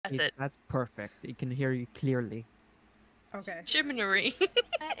That's it. That's perfect. You can hear you clearly. Okay. Chimnery.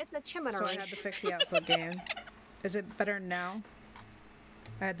 It's a chimney. So I had to fix the output gain. Is it better now?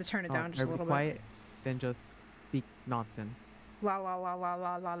 I had to turn it down just a Very little quiet, bit. then just speak nonsense. La la la la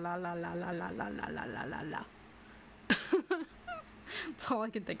la la la la la la la la la la la la la. That's all I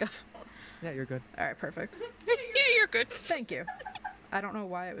can think of. Yeah, you're good. Alright, perfect. Yeah, you're good. Thank you. I don't know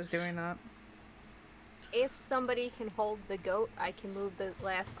why it was doing that. If somebody can hold the goat, I can move the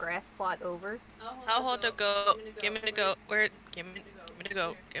last grass plot over. I'll hold the goat. Give me the goat. Where? Give me the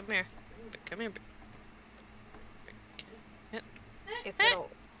goat. Come here. Come here. If it'll...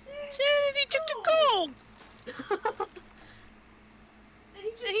 He took the goat!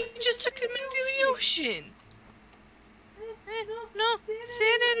 And he just took him into the ocean! No!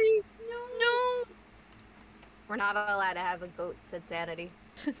 Sanity! No! We're not allowed to have a goat, said Sanity.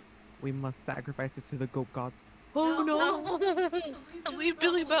 We must sacrifice it to the goat gods. Oh No! Leave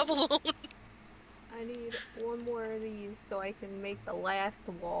Billy Bob alone! I need one more of these so I can make the last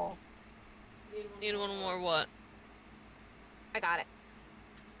wall. Need one more what? I got it.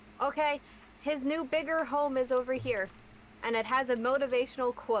 Okay, his new bigger home is over here. And it has a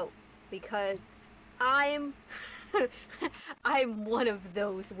motivational quote. Because I'm... I'm one of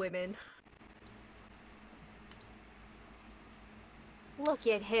those women. Look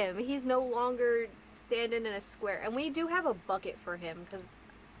at him. He's no longer standing in a square. And we do have a bucket for him, because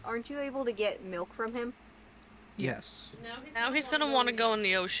aren't you able to get milk from him? Yes. Now he's gonna want to go in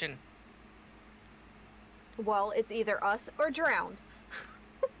the ocean. Well, it's either us or drowned.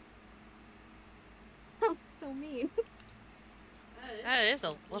 I'm so mean. That is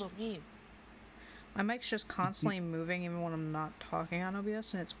a little mean. My mic's just constantly moving even when I'm not talking on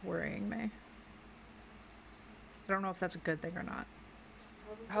OBS, and it's worrying me. I don't know if that's a good thing or not.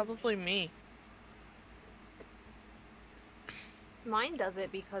 Probably me. Mine does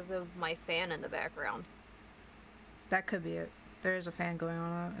it because of my fan in the background. That could be it. There is a fan going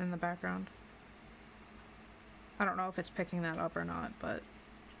on in the background. I don't know if it's picking that up or not, but...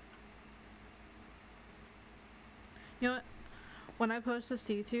 You know what? When I post this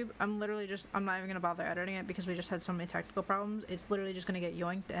to YouTube, I'm not even gonna bother editing it because we just had so many technical problems. It's literally just gonna get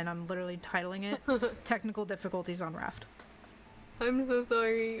yoinked, and I'm literally titling it Technical Difficulties on Raft. I'm so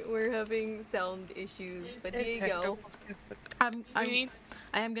sorry, we're having sound issues, but here you go. I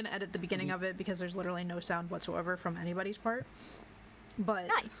am gonna edit the beginning of it because there's literally no sound whatsoever from anybody's part. But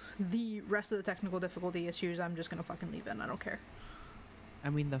Nice. the rest of the technical difficulty issues, I'm just gonna fucking leave in. I don't care. I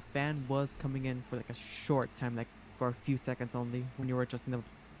mean, the fan was coming in for like a short time, like for a few seconds only, when you were adjusting the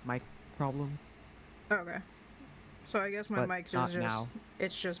mic problems. Okay. So I guess my But mic is not just now.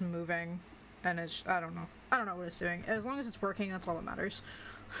 it's just moving, and it's I don't know what it's doing. As long as it's working, that's all that matters.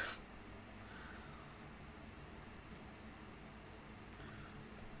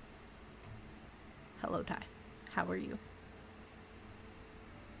 Hello, Ty. How are you?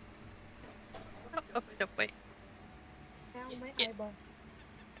 Oh, no, wait. Ow, my Yeah. eyeball.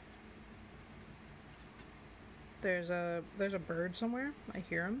 There's a bird somewhere. I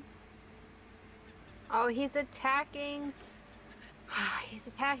hear him. Oh, he's attacking... He's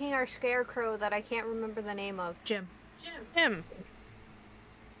attacking our scarecrow that I can't remember the name of. Jim. Him.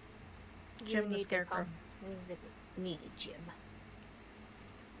 Jim You the need to Scarecrow. come visit me, Jim.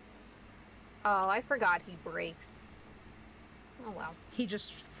 Oh, I forgot he breaks. Oh well. He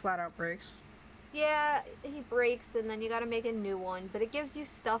just flat out breaks. Yeah, he breaks and then you gotta make a new one, but it gives you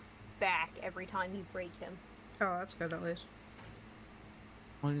stuff back every time you break him. Oh, that's good at least.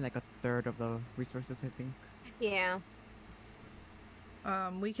 Only like a third of the resources, I think. Yeah.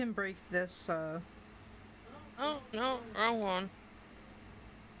 We can break this Oh, no, wrong one.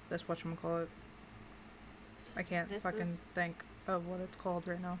 this whatchamacallit. I can't This fucking is- think of what it's called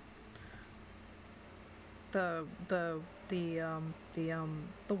right now. The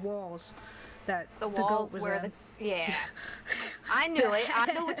walls that The the goat walls was where in. the... Yeah. I knew it.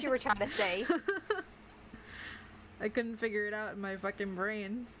 I knew what you were trying to say. I couldn't figure it out in my fucking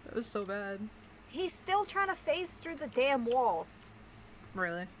brain. That was so bad. He's still trying to phase through the damn walls.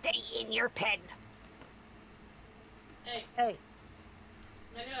 Really? Stay in your pen. Hey. Hey.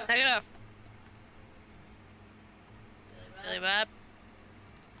 Take it off. Billy Bob.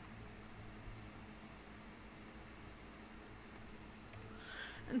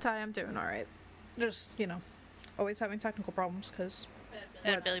 And Ty, I'm doing alright. Just, you know, always having technical problems because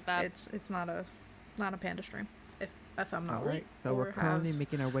Billy Bob. it's not a panda stream. If I'm not Alright, late so or we're currently have,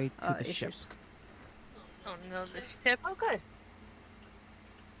 making our way to the ship. issues. Oh no, the ship. Oh, good.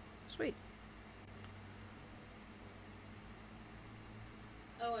 Sweet.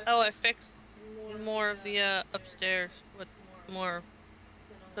 Oh, I fixed more of the upstairs with more,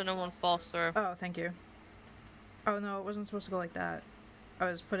 so no one falls through. Oh, thank you. Oh no, it wasn't supposed to go like that. I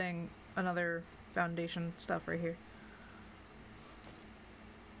was putting another foundation stuff right here.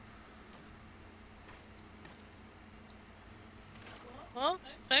 Well,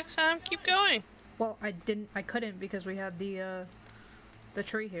 next time, keep going. Well, I couldn't because we had the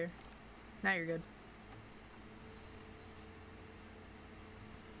tree here. Now you're good.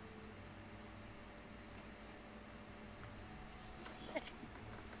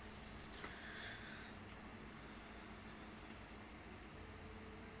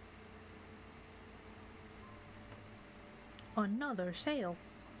 Another sale.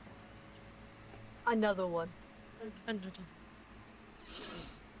 Another one.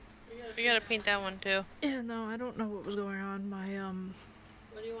 We gotta paint that one too. Yeah, no, I don't know what was going on. My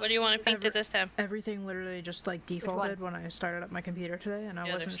What do you want to paint it this time? everything literally just like defaulted when I started up my computer today, and I The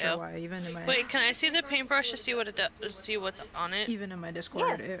other wasn't sure sale. why. Even in my Wait, can I see the paintbrush to see what it does? See what's on it? even in my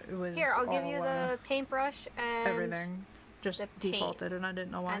Discord, Yeah. it was Here, I'll give all, you the paintbrush and everything just the paint. defaulted, and I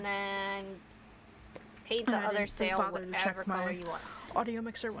didn't know why. And then paint And the I other didn't sail bother to check whatever color my you want. audio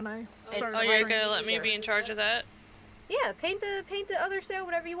mixer when I started. Oh, up you're stream. gonna let me be in charge of that? Yeah, paint the other sail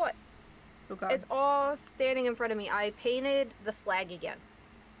whatever you want. Oh god. It's all standing in front of me. I painted the flag again.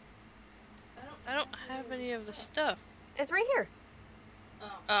 I don't have any of the stuff. It's right here.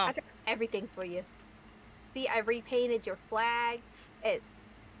 Oh, I took everything for you. See, I repainted your flag.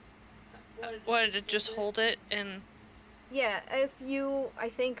 what? Did it just hold it and? Yeah, if you, I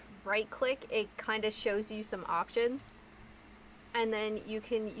think, right click, it kind of shows you some options. And then you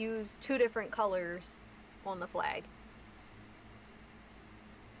can use 2 different colors on the flag.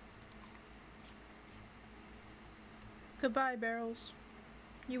 Goodbye, barrels.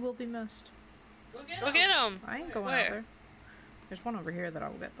 You will be missed. Go get them. I ain't going Where? out there. There's one over here that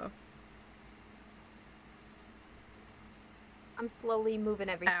I'll get though. I'm slowly moving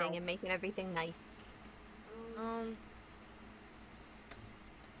everything Ow. and making everything nice.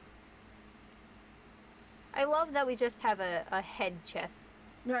 I love that we just have a head chest.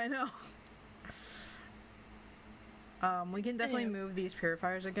 Yeah, I know. We can definitely move these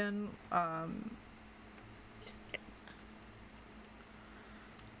purifiers again. We're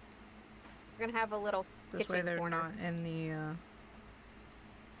gonna have a little This way kitchen they're corner. not in the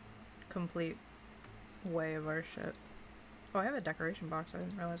complete way of our shit. Oh, I have a decoration box. I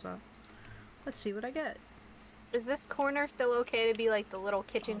didn't realize that. Let's see what I get. Is this corner still okay to be like the little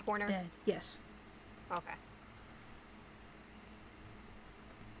kitchen corner? Dead. Yes. Okay.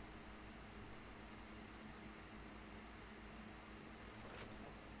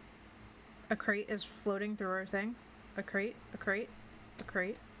 A crate is floating through our thing. A crate. A crate. A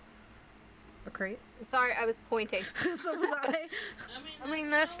crate. A crate. Sorry, I was pointing. So was I. I mean,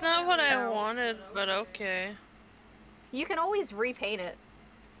 that's not what I Ow. wanted, but okay. You can always repaint it.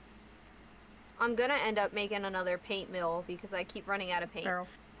 I'm gonna end up making another paint mill because I keep running out of paint. Barrel.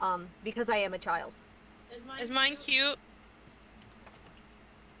 Because I am a child. Is mine cute?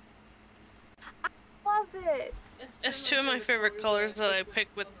 Love it! It's 2 of my favorite colors that I pick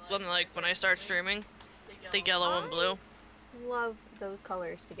with when I start streaming. The yellow and blue. Love those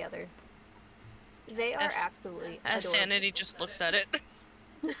colors together. They are As- absolutely As adorable. Sanity just looks at it.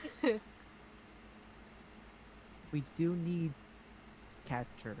 We do need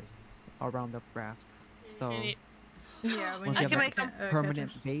catchers around the raft. So Any- Yeah, we once need you can have make a 'em. permanent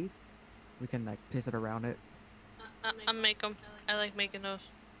catchers. base, we can like place it around it. I make them. I like making those.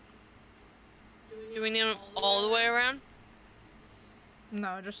 Do we need them all the way around?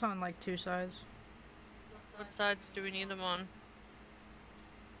 No, just on like 2 sides. What sides do we need them on?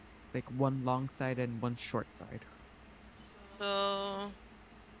 Like one long side and one short side. So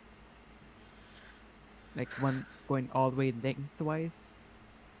Like one going all the way lengthwise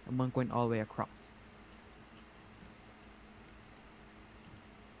and one going all the way across.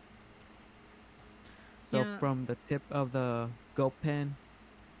 So Yeah. from the tip of the goat pen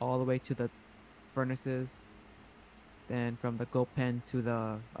all the way to the furnaces, then from the goat pen to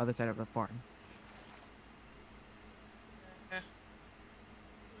the other side of the farm.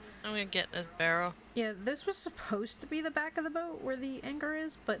 I'm gonna get this barrel. Yeah, this was supposed to be the back of the boat where the anchor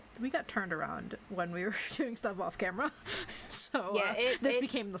is, but we got turned around when we were doing stuff off camera. So Yeah, this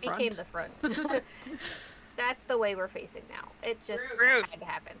became the front. Became the front. That's the way we're facing now. It just Rude. had to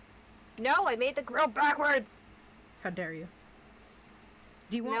happen. No, I made the grill backwards. How dare you?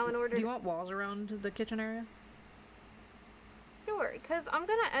 Do you Now want in order do you to- want walls around the kitchen area? Sure, because I'm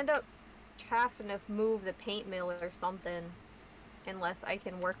gonna end up having to move the paint mill or something, unless I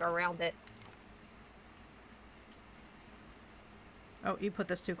can work around it. Oh, you put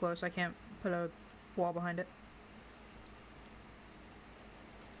this too close. I can't put a wall behind it.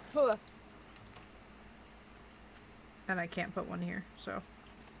 Ugh. And I can't put one here, so.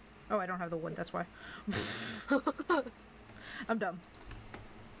 Oh, I don't have the wood, that's why. I'm dumb.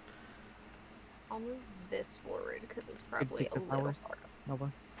 I'll move this forward because it's Could probably take a the little flowers, far.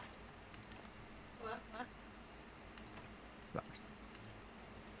 Nova. Flowers.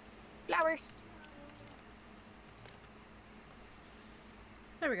 Flowers.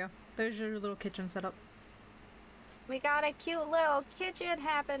 There we go. There's your little kitchen setup. We got a cute little kitchen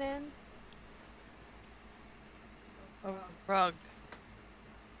happening. A rug.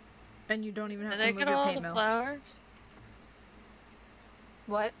 And you don't even have Did to I move get your all paint the mill. flowers?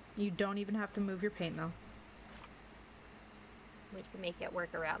 What? You don't even have to move your paint mill. We can make it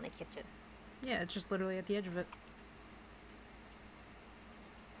work around the kitchen. Yeah, it's just literally at the edge of it.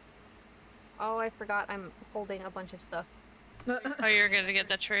 Oh, I forgot I'm holding a bunch of stuff. Oh, you're gonna get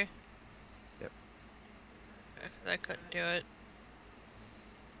that tree? Yep. Okay, 'cause I couldn't do it.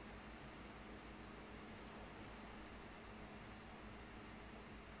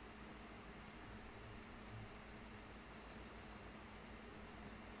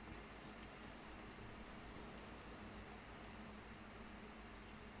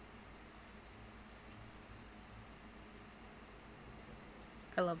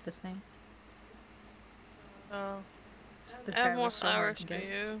 I love this name. Oh. This I guy have more was so hard flowers to for get.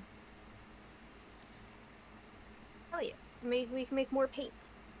 you. Hell yeah. We can make more paint.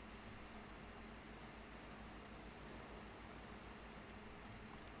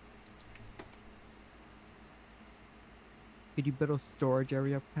 Could you build a storage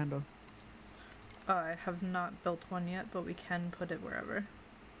area, Panda? I have not built one yet, but we can put it wherever.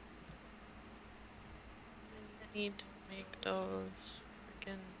 I need to make those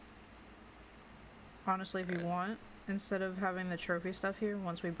freaking. Honestly, if you want, instead of having the trophy stuff here,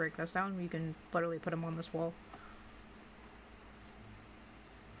 once we break this down, you can literally put them on this wall.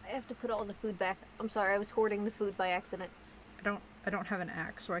 I have to put all the food back. I'm sorry, I was hoarding the food by accident. I don't have an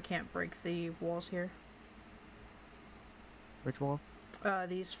axe, so I can't break the walls here. Which walls?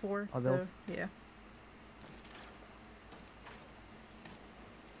 These four. Are those? Yeah.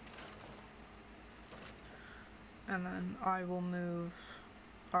 And then I will move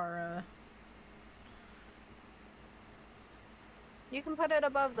our, You can put it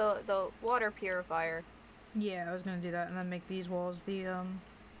above the water purifier. yeah, I was gonna do that, and then make these walls the,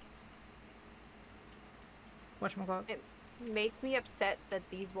 whatchamacallit? It makes me upset that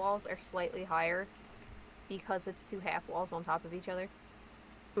these walls are slightly higher because it's two half walls on top of each other.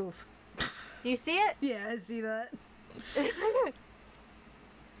 Oof. Do you see it? Yeah, I see that.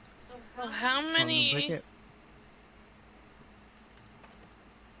 Well, how Want me to break many? it?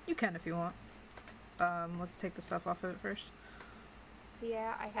 You can if you want. Let's take the stuff off of it first.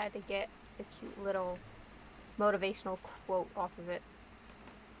 Yeah, I had to get a cute little motivational quote off of it.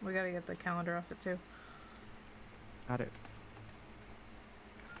 We gotta get the calendar off it too. Got it.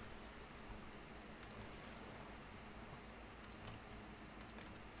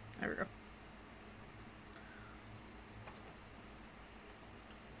 There we go.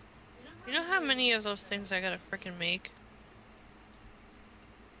 You know how many of those things I gotta freaking make?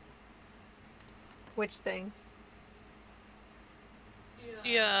 Which things?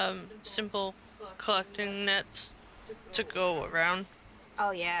 The simple collecting nets to go around.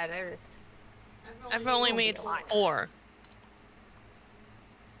 Oh yeah, there's. I've only made 4.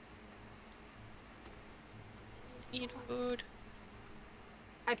 Eat food.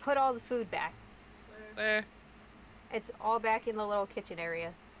 I put all the food back. Where? It's all back in the little kitchen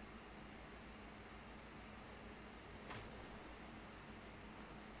area.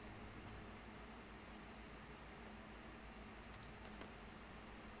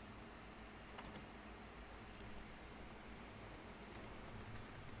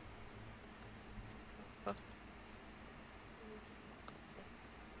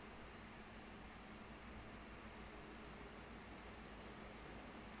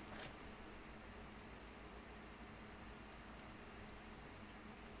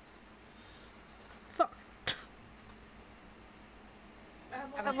 Fuck.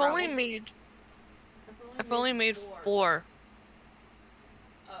 I've only made 4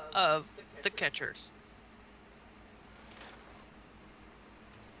 of the catchers.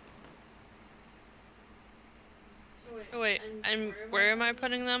 Oh, wait, and where am I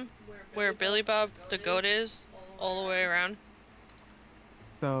putting them? Where Billy Bob the goat is? All the way around?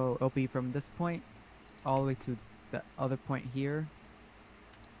 So it'll be from this point all the way to the other point here.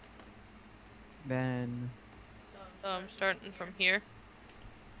 Then, So I'm starting from here.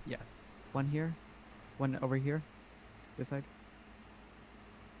 yes, one here, one over here, this side,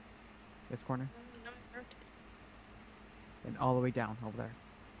 this corner, and all the way down over there.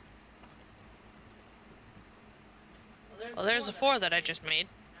 Well, there's the 4 that I just made.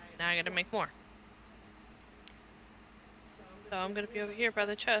 Now I gotta make more. So I'm gonna be over here by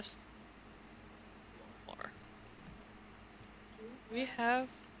the chest. 4. We have...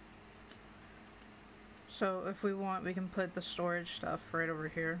 So if we want, we can put the storage stuff right over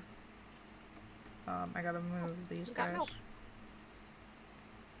here. I gotta move these Got guys. milk.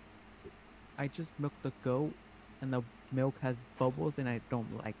 I just milked the goat, and the milk has bubbles, and I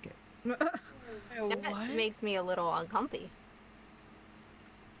don't like it. That What? makes me a little uncomfy.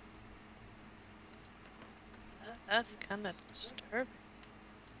 That's kind of disturbing.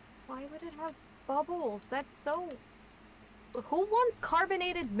 Why would it have bubbles? That's so... Who wants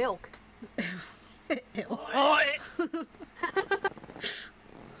carbonated milk? Ew. Oh,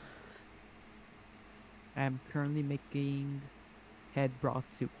 I'm currently making head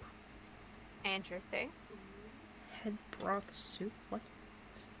broth soup. Interesting. Head broth soup? What?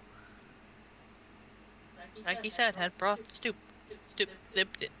 like he said, head broth, stoop,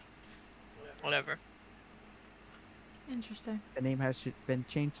 dipped it. Whatever. Interesting. The name has been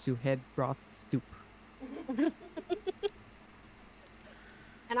changed to head broth soup.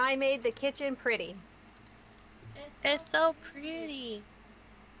 And I made the kitchen pretty. It's so pretty.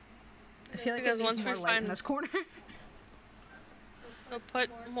 I feel like Because it needs once we more light in find- this corner. We'll put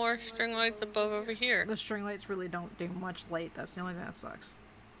more string lights above over here. The string lights really don't do much light. That's the only thing that sucks.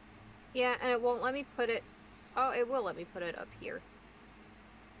 Yeah, and it won't let me put it... Oh, it will let me put it up here.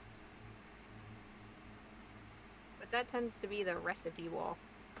 But that tends to be the recipe wall.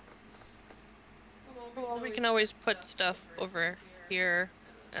 Well, we can always put stuff over here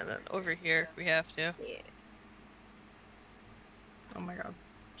and then over here if we have to. Yeah. Oh my god.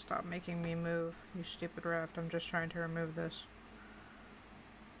 Stop making me move, you stupid raft. I'm just trying to remove this.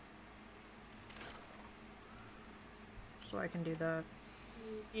 So I can do that.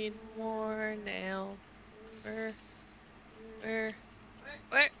 Need more nail. Where? Where?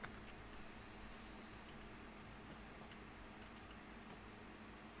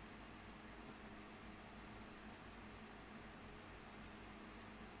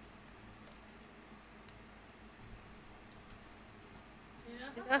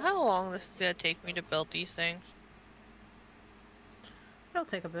 You know how long this is gonna take me to build these things? It'll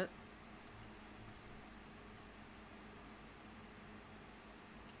take a bit.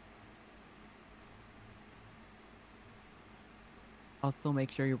 Also, make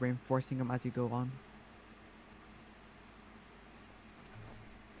sure you're reinforcing them as you go on.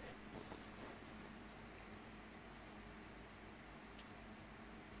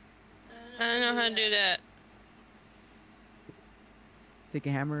 I don't know how to do that. Take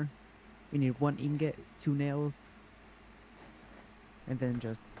a hammer. You need 1 ingot, 2 nails, and then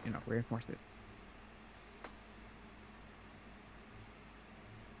just, reinforce it.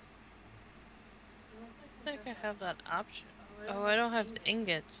 I think I have that option. Oh, I don't have the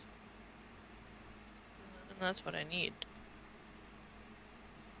ingots. And that's what I need.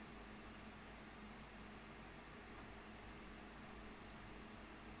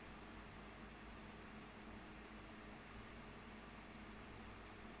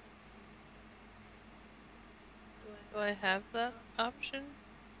 Do I have that option?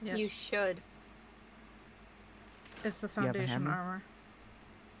 Yes. You should. It's the have a foundation hammer? armor.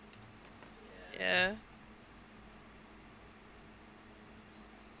 Yeah.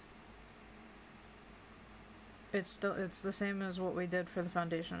 It's the same as what we did for the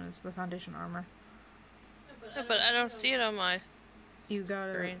foundation. It's the foundation armor. Yeah, but I don't see it on my... You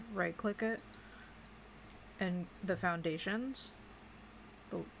gotta Green. right click it and the foundations.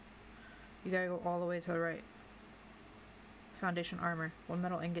 Oh, you gotta go all the way to the right. Foundation armor. 1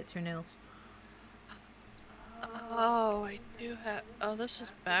 metal ingot, 2 nails. Oh, I do have... Oh, this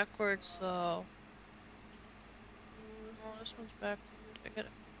is backwards, though. Oh, this one's backwards. I get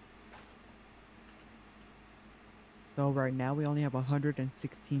it. So right now we only have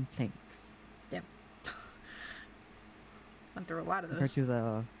 116 planks Went through a lot of compared those. to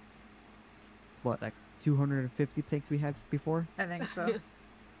the, what, like 250 planks we had before? I think so.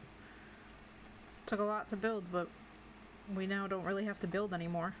 Took a lot to build, but we now don't really have to build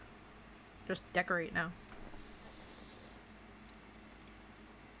anymore. Just decorate now.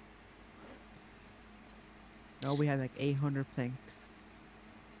 No, we had like 800 planks.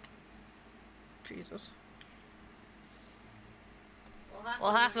 Jesus.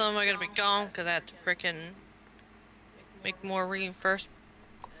 Well, half of them are gonna be gone because I have to frickin' make more reinforcement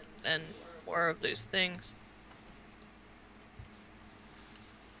and more of these things.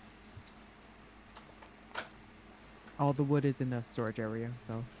 All the wood is in the storage area,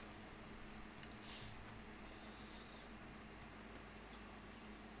 so.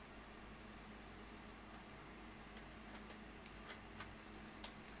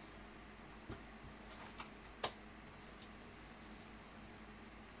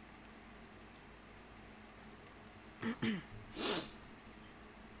 Uh,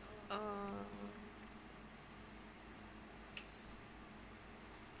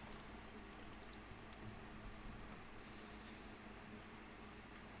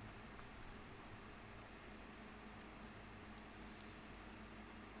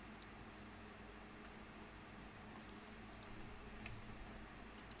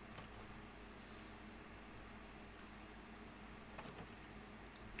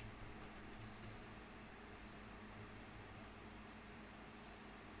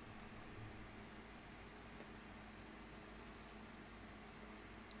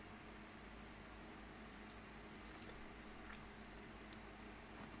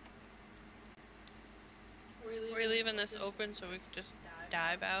 Are we leaving this open so we can just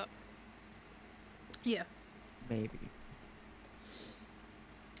dive out? Yeah. Maybe.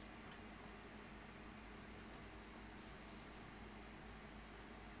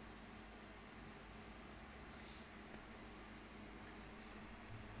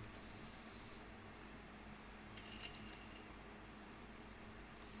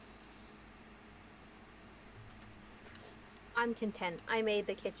 I'm content. I made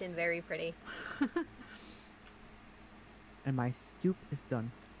the kitchen very pretty. And my stoop is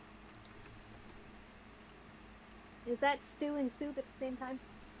done. Is that stew and soup at the same time?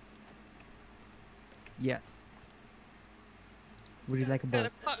 Yes. Would you like a bowl?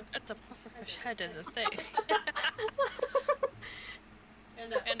 That's a pufferfish head in the thing.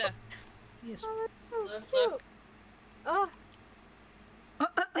 and Yes. Oh, that's so Look. cute. Oh,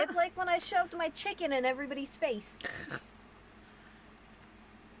 it's like when I shoved my chicken in everybody's face. Oh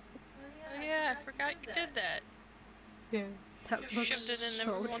yeah, I forgot you did that. Yeah. That You looks shoved it in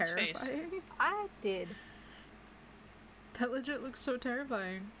so everyone's face. terrifying. I did. That legit looks so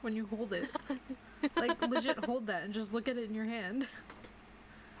terrifying when you hold it. Like, legit hold that and just look at it in your hand.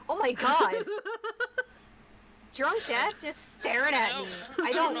 Oh my god. Drunk Dad's just staring at me.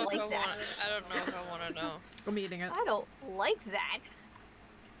 I don't know if like that. I don't know if I want to know. I'm eating it. I don't like that.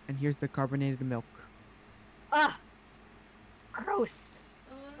 And here's the carbonated milk. Ugh. Gross.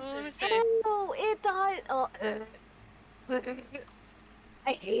 Well, let me see. Ew, it does. Oh,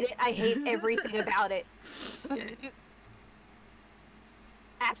 I hate it. I hate everything about it.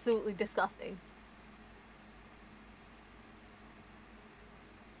 Absolutely disgusting.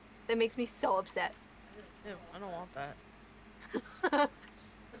 That makes me so upset. Ew, I don't want that.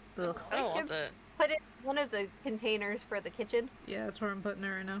 Ugh. I don't want that. Put it in one of the containers for the kitchen. Yeah, that's where I'm putting it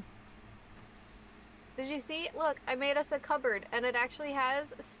right now. Did you see? Look, I made us a cupboard and it actually has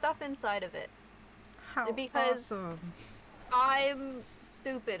stuff inside of it. How Because- awesome. I'm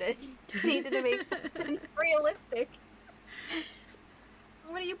stupid. I needed to make something realistic.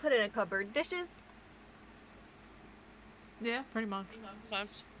 What do you put in a cupboard? Dishes? Yeah, pretty much.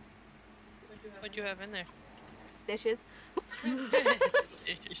 Sometimes. What'd you have in there? Dishes.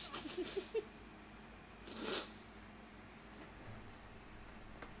 Dishes.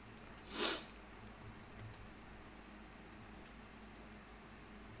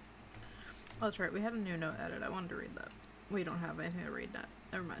 Oh, that's right. We had a new note added. I wanted to read that. We don't have anything to read that.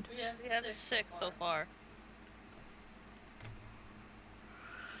 Never mind. We have 6 so far.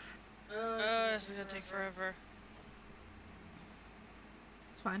 Oh, this is gonna take forever.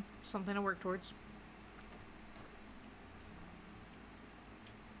 It's fine. Something to work towards.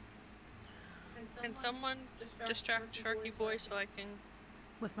 Can someone distract Sharky Boy so I can...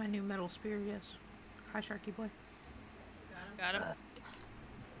 With my new metal spear, yes. Hi, Sharky Boy. Got him?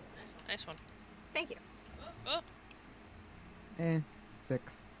 Nice one. Thank you. Oh!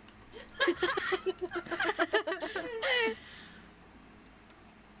 6.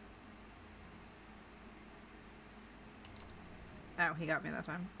 Oh, he got me that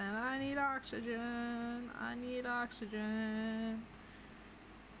time. And I need oxygen. I need oxygen.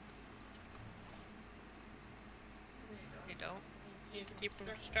 You don't. You keep him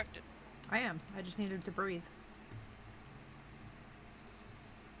distracted. I am. I just needed to breathe.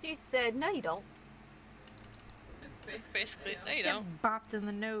 She said, no you don't. Basically, no you Get don't. bopped in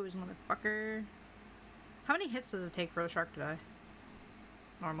the nose, motherfucker. How many hits does it take for a shark to die?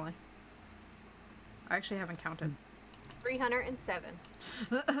 Normally. I actually haven't counted. 307.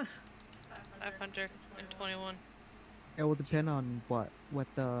 521. It will depend on what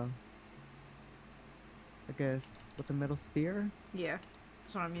the, I guess, with the metal spear. Yeah,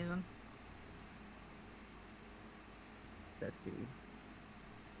 that's what I'm using. Let's see.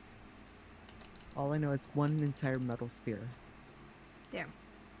 All I know is one entire metal spear. Damn.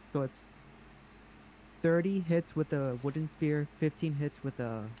 So it's 30 hits with a wooden spear, 15 hits with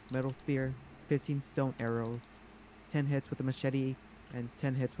a metal spear, 15 stone arrows, 10 hits with a machete, and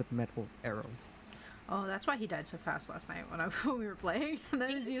 10 hits with metal arrows. Oh, that's why he died so fast last night when when we were playing. And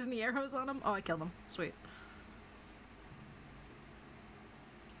I was using the arrows on him. Oh, I killed him. Sweet.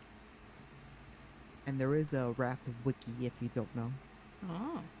 And there is a Raft wiki if you don't know.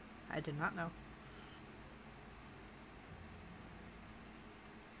 Oh, I did not know.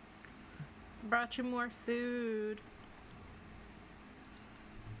 Brought you more food.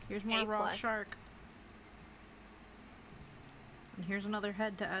 Here's more A raw plus. shark. And here's another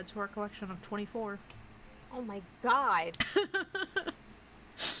head to add to our collection of 24. Oh my god.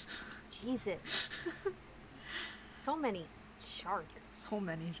 Jesus. So many sharks. So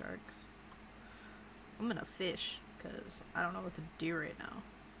many sharks. I'm gonna fish, because I don't know what to do right now.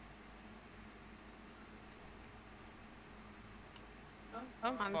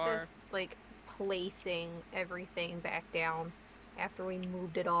 I'm far. just like placing everything back down after we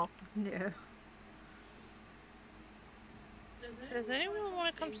moved it all. Yeah. Does anyone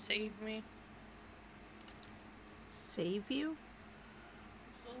want to come save me? Save you?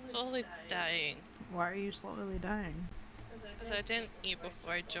 Slowly dying. Why are you slowly dying? Because I didn't eat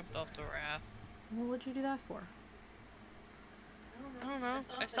before I jumped off the raft. What would you do that for? I don't know.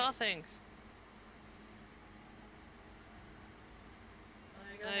 I saw things.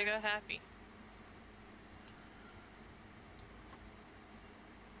 And I got happy.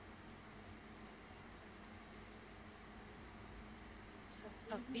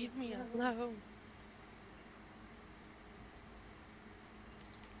 Oh, leave me alone.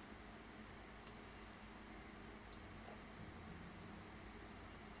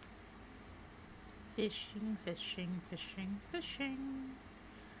 Fishing, fishing, fishing, fishing.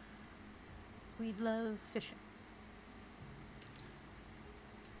 We love fishing.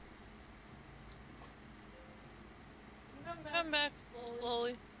 Come back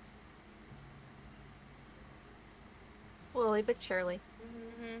slowly. Slowly but surely.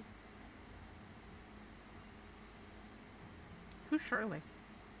 Mm-hmm. Who's Shirley?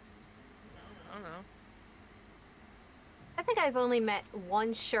 I don't know. I think I've only met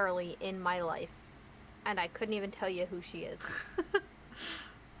one Shirley in my life. And I couldn't even tell you who she is.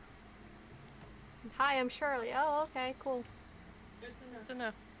 Hi, I'm Shirley. Oh, okay, cool. Good to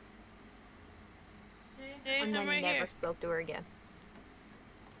know. And then right never here. spoke to her again.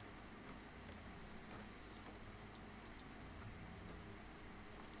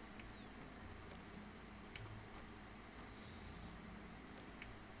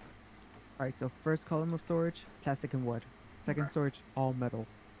 Alright, so first column of storage, plastic and wood. Second Okay. storage, all metal.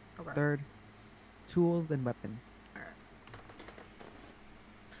 Okay. Third, tools and weapons. Alright.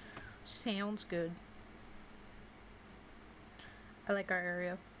 Sounds good. I like our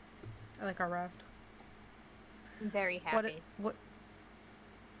area. I like our raft. I'm very happy. What?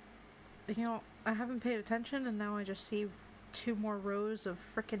 You know, I haven't paid attention, and now I just see 2 more rows of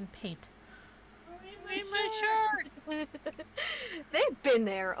frickin' paint. Wait, my shirt! They've been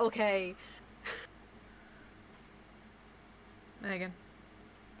there, okay. Megan.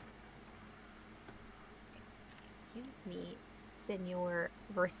 Excuse me, Senor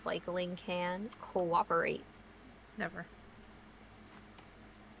Recycling Can. Cooperate. Never.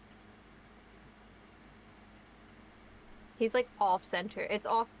 He's like off-center. It's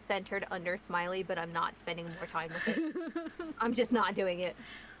off-centered under Smiley, but I'm not spending more time with it. I'm just not doing it.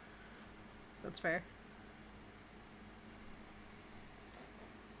 That's fair.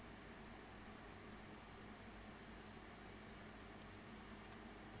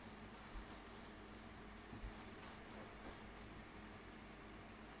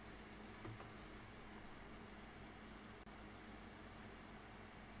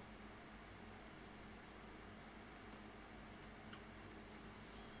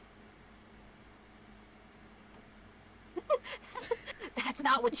 That's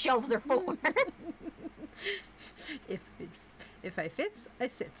not what shelves are for. If I fits, I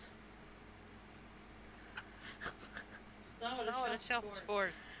sits. Not what a shelf is for.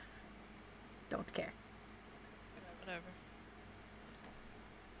 Don't care. Whatever.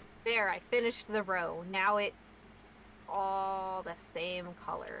 There, I finished the row. Now it's all the same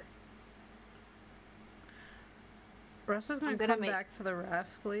color. Russ is gonna I'm gonna come make- back to the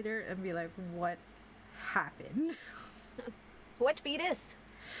raft later and be like, "What happened?" What be this?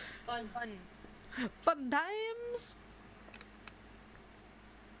 Fun. Fun times.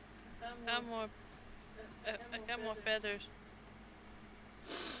 Got more. I got more feathers.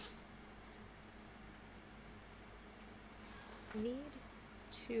 Need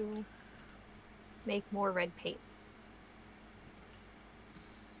to make more red paint.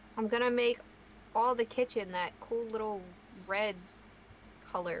 I'm gonna make all the kitchen that cool little red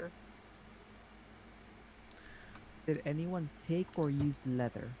color. Did anyone take or use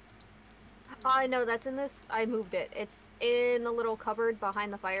leather? No, that's in this. I moved it. It's in the little cupboard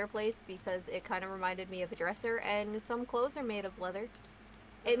behind the fireplace because it kind of reminded me of a dresser, and some clothes are made of leather.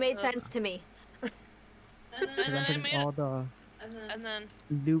 It made sense to me. And So then I'm I putting made all the and then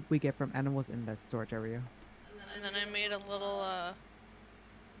loot we get from animals in that storage area. I made a little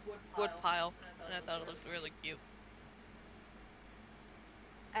wood pile, and I thought it looked really cute.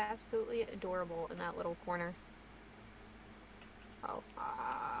 Absolutely adorable in that little corner. Oh,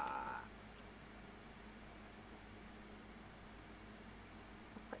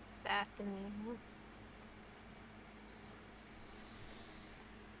 put that in there.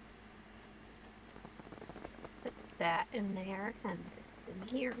 Put that in there and this in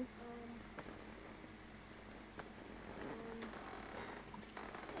here.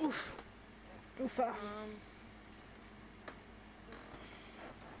 Oof. Oofa.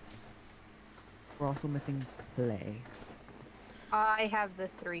 We're also missing clay. I have the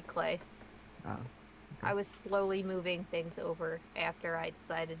 3 clay. Oh. I was slowly moving things over after I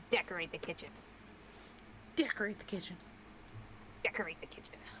decided to decorate the kitchen. Decorate the kitchen. Decorate the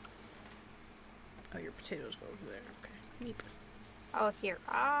kitchen. Oh, your potatoes go over there. Okay. Neat. Oh, here.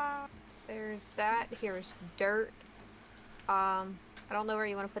 There's that. Here's dirt. I don't know where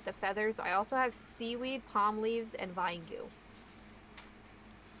you want to put the feathers. I also have seaweed, palm leaves, and vine goo.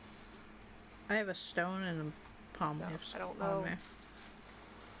 I have a stone and a palm leaves. I don't on know there.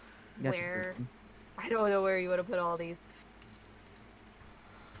 Yeah, just where. looking. I don't know where you want to put all these.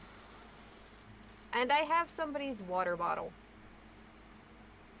 And I have somebody's water bottle.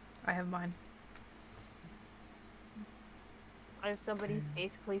 I have mine. I have somebody's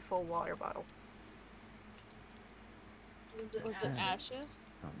basically full water bottle. Was it ashes?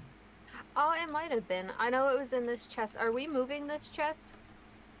 Um, Oh, it might have been. I know it was in this chest. Are we moving this chest?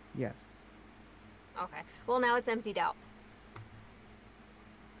 yes. Okay. Well, now it's emptied out.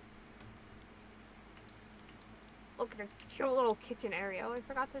 Look at a cute little kitchen area. Oh, I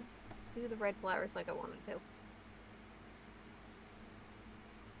forgot to do the red flowers like I wanted to.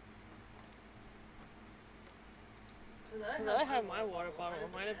 I have my water bottle.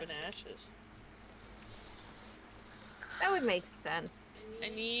 It might have been ashes. That would make sense. I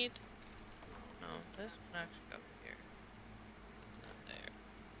need. No, this one actually go here. Not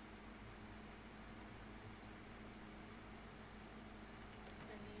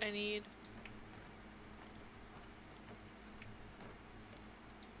there. I need.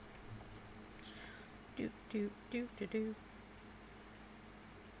 Do.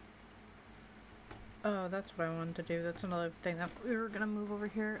 Oh, that's what I wanted to do. That's another thing that we were gonna move over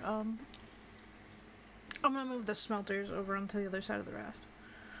here. I'm gonna move the smelters over onto the other side of the raft.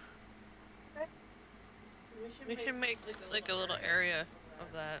 We should make like a little area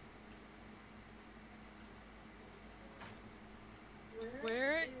of that.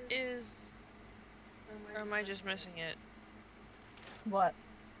 Where is? Or am I just missing it? What?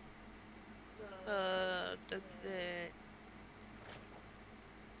 The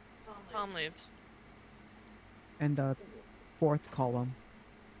palm leaves. And the fourth column.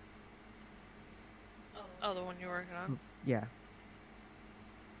 Oh, the one you're working on. Yeah.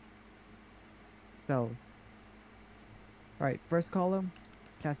 So. Alright, first column,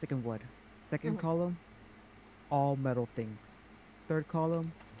 plastic and wood. Second column, all metal things. Third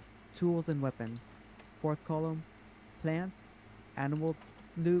column, tools and weapons. Fourth column, plants, animal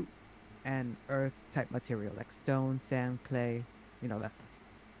loot, and earth type material like stone, sand, clay, you know, that stuff.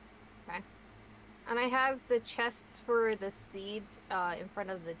 Okay. And I have the chests for the seeds in front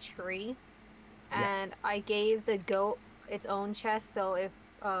of the tree. And Yes. I gave the goat its own chest, so if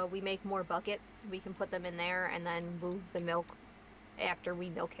we make more buckets, we can put them in there and then move the milk after we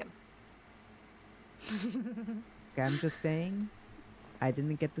milk him. Okay, I'm just saying, I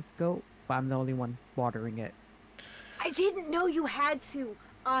didn't get this goat, but I'm the only one watering it. I didn't know you had to,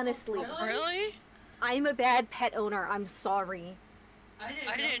 honestly. Really? I'm a bad pet owner. I'm sorry.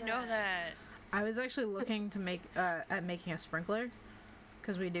 I didn't know that. I was actually looking to make at making a sprinkler,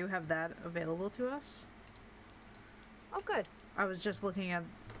 because we do have that available to us. Oh, good. I was just looking at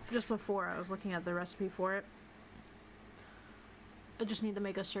before I was looking at the recipe for it. I just need to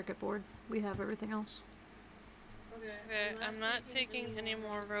make a circuit board. We have everything else. Okay, I'm not taking any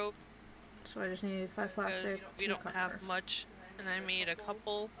more rope So I just need 5 because plastic. we 2 don't copper. have much, and I made a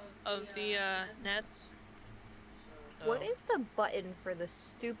couple of the nets. What is the button for the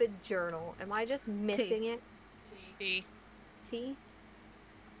stupid journal? Am I just missing it? T? T?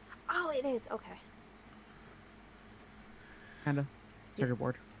 Oh, it is. Okay. Kinda. Circuit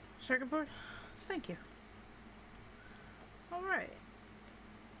board. Circuit board? Thank you. Alright.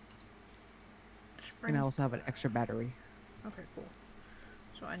 And I also have an extra battery. Okay, cool.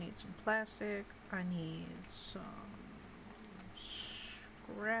 So So I need some plastic. I need some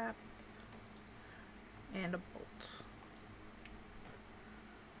scrap and a bolt.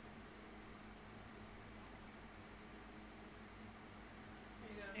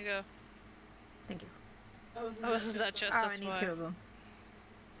 Here you go. Thank you. Oh, wasn't that just Oh, this I need way? 2 of them.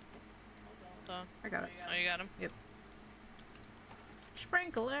 Hold on. I got it. Oh, you got him? Yep.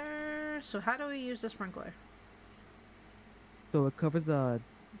 Sprinkler. So how do we use the sprinkler? So it covers a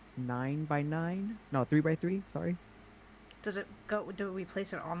 9x9. No, 3x3. Sorry. Does it go? Do we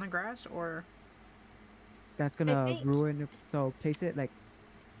place it on the grass or? That's gonna think- ruin. So place it like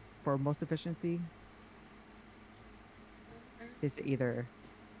for most efficiency. Place it either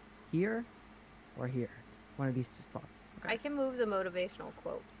here or here. One of these 2 spots. I can move the motivational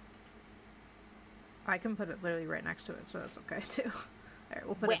quote. I can put it literally right next to it, so that's okay too. All right,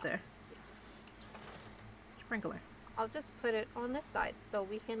 we'll put Well. it there. Sprinkler. I'll just put it on this side so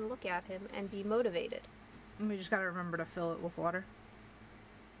we can look at him and be motivated. And we just gotta remember to fill it with water.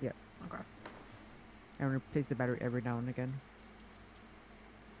 Yep. Okay. And replace the battery every now and again.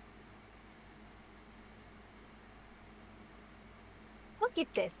 Look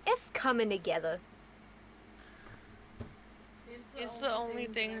at this. It's coming together. These are the only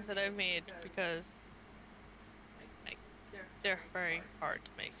things that I've made because like, they're very hard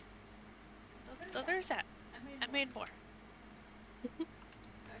to make. So there's that. I made more.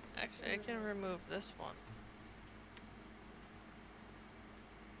 Actually, I can remove this one.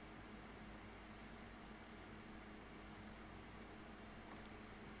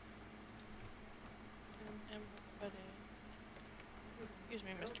 And put in. Excuse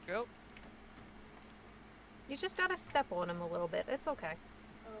me, Mr. Goat. You just gotta step on him a little bit. It's okay.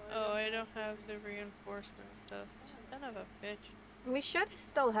 Oh, I don't have the reinforcement stuff. Son of a bitch. We should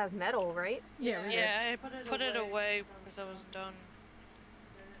still have metal, right? Yeah. We Yeah, I put it away because I was done.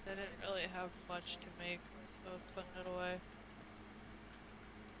 I didn't really have much to make, so I was putting it away.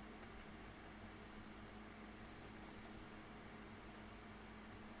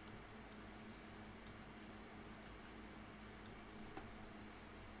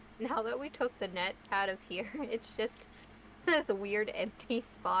 Now that we took the net out of here, it's just this weird empty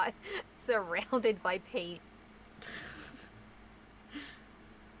spot surrounded by paint.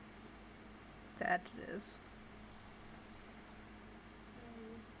 That it is.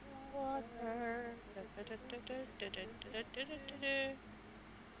 Water.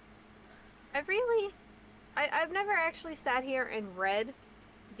 I've never actually sat here and read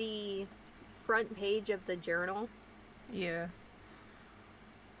the front page of the journal, Yeah.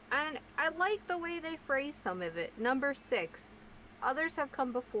 and I like the way they phrase some of it. Number 6. Others have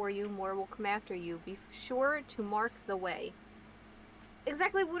come before you, more will come after you. Be sure to mark the way.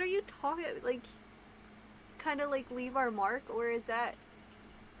 Exactly, what are you talking, like, kind of like leave our mark, or is that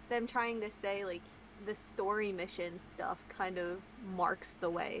them trying to say, like, the story mission stuff kind of marks the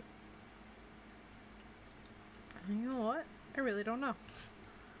way? You know what? I really don't know.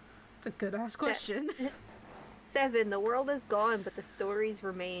 It's a good ass question. 7. The world is gone, but the stories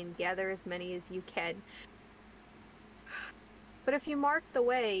remain. Gather as many as you can. But if you mark the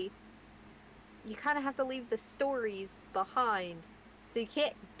way, you kind of have to leave the stories behind. So you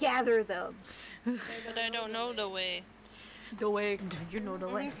can't gather them. But I don't know the way. The way. Do you know the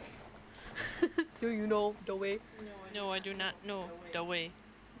way? Do you know the way? No, I do not know the way.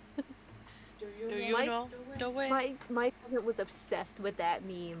 Do you My- know the way? My cousin was obsessed with that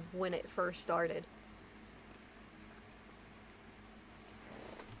meme when it first started.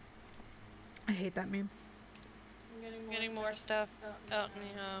 I hate that meme. I'm getting more stuff out in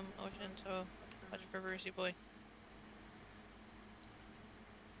the ocean, so watch for Brucey Boy.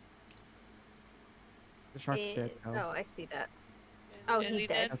 The shark's dead. Oh, Oh, I see that. Oh, Is he's he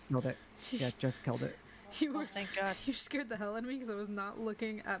dead. just killed it. Yeah, just killed it. You Oh, were, thank God. you scared the hell out of me because I was not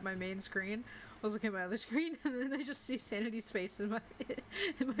looking at my main screen. I was looking at my other screen, and then I just see Sanity's face in my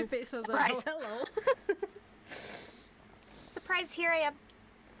face. I was like, Surprise. "Oh, hello." Surprise, here I am.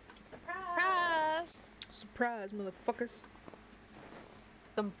 Surprise! Surprise, motherfucker.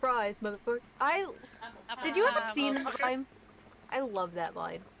 Surprise, motherfucker. Did you ever see that line? I love that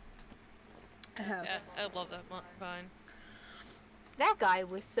line. I have. Yeah, I love that vine. That guy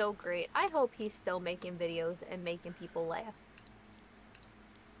was so great. I hope he's still making videos and making people laugh.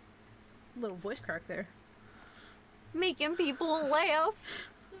 Little voice crack there. Making people laugh.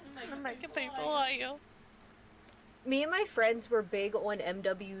 I'm making people like you. Me and my friends were big on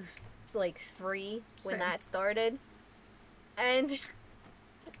MW like 3 when Same. that started. And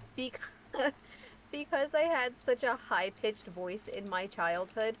because I had such a high-pitched voice in my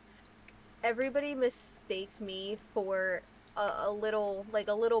childhood, everybody mistaked me for a little like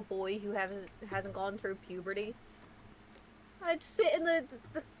a little boy who hasn't gone through puberty, I'd sit in the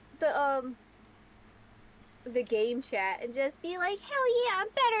the game chat and just be like, hell yeah, I'm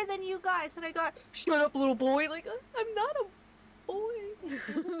better than you guys. And I got, shut up, little boy. Like, I'm not a boy.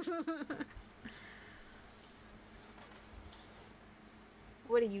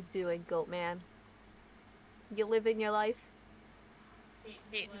 What are you doing, goat man? You living your life?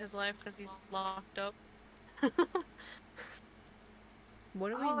 Hating his life because he's locked up. What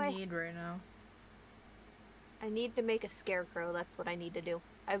do Oh, we need right now? I need to make a scarecrow. That's what I need to do.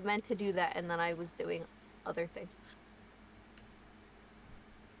 I meant to do that, and then I was doing other things.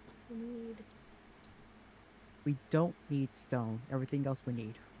 We don't need stone. Everything else we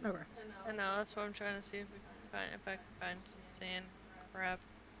need. Okay. I know, that's what I'm trying to see if I can find some sand crap.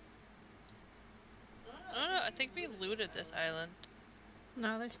 I don't know, I think we looted this island.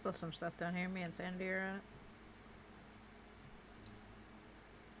 No, there's still some stuff down here. Me and Sandy are at it.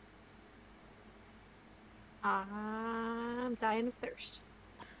 I'm dying of thirst.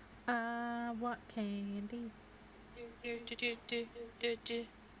 I want candy.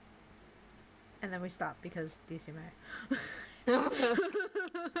 And then we stop because DC May.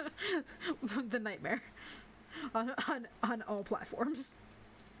 The nightmare. On all platforms.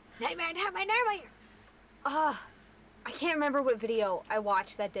 Nightmare. I can't remember what video I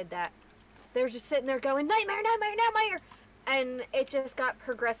watched that did that. They were just sitting there going, nightmare. And it just got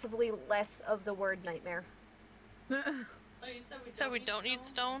progressively less of the word nightmare. So we don't need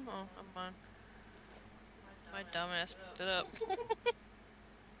stone? Oh, come on. My dumbass picked it up.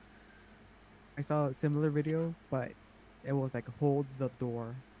 I saw a similar video, but it was like hold the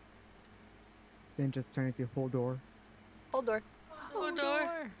door. Then just turn into hold door. Hold door. Hold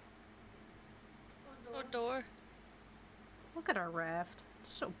door. Hold door. Look at our raft.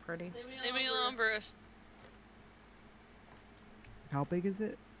 It's so pretty. Leave me alone, Bruce. How big is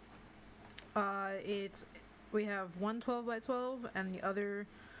it? We have one 12 by 12, and the other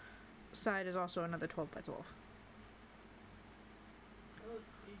side is also another 12 by 12.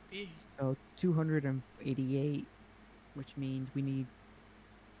 Oh, 288, which means we need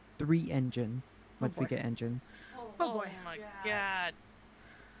 3 engines once we boy. get engines. Oh boy. Oh my god.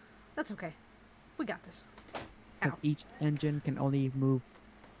 That's okay. We got this. Because Ow. each engine can only move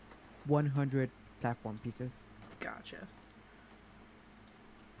 100 platform pieces. Gotcha.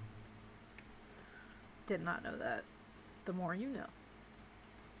 Did not know that. The more you know.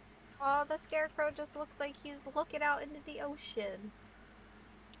 Oh, the scarecrow just looks like he's looking out into the ocean.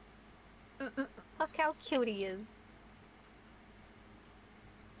 Look how cute he is.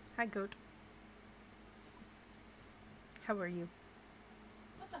 Hi, goat. How are you?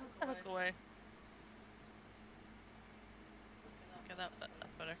 Hook away. Okay, that's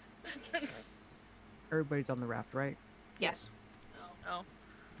better. Everybody's on the raft, right? Yes. No.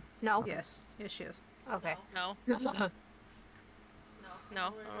 No? Yes. Yes, she is. Okay. No. No. I don't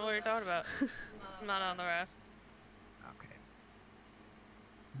know what you're talking about. I'm not on the raft. Okay.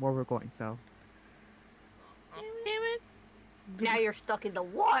 Where we're going, so. Oh, damn it. Now you're stuck in the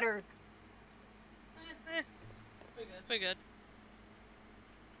water. We're good.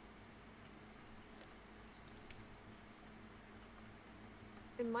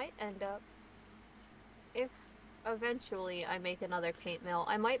 It might end up, if eventually I make another paint mill,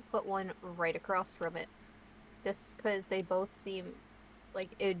 I might put one right across from it. Just because they both seem like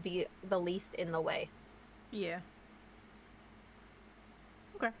it would be the least in the way. Yeah.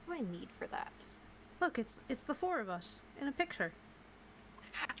 Okay. What do I need for that? Look, it's the 4 of us in a picture.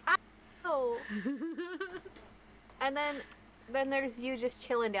 Oh. And then there's you just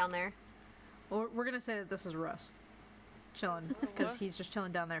chilling down there. Well, we're gonna say that this is Russ. Chilling. Because he's just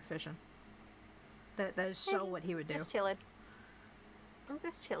chilling down there fishing. That is so what he would do. Just chilling. I'm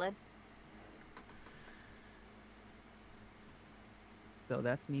just chilling. So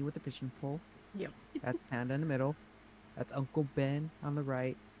that's me with the fishing pole. Yep. That's Panda in the middle. That's Uncle Ben on the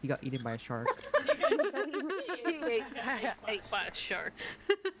right. He got eaten by a shark. Ate by a shark.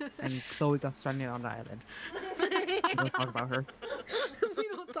 And Chloe got stranded on the island. We don't talk about her. We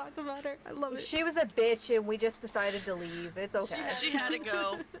don't talk about her. I love it. She was a bitch and we just decided to leave. It's okay. She had to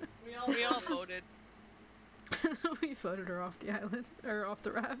go. We all voted. We voted her off the island. Or off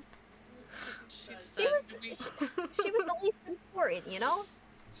the raft. She She decided was, she was the least important, you know?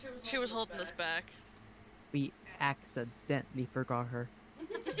 she was holding us back. We accidentally forgot her.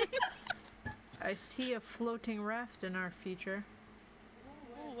 I see a floating raft in our future.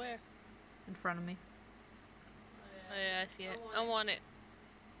 Oh, where? In front of me. Oh, yeah, I see it. I want it.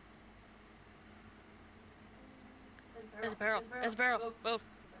 There's a barrel. There's a barrel. Move.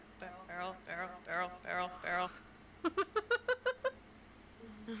 Barrel.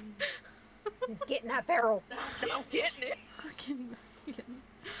 Get in that barrel. I'm getting it. Fucking.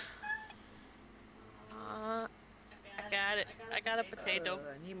 I got it. I got a potato.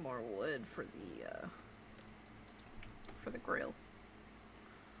 I need more wood for the grill.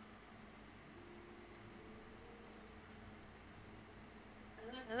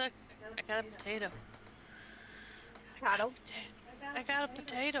 Look, I got a potato. Potato. I got a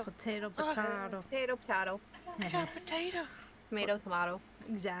potato. Potato, Oh. potato. Potato, potato. I got a potato. Tomato, tomato.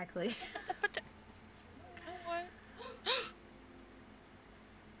 Exactly. You know what?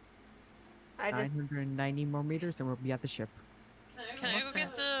 I just 990 more meters and we'll be at the ship. Can I go Almost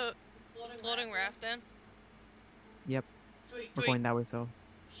get the floating raft then? Yep, we're Sweet. going that way, so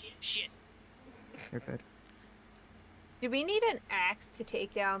Shit. you're good. do we need an axe to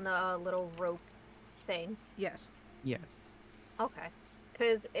take down the little rope things? Yes. Yes. Okay.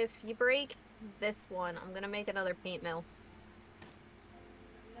 Because if you break this one, I'm gonna make another paint mill.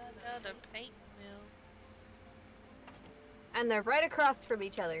 Got a paint mill. And they're right across from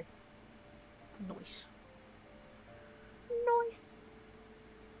each other. Nice. Nice.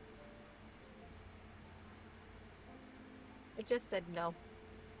 It just said no.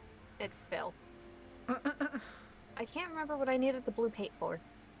 It fell. I can't remember what I needed the blue paint for.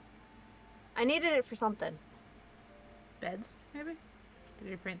 I needed it for something. Beds, maybe? Did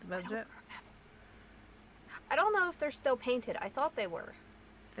you paint the beds yet? I don't know if they're still painted. I thought they were.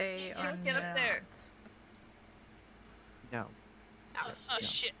 They You are don't get up there. No. Oh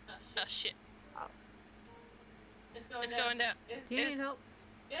shit. Oh shit. Oh. It's going down. Do you need help?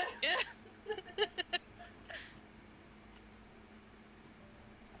 Yeah.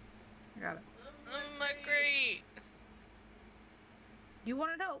 I got it. Oh my great. You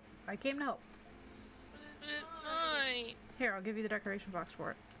wanted help. I came to help. But it's mine. Here, I'll give you the decoration box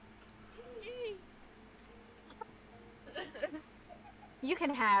for it. Yay. You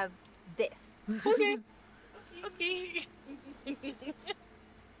can have this. Okay. Okay. Hey.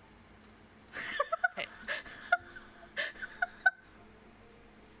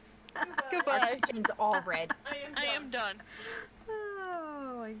 Our Goodbye. kitchen's all red. I am done.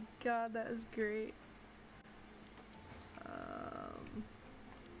 Oh my god, that was great.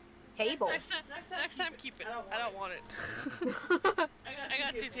 Table. Next time keep it. I don't want it. I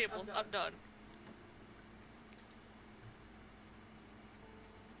got 2 tables. I'm done.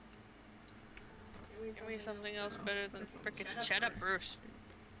 Give me something else better than frickin' cheddar Bruce.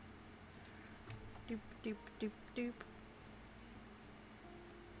 Doop, doop, doop, doop.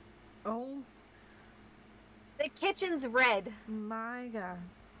 Oh The kitchen's red. my god.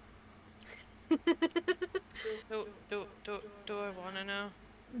 Do I wanna know?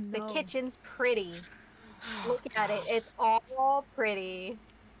 The No. kitchen's pretty. Look at it. It's all pretty.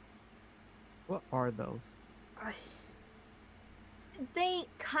 What are those? I, They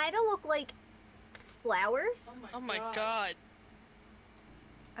kind of look like flowers. Oh my god.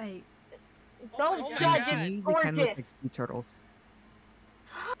 I, Don't Oh my judge. God. To It's me, they kind of look like gorgeous. sea turtles.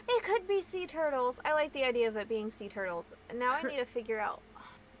 It could be sea turtles. I like the idea of it being sea turtles. Now I Cr- need to figure out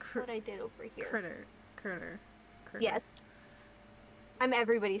cr- what I did over here. critter. Yes. I'm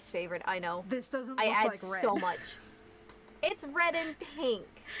everybody's favorite, I know. This doesn't I look add like red. so much. It's red and pink.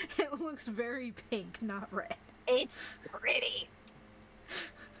 It looks very pink, not red. It's pretty.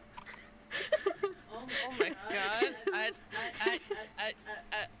 Oh my god. I'm just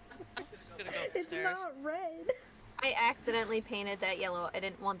gonna go It's upstairs. not red. I accidentally painted that yellow. I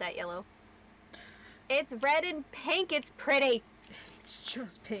didn't want that yellow. It's red and pink. It's pretty. It's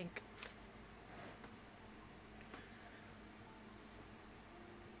just pink.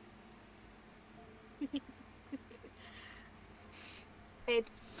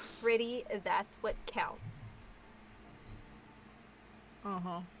 It's pretty. That's what counts.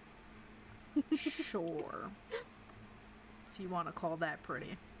 Uh-huh. Sure. If you want to call that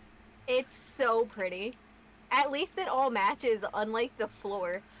pretty. It's so pretty. At least it all matches, unlike the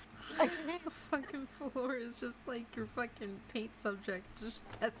floor. The fucking floor is just like your fucking paint subject, just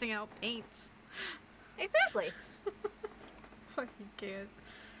testing out paints. Exactly. Fucking can't.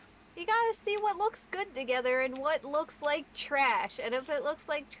 You gotta see what looks good together and what looks like trash. And if it looks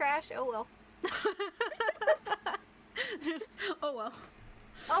like trash, oh well. Just, oh well.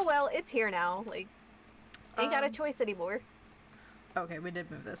 Oh well, it's here now. Like, ain't got a Um, choice anymore. Okay, we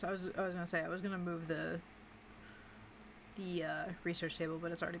did move this. I was gonna say I was gonna move the research table,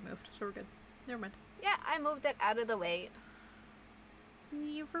 but it's already moved, so we're good. Never mind. Yeah, I moved it out of the way.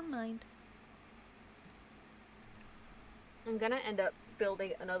 Never mind. I'm gonna end up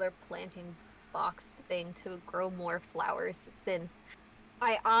building another planting box thing to grow more flowers since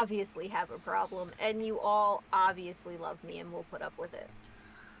I obviously have a problem, and you all obviously love me and will put up with it.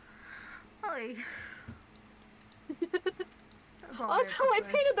 Hi. That's all Oh I no, have to I say.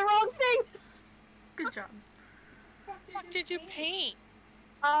 painted the wrong thing! Good job. What did you paint?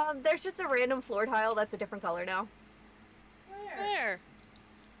 There's just a random floor tile that's a different color now. Where?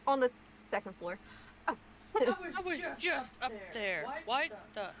 On the second floor. I was just up there. Why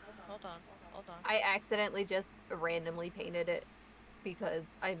the? Hold on. Hold on. I accidentally just randomly painted it because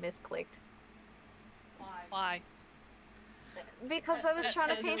I misclicked. Why? Because I was trying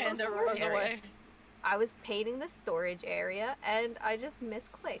to paint the Panda storage runs area. away. I was painting the storage area and I just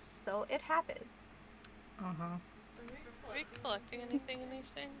misclicked, so it happened. Uh-huh. Are we collecting anything in these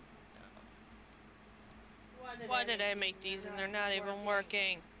things? No. Why did I make these and they're not even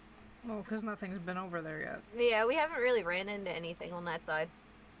working? Well, because nothing's been over there yet. Yeah, we haven't really ran into anything on that side.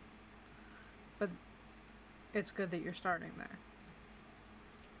 But it's good that you're starting there.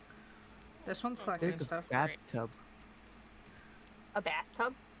 This one's collecting There's a stuff. bathtub. A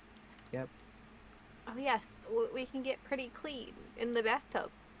bathtub? Yep. Oh yes, we can get pretty clean in the bathtub.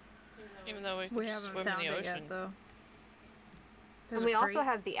 Even though We we just haven't swim in found the it ocean. yet, though. And we also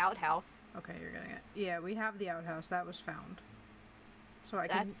have the outhouse. Okay, you're getting it. Yeah, we have the outhouse. That was found. So I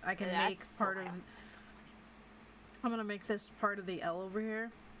can That's make so part of. bad. I'm gonna make this part of the L over here,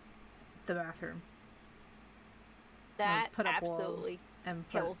 the bathroom. That put up walls absolutely and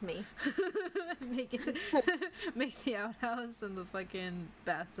put, kills me. make it, make the outhouse and the fucking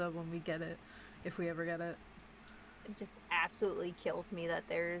bathtub when we get it, if we ever get it. It just absolutely kills me that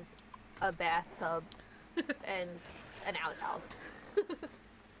there's a bathtub and an outhouse.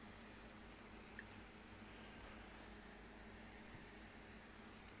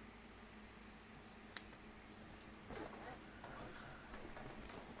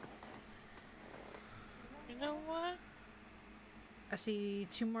 You know what? I see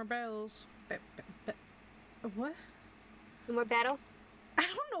 2 more barrels. What? Any more battles? I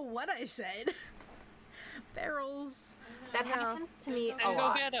don't know what I said. Barrels. That Yeah. happens to me a Then go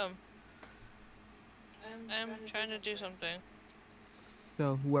lot. get them. I'm trying to do something.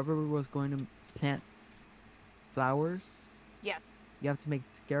 So whoever was going to plant flowers, Yes. you have to make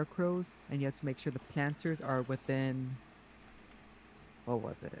scarecrows, and you have to make sure the planters are within, what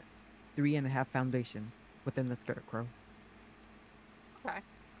was it? 3.5 foundations within the scarecrow. Okay.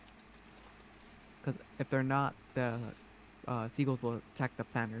 Because if they're not, the seagulls will attack the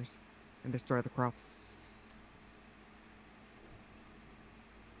planters and destroy the crops.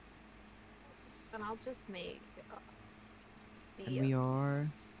 And I'll just make And we are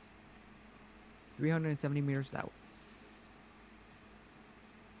 370 meters out.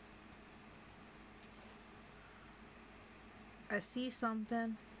 I see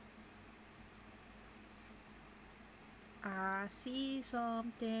something. I see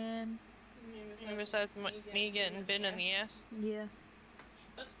something. Besides me getting bit in the ass. Yeah.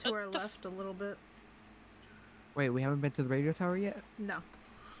 It's to our left a little bit. Wait, we haven't been to the radio tower yet? No.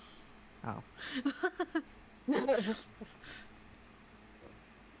 Oh.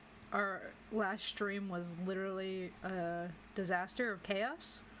 Our last stream was literally a disaster of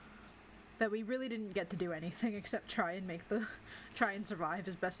chaos that we really didn't get to do anything except try and survive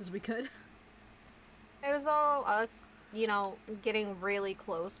as best as we could. It was all us, you know, getting really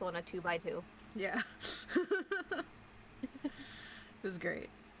close on a 2x2. Yeah. It was great.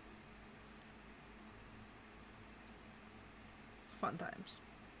 Fun times.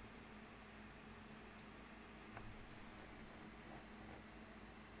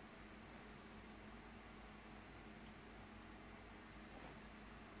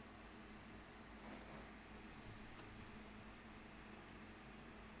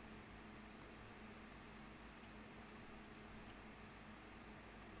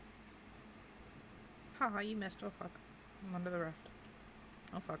 Haha, you missed. Oh fuck. I'm under the raft.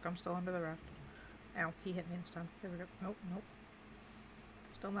 Oh fuck, I'm still under the raft. Ow, he hit me this time. There we go. Nope, nope.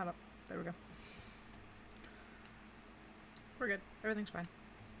 Still not up. There we go. We're good. Everything's fine.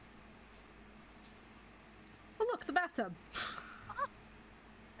 Oh look, the bathtub!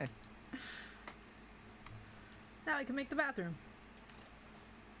 Hey. Now I can make the bathroom.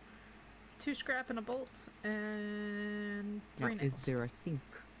 2 scrap and a bolt, and 3 Now, nails. is there a sink?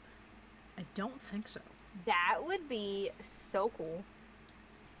 I don't think so. That would be so cool.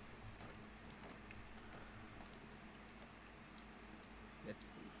 Let's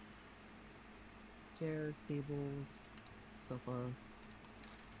see. Chairs, tables, sofas,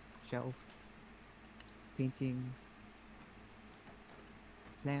 shelves, paintings,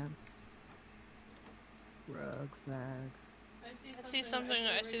 plants, rug, flag. I see something.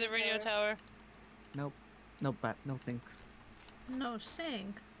 I see the radio tower. Nope. Nope, but no sink. No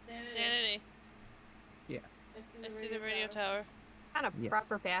sink. Sanity. Yes. I see the radio tower. What kind of Yes.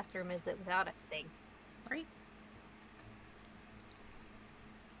 proper bathroom is it without a sink? Right?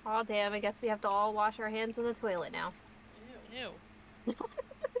 Oh damn, I guess we have to all wash our hands in the toilet now. Ew.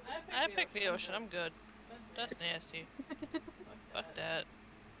 I picked the ocean. I'm good. That's nasty. Fuck that.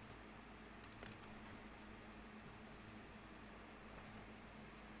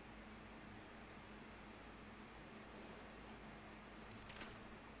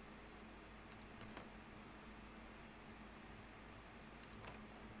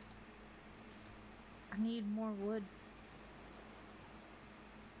 I need more wood.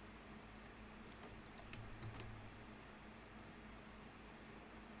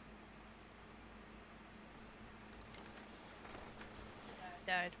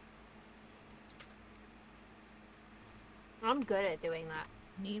 Died. I'm good at doing that.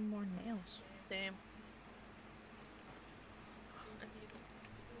 Need more nails. Same. I need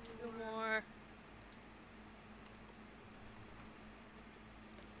 2 more.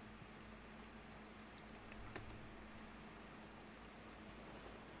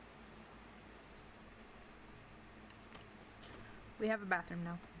 We have a bathroom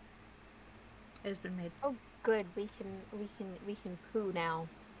now. It's been made. Oh good, we can poo now.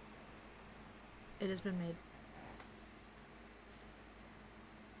 It has been made.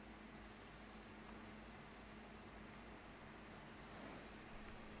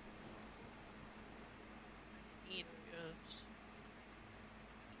 Eat goods.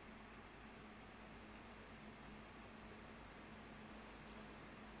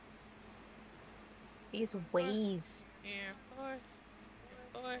 These waves. Here, boy.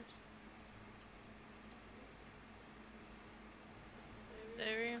 Boy.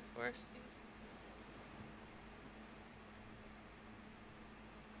 They reinforced.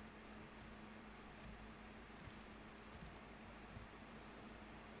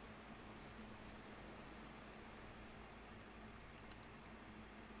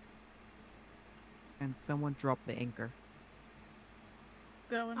 And someone dropped the anchor.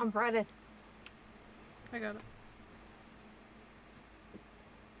 Going. I'm ready. I got it.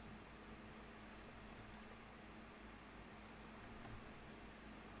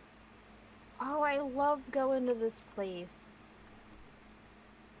 Oh, I love going to this place.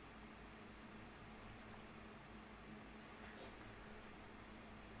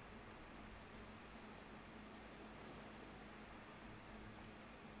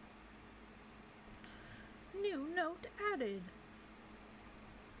 New note added.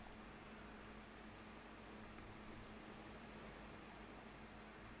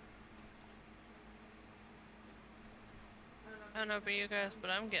 I don't know about you guys, but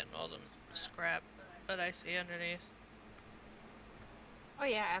I'm getting all the scrap that I see underneath Oh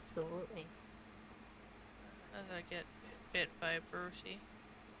yeah, absolutely. as I get bit by Brucey.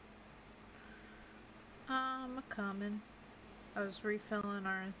 I'm coming. I was refilling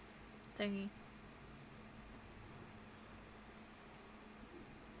our thingy.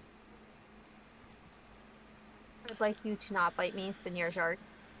 I'd like you to not bite me, Senor Shark.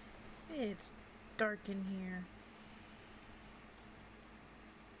 It's dark in here.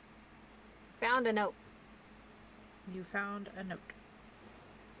 Found a note. You found a note.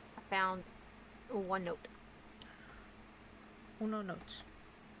 I found one note. Uno notes.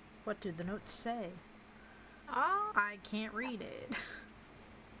 What did the note say? Ah, I can't read it.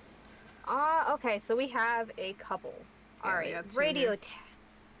 okay, so we have a couple. Yeah, we Alright, got two here.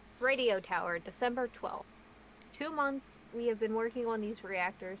 radio tower, December 12th. 2 months we have been working on these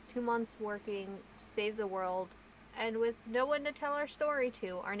reactors, 2 months working to save the world, and with no one to tell our story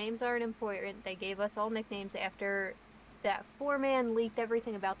to. Our names aren't important. They gave us all nicknames after that 4-man leaked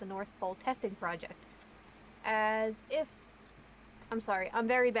everything about the North Pole testing project. As if... I'm sorry, I'm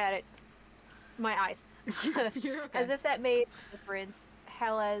very bad at my eyes. You're okay. As if that made a difference.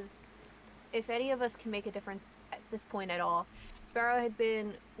 Hell, as if any of us can make a difference at this point at all. Sparrow had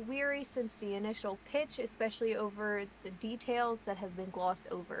been weary since the initial pitch, especially over the details that have been glossed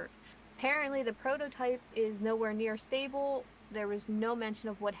over. Apparently, the prototype is nowhere near stable. There was no mention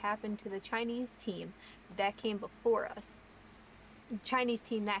of what happened to the Chinese team that came before us. Chinese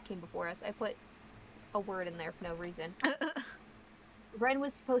team that came before us. I put a word in there for no reason. Ren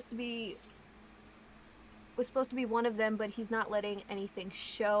was supposed to be one of them, but he's not letting anything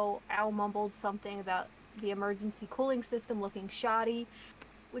show. Al mumbled something about the emergency cooling system looking shoddy,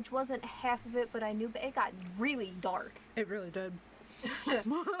 which wasn't half of it, but I knew it got really dark. It really did.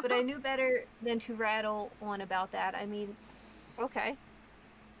 But I knew better than to rattle on about that. I mean, okay.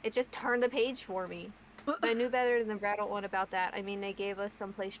 It just turned the page for me. But I knew better than rattle on about that. I mean, they gave us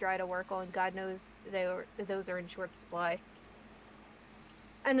someplace dry to work on. God knows those are in short supply.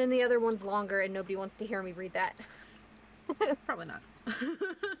 And then the other one's longer and nobody wants to hear me read that. Probably not.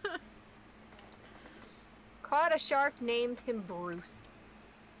 Caught a shark, named him Bruce.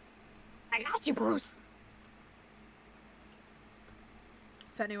 I got you, Bruce!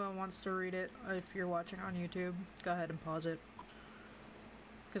 If anyone wants to read it, if you're watching on YouTube, go ahead and pause it.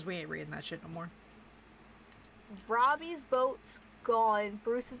 Because we ain't reading that shit no more. Robbie's boat's gone.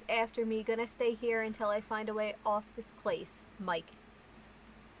 Bruce is after me. Gonna stay here until I find a way off this place. Mike.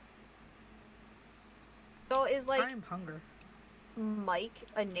 So is like I'm hunger. Mike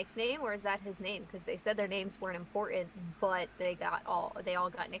a nickname, or is that his name? Because they said their names weren't important, but they all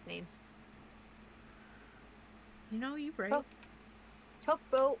got nicknames. You know, you right. Oh.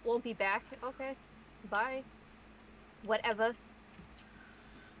 Tugboat won't be back. Okay. Bye. Whatever.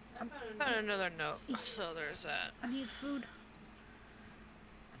 Found another note, so there's that. I need food.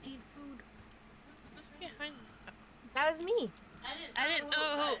 I need food. Who's behind me? That was me. I didn't know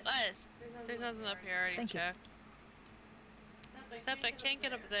who it was. There's nothing up here, I already Thank you. checked. Except I can't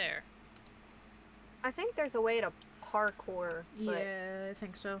get up there. I think there's a way to parkour, but Yeah, I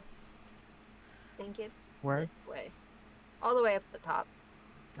think so. I think it's Where? this way. All the way up the top.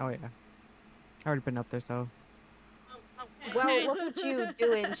 Oh yeah. I already been up there, so Well, look at you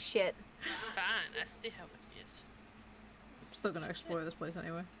doing shit. Fine, I see how it is. I'm still gonna explore this place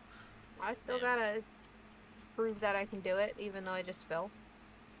anyway. I still gotta prove that I can do it, even though I just fell.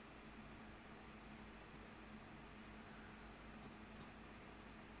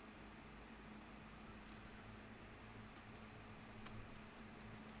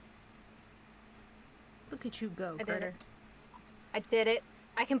 Look at you go, I did Carter. it. I did it.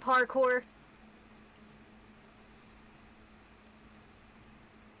 I can parkour.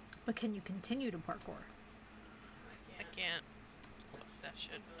 But can you continue to parkour? I can't. Fuck that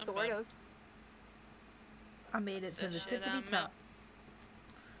shit. I'm Sort done. of. I made it to That the shit, tippity I'm top. out.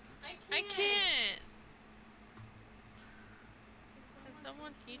 I can't! Can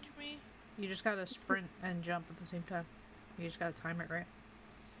someone teach me? You just gotta sprint and jump at the same time. You just gotta time it right.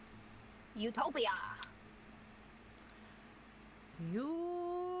 Utopia.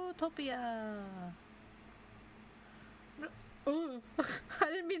 Utopia. Oh, I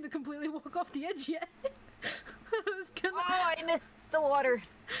didn't mean to completely walk off the edge yet. I was gonna. Oh, I missed the water.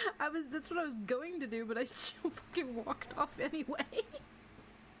 That's what I was going to do, but I fucking walked off anyway.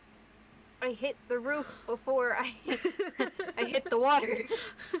 I hit the roof before I I hit the water.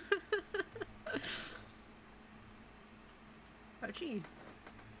 Archie.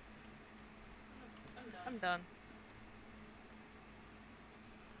 I'm done.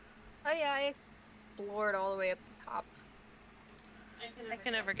 Oh yeah, I explored all the way up the top. I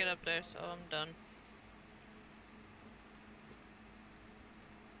can never get up there, so I'm done.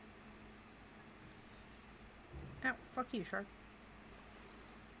 Ow, fuck you, shark.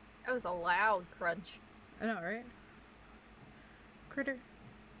 That was a loud crunch. I know, right? Critter.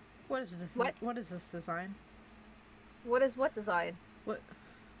 What is this? What is this design? What is what design? What?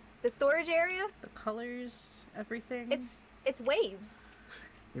 The storage area? The colors, everything. It's waves.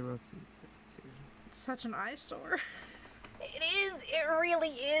 0262. It's such an eyesore. It is. It really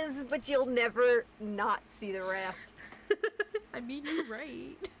is. But you'll never not see the raft. I mean, you're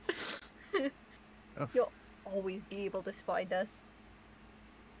right. Oh. You'll always be able to find us.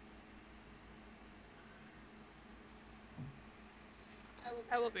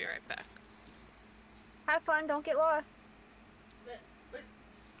 I will be right back. Have fun. Don't get lost.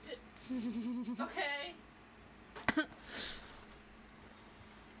 Okay.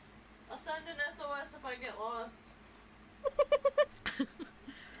 I'll send an SOS if I get lost.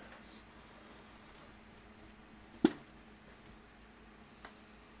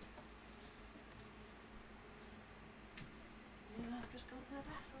 Just go to the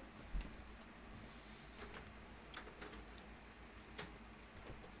bathroom.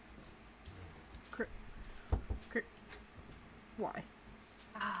 Why?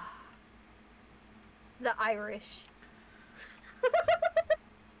 The Irish.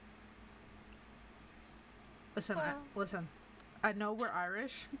 Listen, listen. I know we're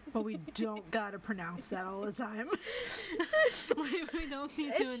Irish, but we don't gotta pronounce that all the time. we don't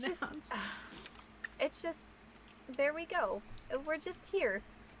need to announce. It's just, there we go. We're just here.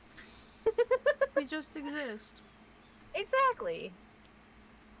 We just exist. Exactly.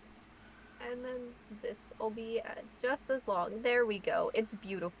 And then this will be just as long. There we go. It's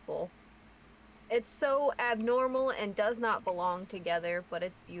beautiful. It's so abnormal and does not belong together, but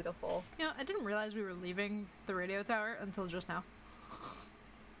it's beautiful. You know, I didn't realize we were leaving the radio tower until just now.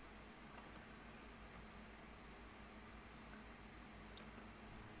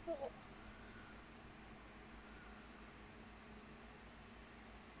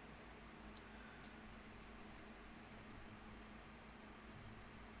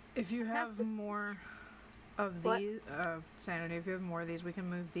 If you have this- more of What? these, Sanity, if you have more of these, we can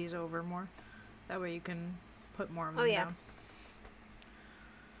move these over more. That way you can put more of them Oh, yeah. down.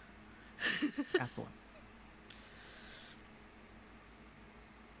 That's the one.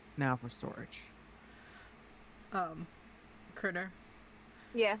 Now for storage. Critter,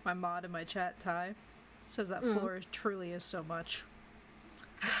 Yeah. my mod in my chat, Ty, says that floor truly is so much.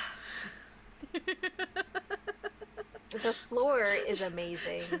 The floor is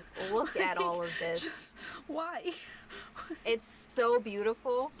amazing. Look at all of this. Just, why? It's so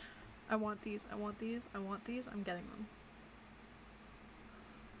beautiful. I want these, I want these, I want these, I'm getting them.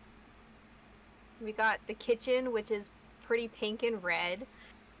 We got the kitchen, which is pretty pink and red.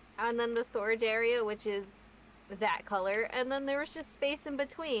 And then the storage area, which is that color. And then there was just space in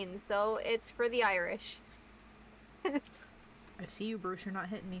between, so it's for the Irish. I see you, Bruce, you're not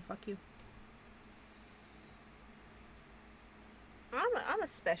hitting me, fuck you. I'm a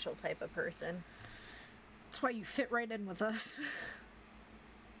special type of person. That's why you fit right in with us.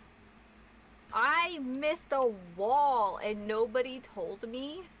 I missed a wall and nobody told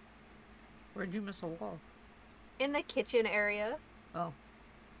me. Where'd you miss a wall? In the kitchen area. Oh.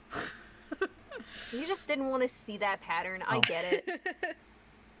 You just didn't want to see that pattern. I Oh. get it.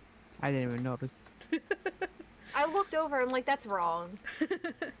 I didn't even notice. I looked over, I'm like, that's wrong.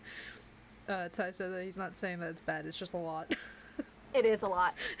 Ty said that he's not saying that it's bad, it's just a lot. It is a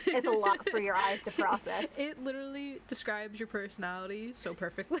lot. It's a lot for your eyes to process. It literally describes your personality so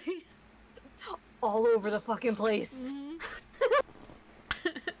perfectly. All over the fucking place.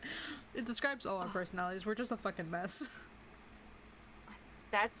 It describes all our personalities, we're just a fucking mess.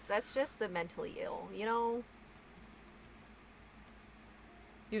 That's just the mentally ill, you know?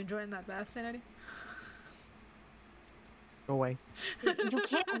 You enjoying that bath, Sanity? Go away. You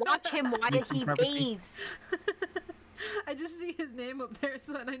can't watch him while Need some he privacy. bathes. I just see his name up there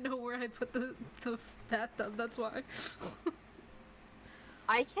so that I know where I put the bathtub, that's why.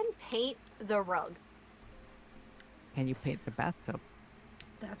 I can paint the rug. Can you paint the bathtub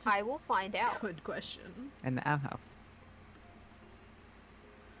That's a I will find out. good question. and the outhouse?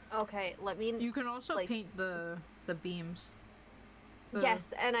 Okay, let me... You can also Like- paint the beams.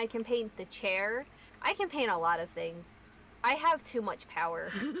 Yes, and I can paint the chair. I can paint a lot of things. I have too much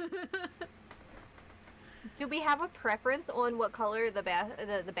power. Do we have a preference on what color the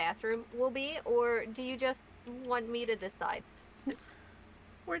bathroom will be, or do you just want me to decide?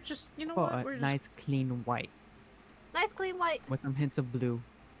 We're just, you know Oh, what? We're a just nice clean white Nice clean white. with some hints of blue.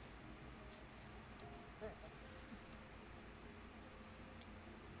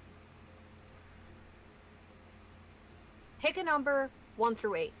 Pick a number 1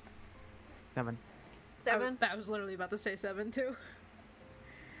 through 8. 7. 7. I was literally about to say 7 too.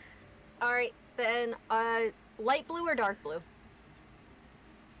 All right, then light blue or dark blue?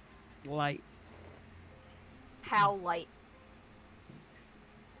 Light. How light?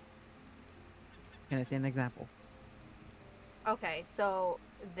 Can I say an example? Okay, so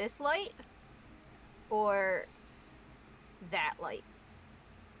this light or that light?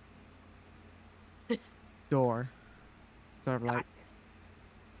 Door. Sort of like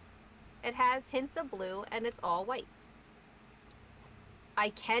It has hints of blue and it's all white. I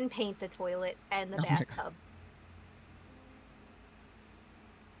can paint the toilet and the Oh my God. bathtub.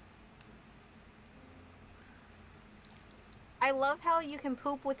 I love how you can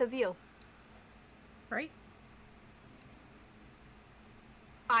poop with a view. Right?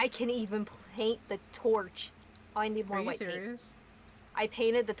 I can even paint the torch. Oh, I need more Are you white paint. serious? I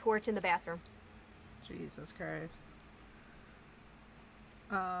painted the torch in the bathroom. Jesus Christ.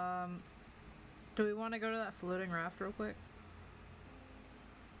 Do we want to go to that floating raft real quick?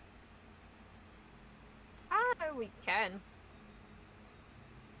 Ah, we can.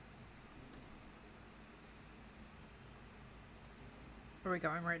 Are we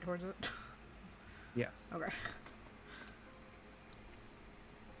going right towards it? yes. Okay.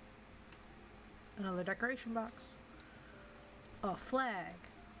 Another decoration box. A flag.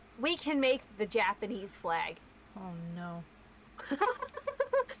 We can make the Japanese flag. Oh no.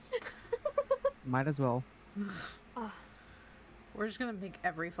 Might as well. We're just gonna make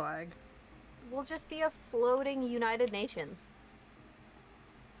every flag. We'll just be a floating United Nations.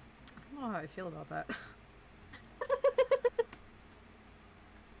 I don't know how I feel about that.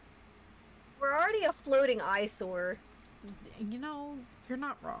 We're already a floating eyesore. You know, you're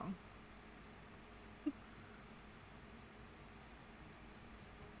not wrong.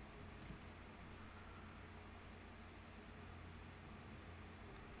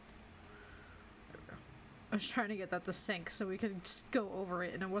 There we go. I was trying to get that to sink so we could just go over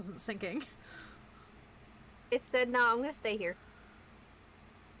it and it wasn't sinking. It said, no, I'm gonna stay here.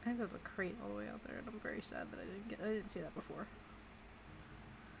 I think that's a crate all the way out there, and I'm very sad that I didn't see that before.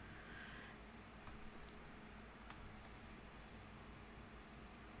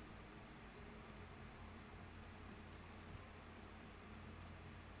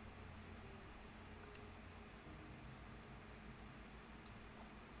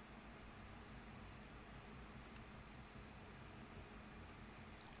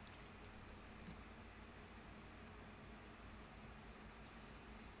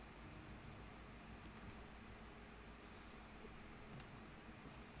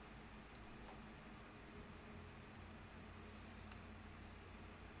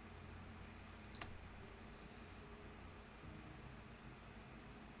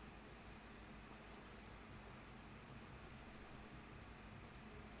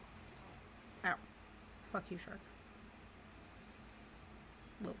 Ow. Fuck you, shark.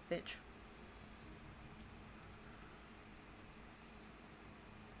 Little bitch.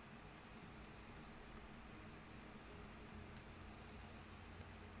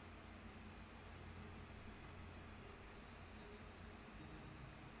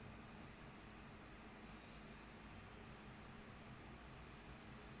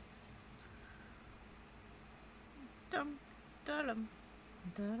 Dum, da-dum,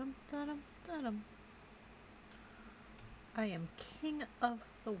 da-dum, da-dum, da-dum. I am king of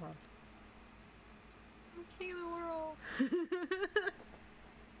the world. I'm king of the world.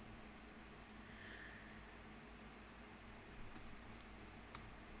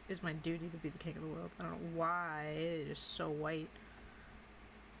 It's my duty to be the king of the world. I don't know why it is so white.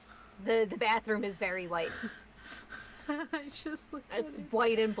 The bathroom is very white. I just look at It's it.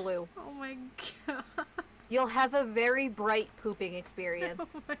 white and blue. Oh my god. You'll have a very bright pooping experience.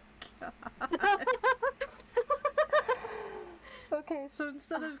 Oh my god. Okay, so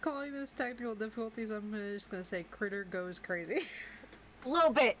instead of calling this technical difficulties, I'm just gonna say critter goes crazy. A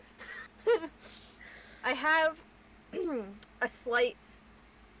little bit. I have a slight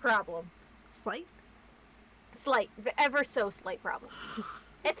problem. Slight? Slight, ever so slight problem.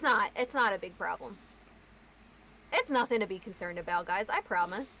 It's not a big problem. It's nothing to be concerned about, guys, I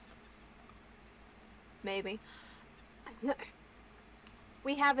promise. Maybe.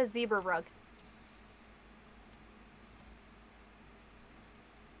 We have a zebra rug.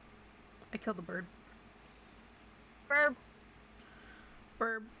 I killed the bird. Burb.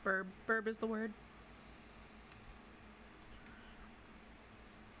 Burb is the word.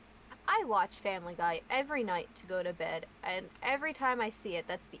 I watch Family Guy every night to go to bed, and every time I see it,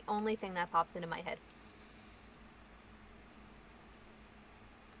 that's the only thing that pops into my head.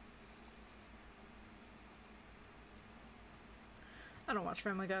 I don't watch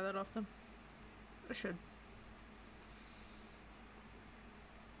Family Guy that often. I should.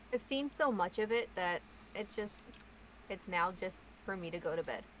 I've seen so much of it that it's now just for me to go to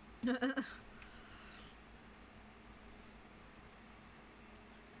bed.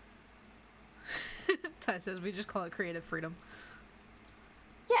 Ty says we just call it creative freedom.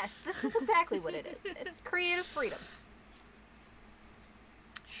 Yes, this is exactly what it is. It's creative freedom.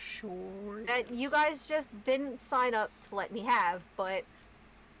 Sure. That you guys just didn't sign up to let me have, but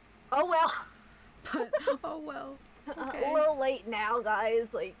oh well. But oh well. Okay. A little late now,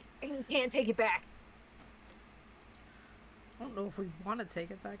 guys. Like, you can't take it back. I don't know if we want to take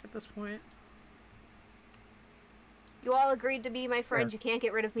it back at this point. You all agreed to be my friend. Sure. You can't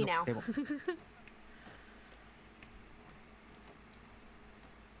get rid of me Nope, now. table.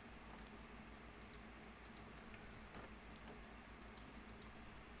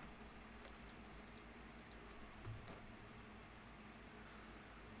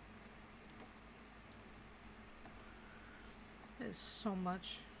 It's so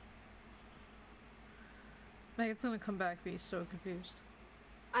much. Megan's gonna come back be so confused.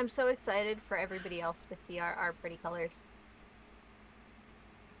 I'm so excited for everybody else to see our pretty colors.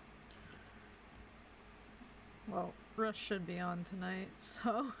 Well, Rush should be on tonight,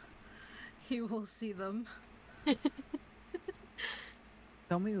 so he will see them.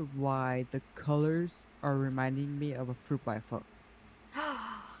 Tell me why the colors are reminding me of a fruit by foot.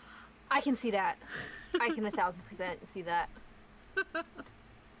 I can see that. I can 1000% see that.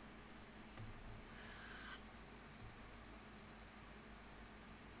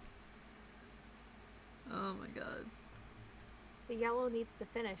 Oh my god. The yellow needs to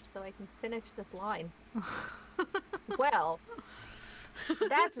finish so I can finish this line. Well,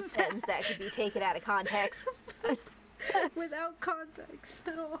 that's a sentence that could be taken out of context. Without context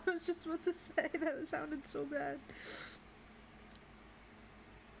at all. I was just about to say that sounded so bad.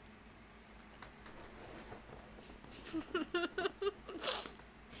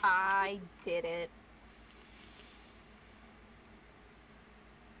 I did it.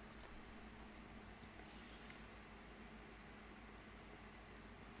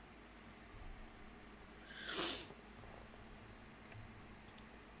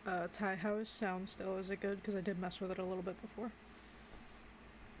 Ty, how is sound still? Is it good? Because I did mess with it a little bit before.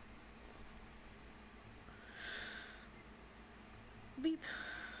 Beep.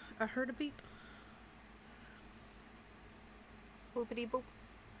 I heard a beep. Boopity boop.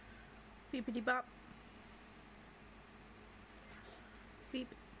 Beepity bop. Beep.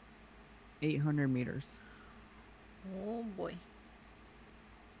 800 meters. Oh boy.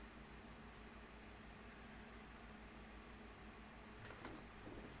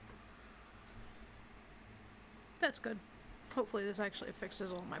 That's good. Hopefully this actually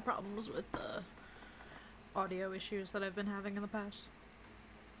fixes all my problems with the audio issues that I've been having in the past.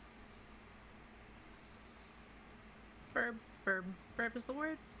 Burb. Burb. Burb is the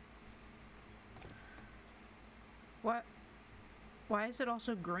word. What? Why is it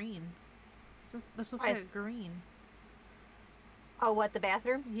also green? This looks like green. Oh, what, the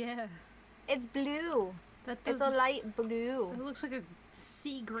bathroom? Yeah. It's blue. That does. It's a light blue. It looks like a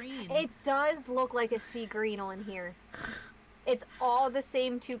sea green. It does look like a sea green on here. It's all the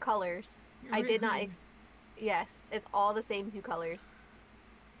same two colors. I did not. Yes, it's all the same two colors.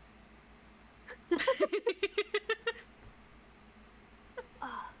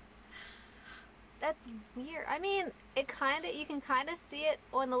 That's weird. I mean, you can kind of see it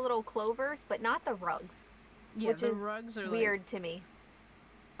on the little clovers, but not the rugs. Yeah, which the is rugs are weird to me.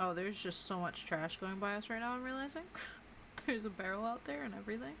 Oh, there's just so much trash going by us right now, I'm realizing. There's a barrel out there and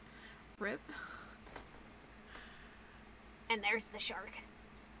everything. Rip. And there's the shark.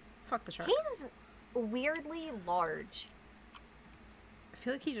 Fuck the shark. He's weirdly large. I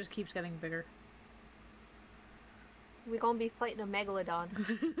feel like he just keeps getting bigger. We're gonna be fighting a megalodon.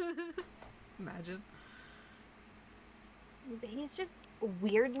 Imagine. He's just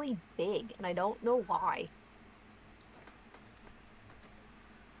weirdly big, and I don't know why.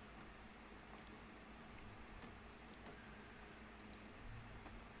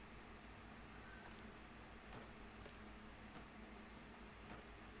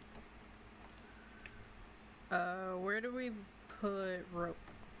 Where do we put rope?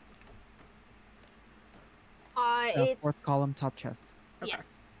 It's... Fourth column, top chest. Okay.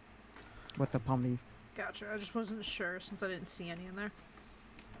 Yes. With the palm leaves. Gotcha, I just wasn't sure since I didn't see any in there.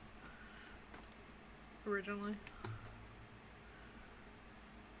 Originally.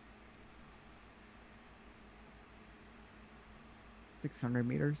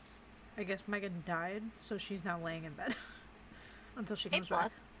 $600. I guess Megan died, so she's now laying in bed. Until she comes A+.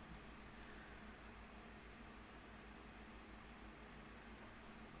 back.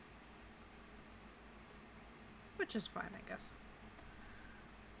 Which is fine, I guess.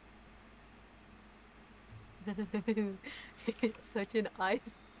 It's such an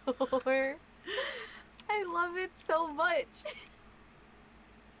eyesore. I love it so much.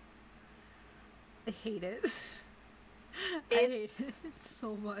 I hate it. I hate it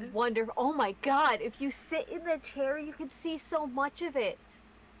so much. Wonderful. Oh my god, if you sit in the chair, you can see so much of it.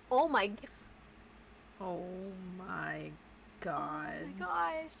 Oh my... Oh my god. Oh my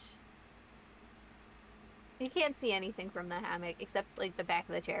gosh. You can't see anything from the hammock except like the back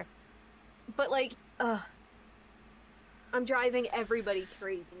of the chair. But like, I'm driving everybody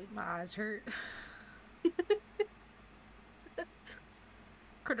crazy. My eyes hurt.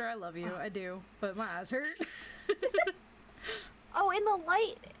 Critter, I love you. I do. But my eyes hurt. Oh, in the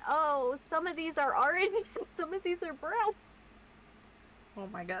light. Oh, some of these are orange and some of these are brown. Oh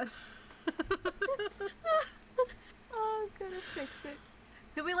my god. Oh, I'm gonna fix it.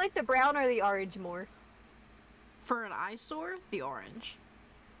 Do we like the brown or the orange more? For an eyesore, the orange.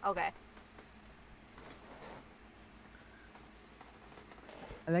 Okay.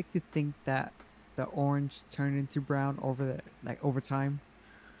 I like to think that the orange turned into brown over time.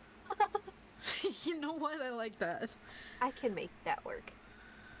 You know what? I like that. I can make that work.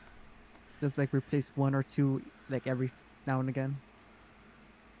 Just like replace one or two like every now and again.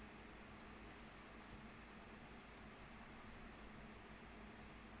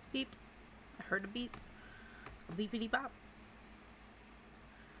 Beep. I heard a beep. A beepity bop.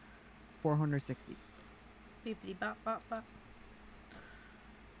 460. Beepity bop bop bop.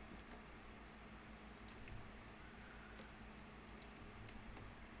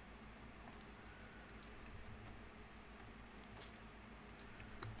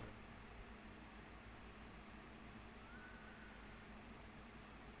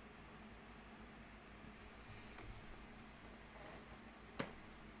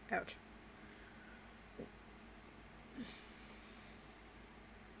 Ouch.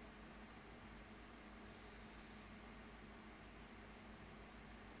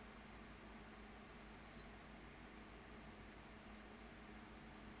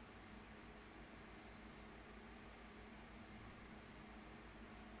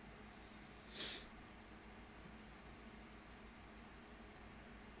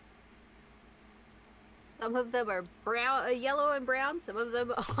 Some of them are brown, yellow and brown. Some of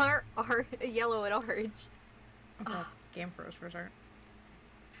them are yellow and orange. Oh, game froze for a second.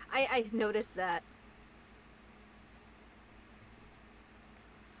 I noticed that.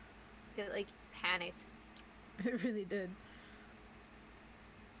 It like panicked. It really did.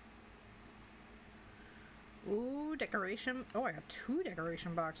 Ooh, decoration. Oh, I got 2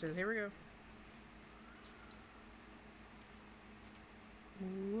 decoration boxes. Here we go.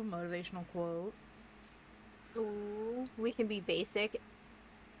 Ooh, motivational quote. Ooh, we can be basic.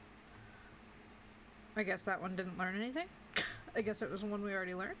 I guess that one didn't learn anything. I guess it was one we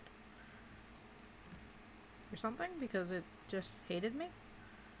already learned. Or something, because it just hated me.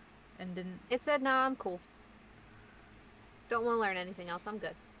 And didn't... It said, "Nah, I'm cool. Don't want to learn anything else. I'm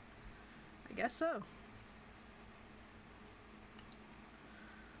good." I guess so.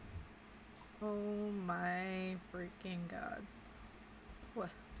 Oh my freaking god. What?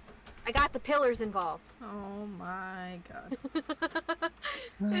 I got the pillars involved. Oh my god.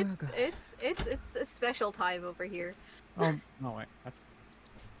 it's, God. it's a special time over here. Oh, no, wait.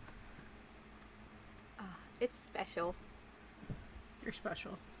 It's special. You're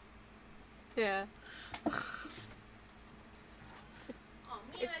special. Yeah.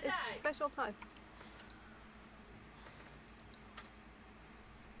 It's a special time.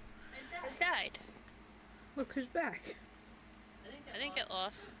 I died. Look who's back. I didn't get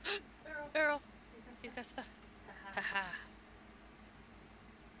lost. Barrel. He's got stuff. Haha.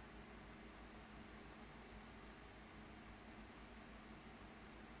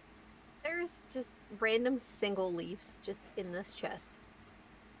 There's just random single leaves just in this chest.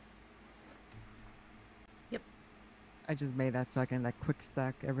 I just made that so I can like quick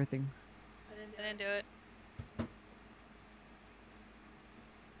stack everything. I didn't do it.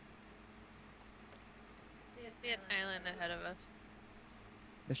 See an island ahead of us.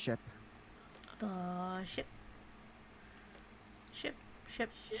 The ship. The ship.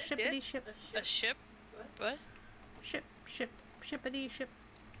 Shippity ship. A ship? What? Shippity ship.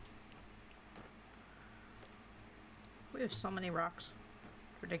 We have so many rocks.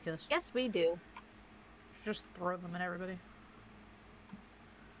 Ridiculous. Yes, we do. Just throw them at everybody.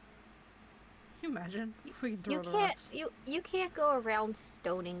 Can you imagine if we could throw You the can't. rocks? You can't go around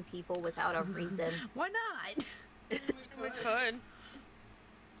stoning people without a reason. Why not? We could.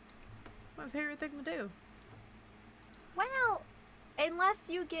 My favorite thing to do. Well, unless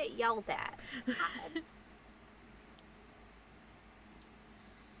you get yelled at.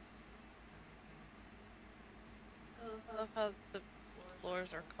 I love how the floors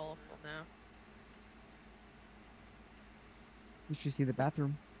are colorful now. You should see the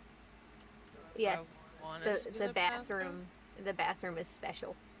bathroom. Yes, Do I wanna see the bathroom. The bathroom is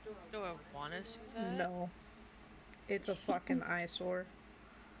special. Do I want to see that? No. It's a fucking eyesore.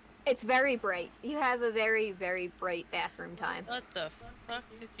 It's very bright. You have a very, very bright bathroom time. What the fuck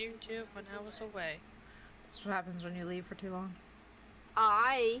did you do when I was away? That's what happens when you leave for too long.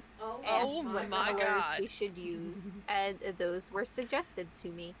 I Oh asked my what colors God. we should use, and those were suggested to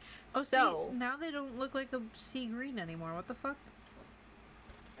me. Oh, So see, now they don't look like a sea green anymore. What the fuck?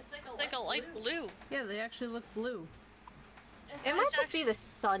 It's like a light blue. Yeah, they actually look blue. it might just be the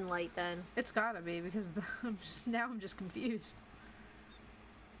sunlight then. It's gotta be because I'm just confused.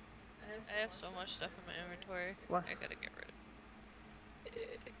 I have so much stuff in my inventory. What? I gotta get rid of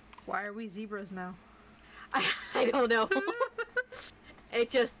it. Why are we zebras now? I don't know. It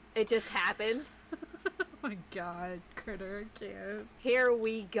just happened. Oh my god, critter, I can't. Here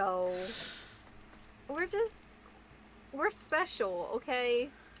we go. We're special, okay?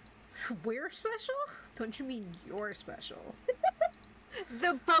 We're special? Don't you mean you're special?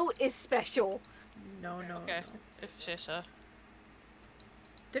 The boat is special. No. Okay, if you say so.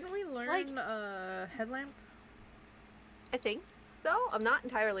 Didn't we learn Like- headlamp? I think so. I'm not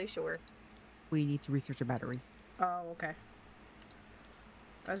entirely sure. We need to research a battery. Oh, okay.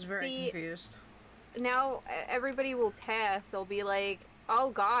 I was very See- confused. Now everybody will pass. They'll be like, "Oh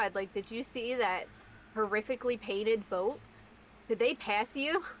God! Like, did you see that horrifically painted boat? Did they pass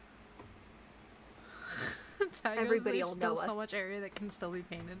you?" That's how Everybody there's will still know so us. much area that can still be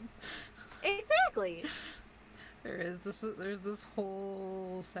painted. Exactly. There's this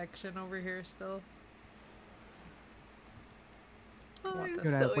whole section over here still. Oh, I'm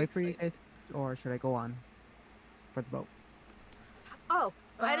Should I so wait for you excited. guys, or should I go on for the boat? Oh,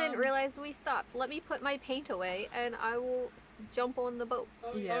 I didn't Um, realize we stopped. Let me put my paint away, and I will jump on the boat.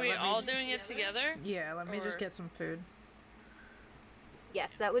 Yeah, Are we let me all ju- doing it together? Yeah, let me just Or- get some food.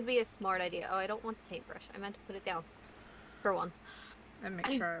 Yes, that would be a smart idea. Oh, I don't want the paintbrush. I meant to put it down. For once. And make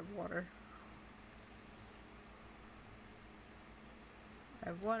sure I have water. I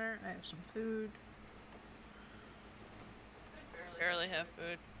have water, I have some food. barely have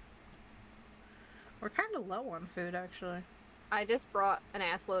food. We're kind of low on food, actually. I just brought an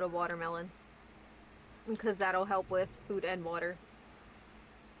ass load of watermelons. Because that'll help with food and water.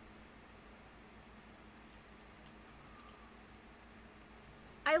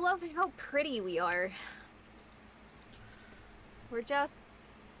 I love how pretty we are. We're just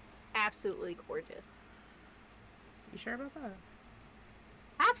absolutely gorgeous. You sure about that?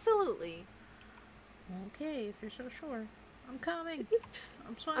 Absolutely. Okay, if you're so sure. I'm coming. I'm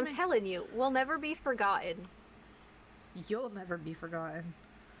I'm swimming. telling you, we'll never be forgotten. You'll never be forgotten.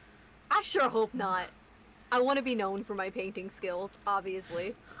 I sure hope not. I want to be known for my painting skills,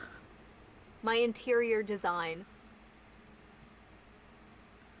 obviously. My interior design.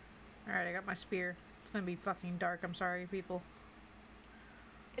 Alright, I got my spear. It's gonna be fucking dark. I'm sorry, people.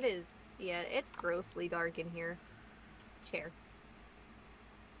 It is. Yeah, it's grossly dark in here. Chair.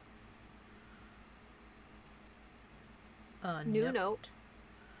 New note.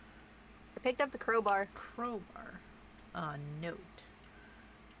 I picked up the crowbar. Crowbar. A note.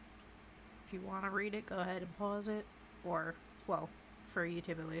 If you want to read it, go ahead and pause it. Or, well, for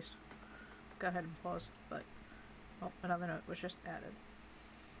YouTube at least. Go ahead and pause. But, oh, another note was just added.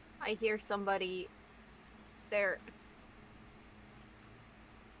 I hear somebody there.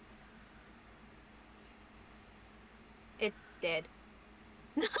 It's dead.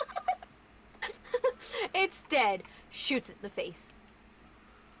 It's dead. Shoots it in the face.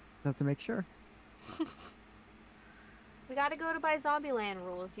 Have to make sure. We gotta go to by Zombieland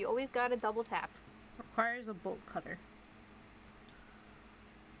rules. You always gotta double tap. Requires a bolt cutter.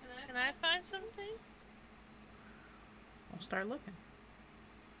 Can I find something? I'll start looking.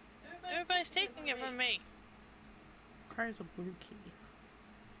 Everybody's taking it from me. Requires a blue key.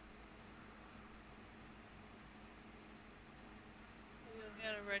 I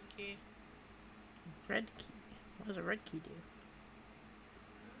got a red key. Red key. What does a red key do?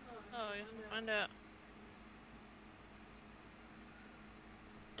 Oh, I guess we'll find out.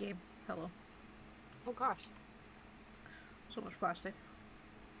 Game. Hello. Oh gosh. So much plastic.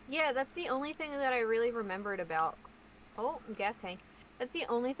 Yeah, that's the only thing that I really remembered about. Oh, gas tank. That's the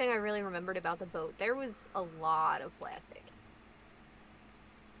only thing I really remembered about the boat. There was a lot of plastic.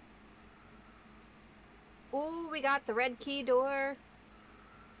 Ooh, we got the red key door.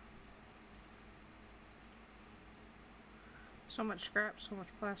 So much scrap, so much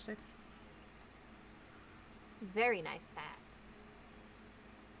plastic. Very nice that.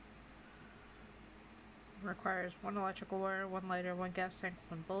 Requires 1 electrical wire, 1 lighter, 1 gas tank,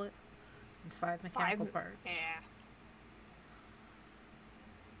 1 bullet, and 5 mechanical parts. Yeah.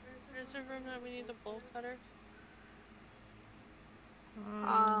 Where's the room that we need the bolt cutter?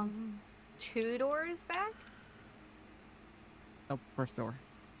 2 doors back? Oh, first door.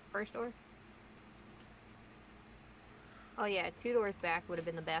 First door? Oh yeah, 2 doors back would have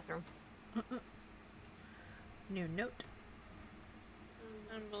been the bathroom. New note.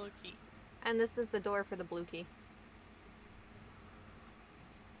 And blue key. And this is the door for the blue key.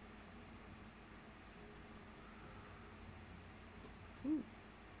 Ooh.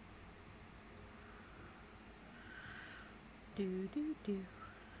 Do do do.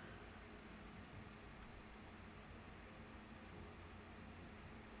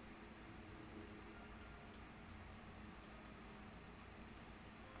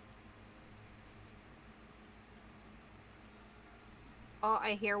 Oh,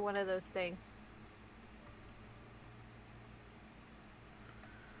 I hear one of those things.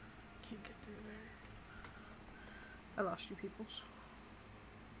 Can't get through there. I lost you, peoples.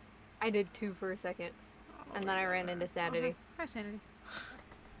 I did too for a second. And then I ran into Sanity. Okay. Hi, Sanity.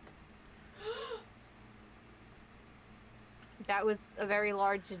 That was a very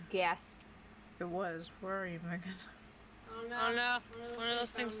large gasp. It was. Where are you, Megan? Oh no, one of those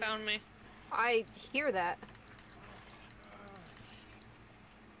things found me. I hear that.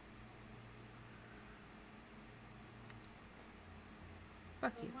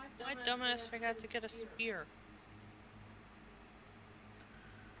 Fuck you. My dumbass forgot to get a spear.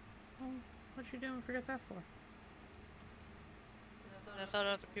 Oh, what you doing? Forget that for? I thought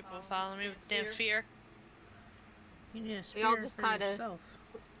other people would follow me with the damn spear. You need a We spear all just for kinda- yourself.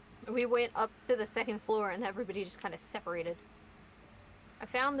 We went up to the 2nd floor and everybody just kind of separated. I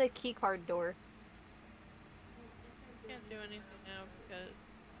found the keycard door. Can't do anything now because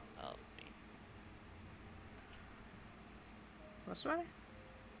help me. What's the matter?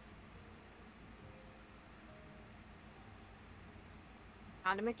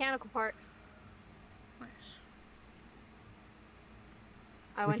 Found a mechanical part. Nice.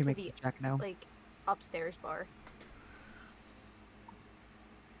 I We went can to make the the check now. like upstairs bar.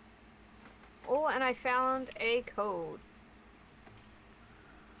 Oh, and I found a code.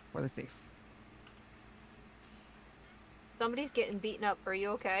 for the safe. Somebody's getting beaten up. Are you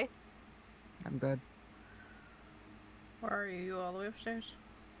okay? I'm good. Where are you? You all the way upstairs?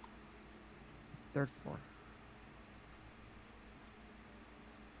 3rd floor.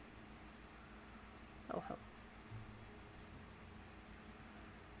 Oh, hell.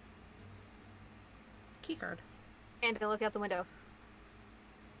 Keycard. And to look out the window.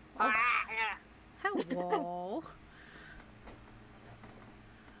 Oh. Yeah. Hello.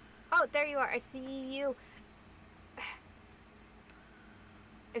 Oh, there you are. I see you.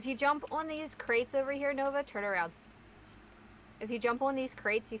 If you jump on these crates over here, Nova, turn around. If you jump on these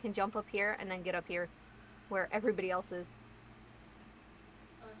crates, you can jump up here and then get up here where everybody else is.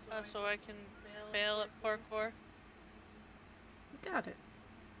 So I can fail at parkour. Got it.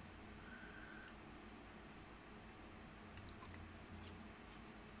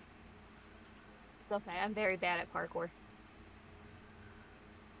 It's okay, I'm very bad at parkour.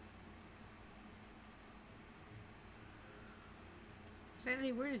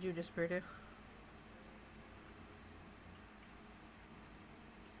 Sandy, where did you disappear to?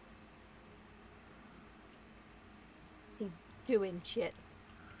 He's doing shit.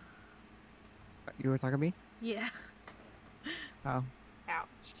 You were talking to me? Yeah. Oh. Ouch.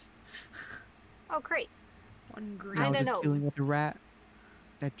 Oh, great. One I green. I was don't just know. dealing with the rat.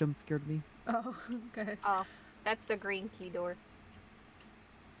 That jump scared me. Oh, okay. Oh, that's the green key door.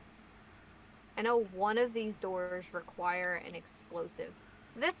 I know one of these doors require an explosive.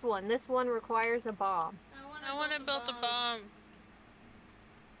 This one requires a bomb. I want to build the bomb.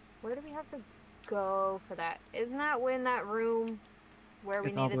 Where do we have to go for that? Isn't that when that room where we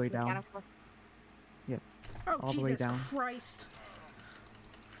It's all the needed way the down. mechanical? Oh, All the way Jesus down. Christ.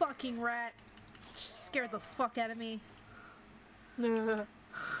 Fucking rat. Scared the fuck out of me.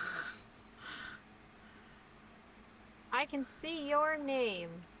 I can see your name.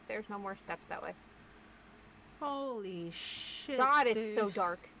 There's no more steps that way. Holy shit. God, it's so dude.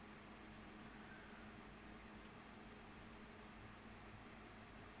 dark.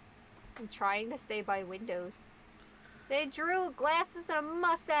 I'm trying to stay by windows. They drew glasses and a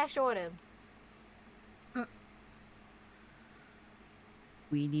mustache on him.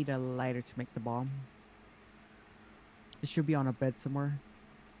 We need a lighter to make the bomb. It should be on a bed somewhere.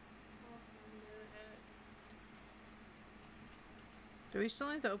 Do we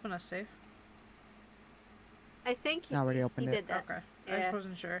still need to open a safe? I think I already he opened it. did that. Okay. I Yeah. just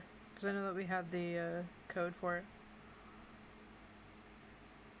wasn't sure. Because I know that we had the code for it.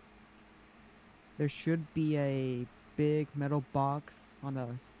 There should be a big metal box on the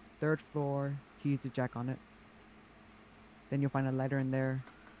 3rd floor to use the jack on it. Then you'll find a lighter in there.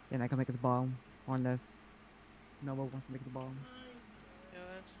 Then I can make the bomb. Or unless Nova wants to make the bomb. Yeah,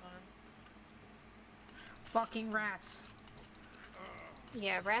 that's fine. Fucking rats.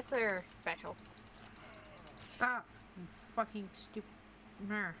 Yeah, rats are special. Stop. You fucking stupid.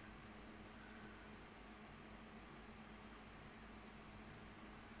 Mer.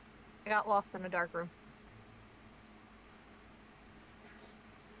 I got lost in a dark room.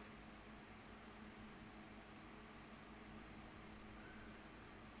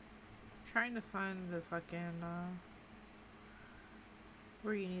 Trying to find the fucking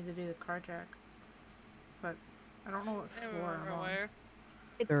where you need to do the carjack, but I don't know what I floor I'm remember on. where.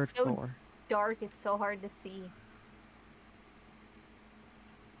 It's 3rd so floor. dark, it's so hard to see.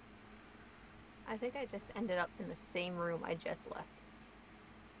 I think I just ended up in the same room I just left.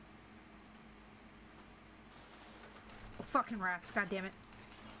 Fucking rats! God damn it!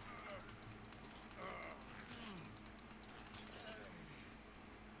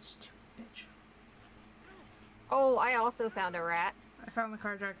 Stupid bitch. Oh, I also found a rat. I found the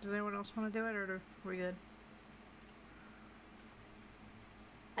carjack. Does anyone else want to do it, or are we good?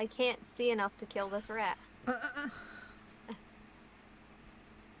 I can't see enough to kill this rat.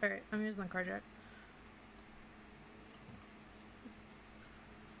 Alright, I'm using the carjack.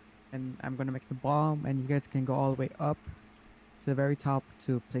 And I'm gonna make the bomb, and you guys can go all the way up to the very top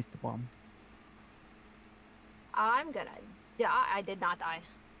to place the bomb. I'm gonna die. I did not die.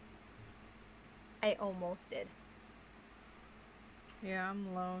 I almost did. Yeah,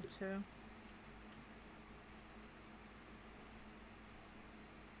 I'm low too.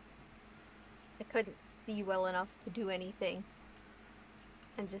 I couldn't see well enough to do anything.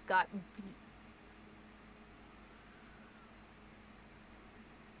 And just got beat.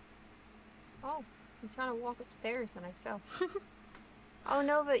 Oh, I'm trying to walk upstairs and I fell. Oh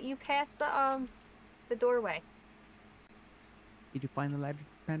no, but you passed the doorway. Did you find the lighter,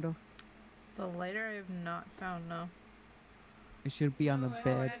 Panda? The lighter I have not found, no. It should be on the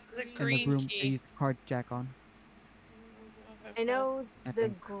bed The in the green room key. they used the card jack on. Okay. I know I the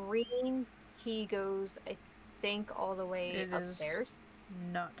think. green key goes, I think, all the way It is upstairs.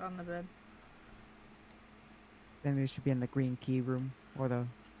 not on the bed. Then it should be in the green key room or the.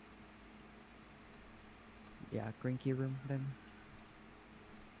 Yeah, green key room then.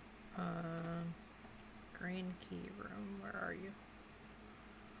 Green key room. Where are you?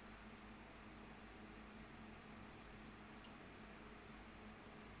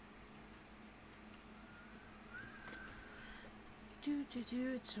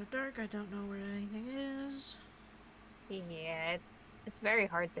 It's so dark. I don't know where anything is. Yeah, it's very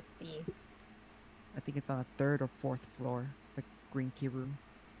hard to see. I think it's on the third or fourth floor. The green key room.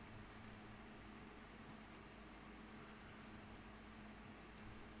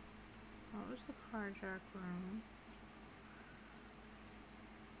 What was the carjack room?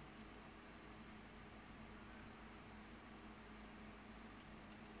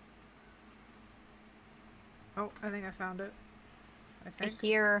 Oh, I think I found it. I I think.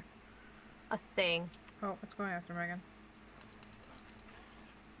 hear a thing. Oh, it's going after Megan.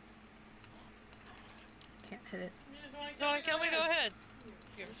 Can't hit it. You just wanna kill me? Go ahead.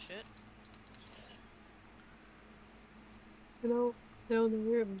 Give a shit. I don't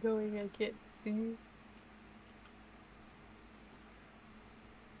know where I'm going. I can't see.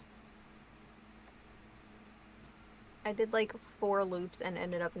 I did like 4 loops and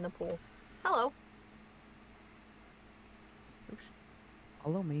ended up in the pool. Hello. Oops.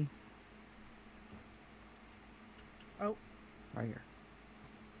 Follow me. Oh. Right here.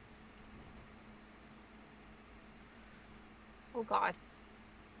 Oh god.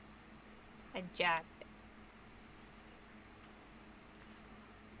 I jacked it.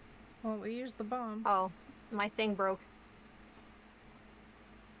 Well, we used the bomb. Oh, my thing broke.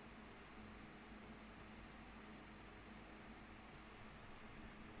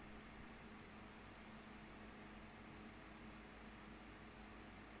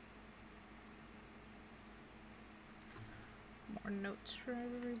 More notes for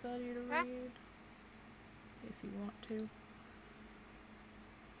everybody to Ah. read. If you want to.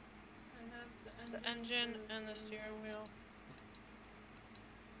 I have the engine and the steering wheel.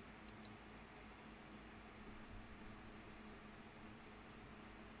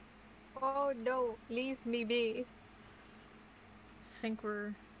 Oh no, leave me be. Think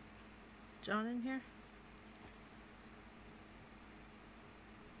we're done in here?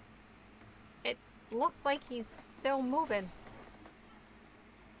 It looks like he's still moving.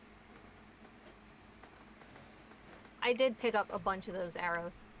 I did pick up a bunch of those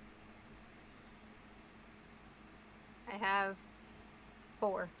arrows. I have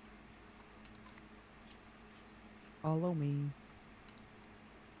 4. Follow me.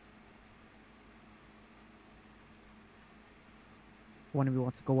 One of you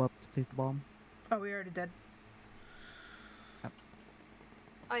wants to go up to place the bomb? Oh, we already did.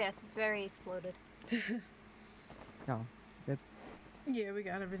 Oh yes, it's very exploded. No. Good. Yeah, we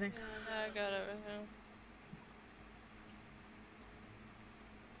got everything. Yeah, I got everything.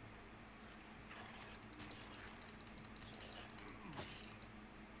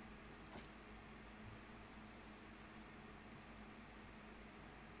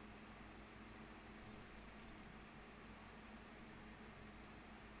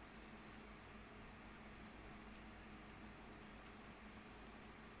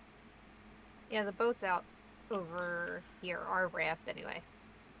 Yeah, the boat's out over here, our raft anyway.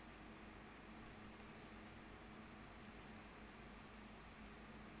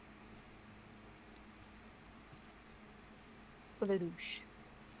 Badoosh.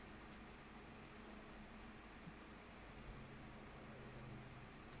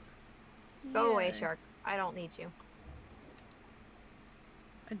 Go away, Yay. shark. I don't need you.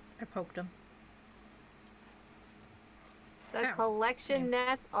 I poked him. The Ow. collection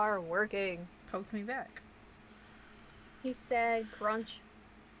nets are working. Poked me back. He said crunch.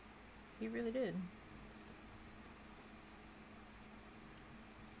 He really did.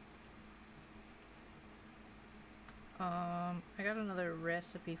 I got another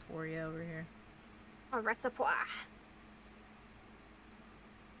recipe for you over here. A recipe.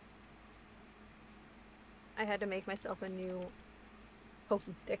 I had to make myself a new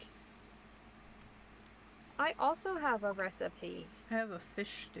pokey stick. I also have a recipe. I have a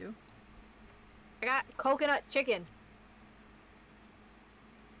fish stew. I got coconut chicken.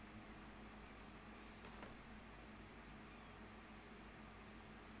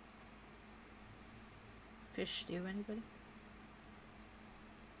 Fish stew, anybody?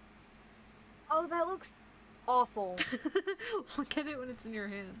 Oh, that looks awful. Look at it when it's in your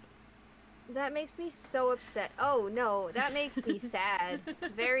hand. That makes me so upset. Oh no, that makes me sad.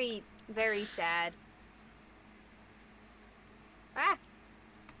 Very, very sad.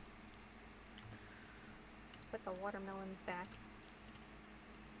 get the watermelons back.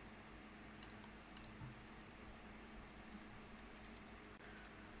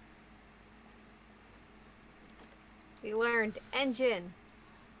 We learned engine.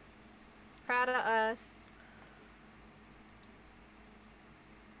 Proud of us.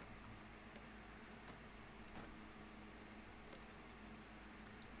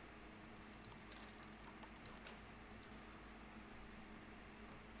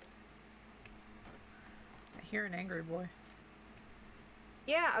 I hear an angry boy.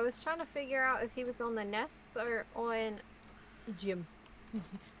 Yeah, I was trying to figure out if he was on the nests or on Jim.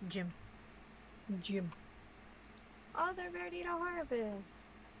 Jim. Jim. Oh, they're ready to harvest.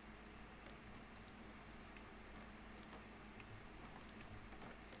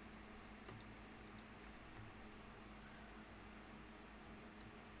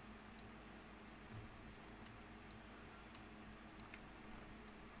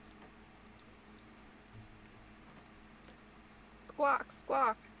 Squawk,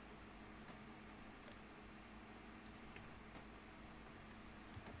 squawk.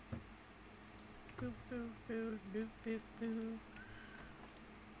 Boop, boop, boop, boop, boop, boop.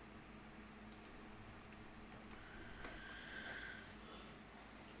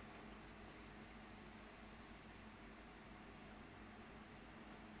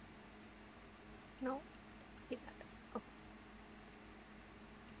 No. Keep that. Oh.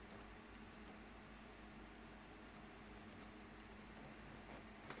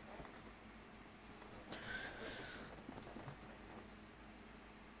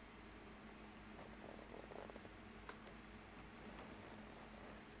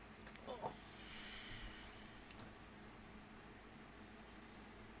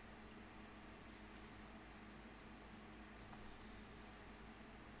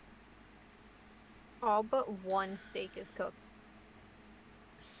 All but one steak is cooked.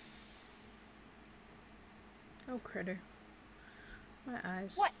 Oh, critter. My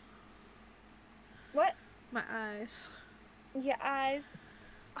eyes. What? What? My eyes. Your eyes.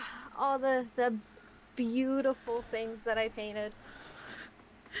 All the beautiful things that I painted.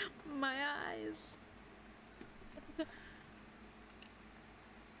 My eyes.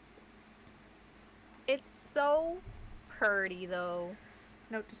 It's so pretty though.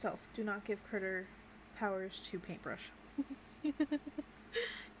 Note to self, do not give critter powers to paintbrush.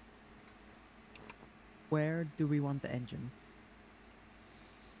 Where do we want the engines?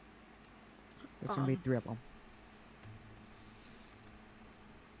 There's gonna be 3 of them.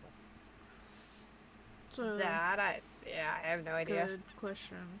 So, I have no idea. good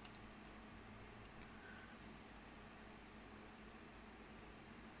question.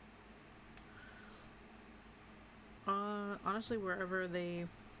 Honestly, wherever they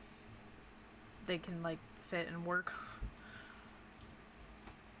can like fit and work.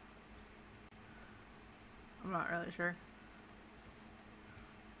 I'm not really sure.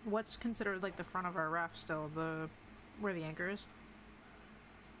 What's considered like the front of our raft still? Where the anchor is?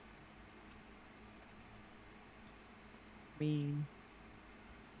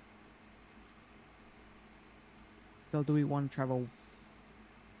 So do we want to travel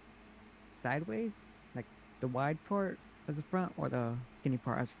sideways? Like the wide part as the front or the skinny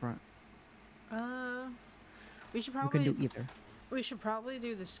part as the front? We should We probably can do either. We should probably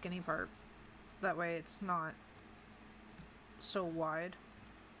do the skinny part. That way it's not so wide.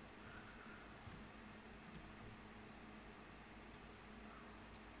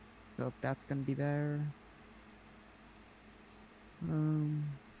 So if that's gonna be there.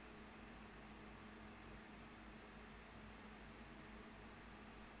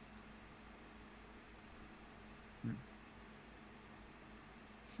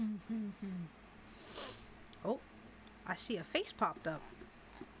 Oh, I see a face popped up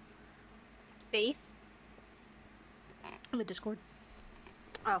Face? in the Discord.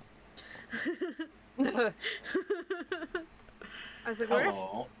 Oh. I was like, where did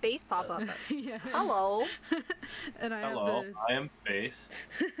Hello. face pop up? Yeah. Hello. And I Hello, have I am Face.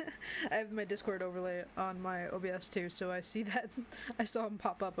 I have my Discord overlay on my OBS too, so I see that. I saw him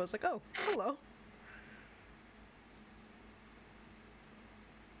pop up. I was like, oh, hello.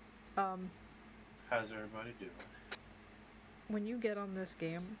 How's everybody doing? When you get on this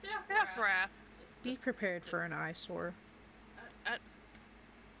game, Raft. be prepared for an eyesore.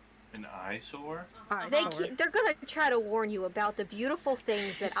 An eyesore? Eyesore. They're gonna try to warn you about the beautiful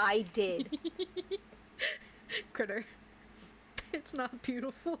things that I did. Critter. It's not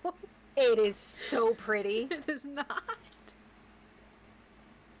beautiful. It is so pretty. It is not.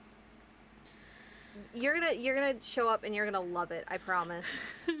 You're gonna show up and you're gonna love it. I promise.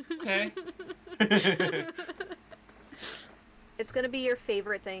 Okay. It's gonna be your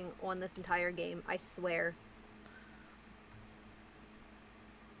favorite thing on this entire game. I swear.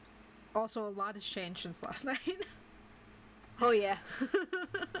 Also, a lot has changed since last night. Oh yeah.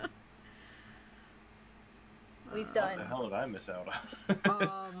 We've What done the hell did I miss out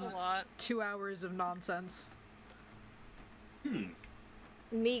A lot. 2 hours of nonsense. on?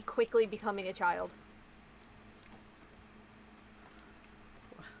 me quickly becoming a child.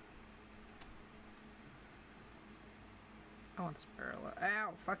 I want the sparrow.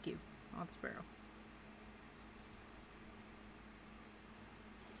 Ow, fuck you. I want the sparrow.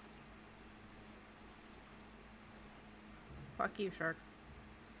 Fuck you, shark.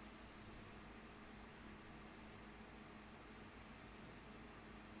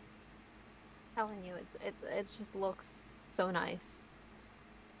 Telling you, it just looks so nice.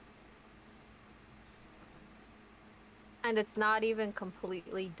 And it's not even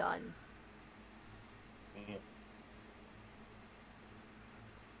completely done. Damn.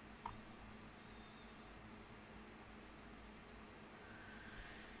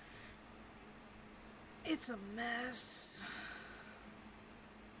 It's a mess.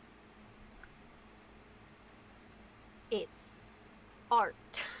 It's art.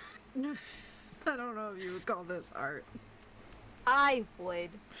 I don't know if you would call this art. I would.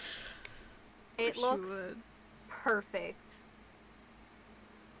 It Wish you looks would. perfect.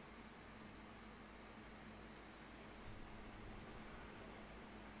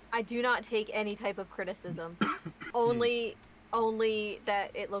 I do not take any type of criticism. only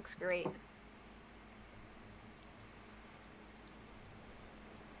that it looks great.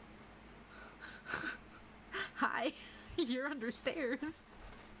 Hi, you're under stairs.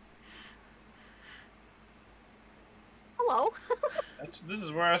 Hello. This is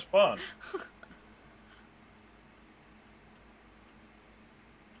where I spawned.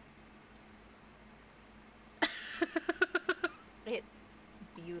 It's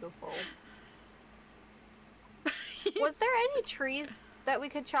beautiful. Was there any trees that we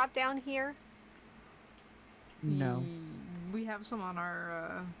could chop down here? No. We have some on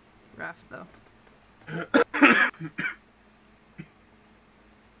our raft, though.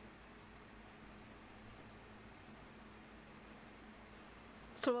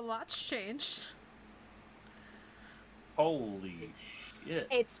 So a lot's changed. Holy shit.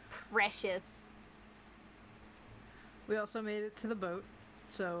 It's precious. We also made it to the boat,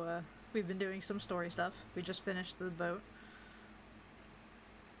 so we've been doing some story stuff. We just finished the boat.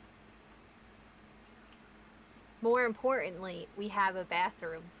 More importantly, we have a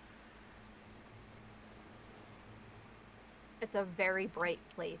bathroom. It's a very bright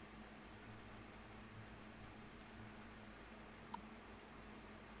place.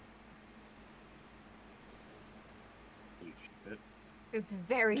 Holy shit. It's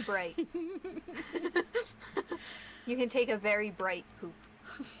very bright. You can take a very bright poop.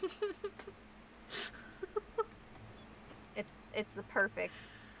 It's the perfect.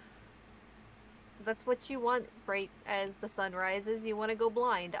 That's what you want right as the sun rises. You want to go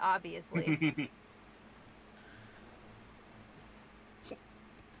blind, obviously.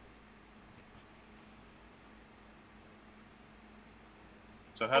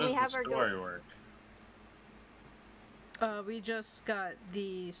 So how And we does have the our story work? We just got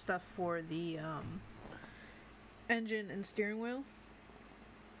the stuff for the engine and steering wheel.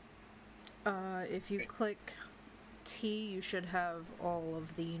 If you Okay. click T, you should have all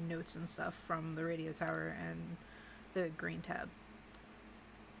of the notes and stuff from the radio tower and the green tab.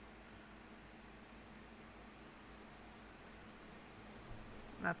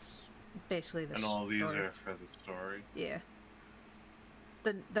 That's basically the And all these story. are for the story. Yeah.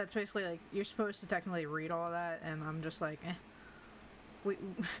 That's basically like you're supposed to technically read all of that, and I'm just like, eh. We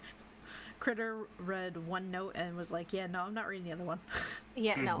Critter read one note and was like, yeah, no, I'm not reading the other one.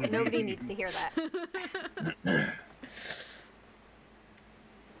 Yeah, no, nobody needs to hear that.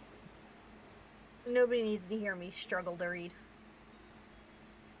 Nobody needs to hear me struggle to read.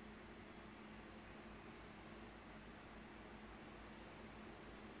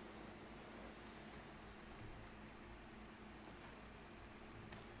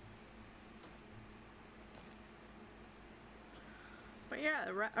 But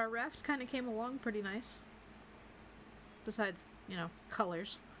yeah, our raft kind of came along pretty nice. Besides,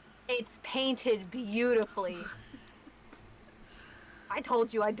 colors. It's painted beautifully. I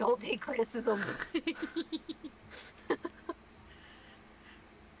told you I don't take criticism.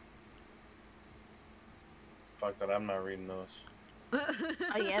 Fuck that, I'm not reading those.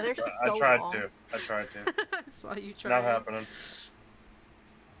 Oh yeah, they're so I tried long. to. I tried to. I saw you try. Not happening.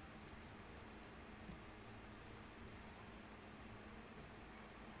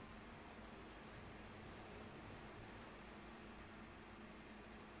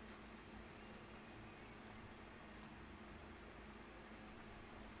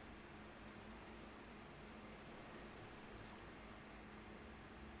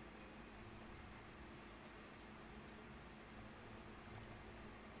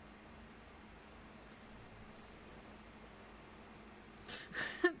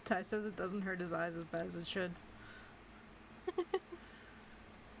 Ty says it doesn't hurt his eyes as bad as it should.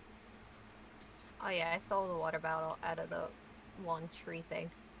 Oh yeah, I stole the water bottle out of the one tree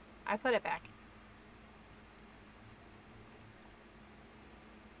thing. I put it back.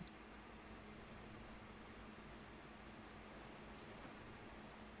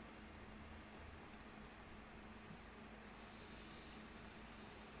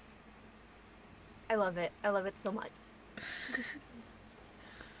 I love it. I love it so much.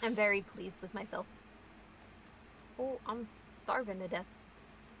 I'm very pleased with myself. Oh, I'm starving to death.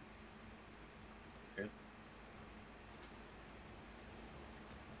 Okay.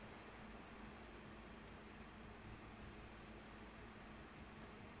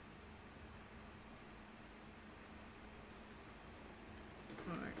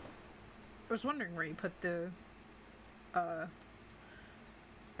 Alright. I was wondering where you put the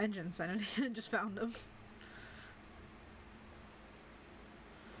engines and I just found them.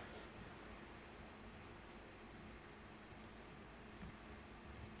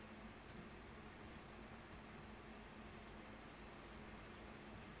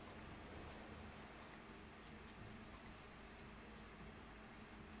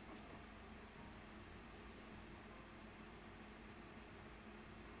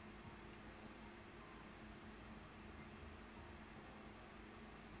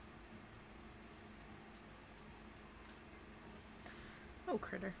 Oh,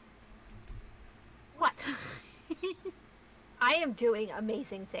 critter. What? I am doing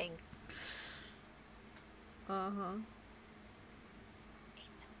amazing things. Uh-huh.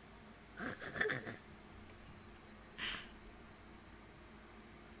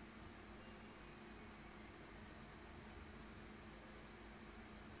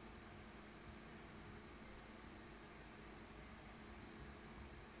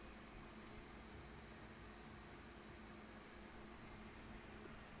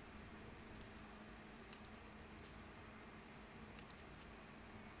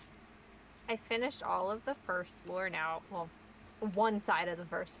 I finished all of the first floor now. Well, one side of the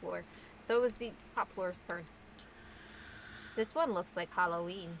first floor. So it was the top floor's turn. This one looks like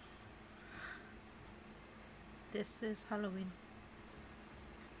Halloween. This is Halloween.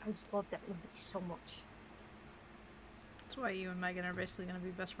 I love that movie so much. That's why you and Megan are basically gonna be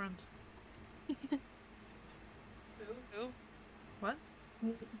best friends. Who? What?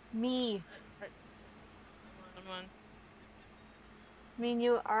 Me. Come on. Me and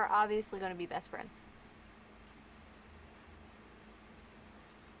you are obviously going to be best friends.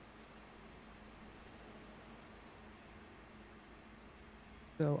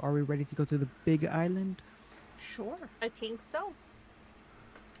 So, are we ready to go to the big island? Sure. I think so.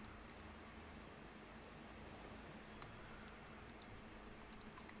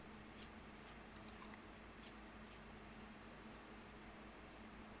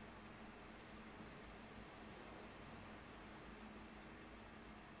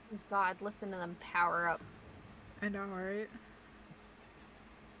 God, listen to them power up. I know, right?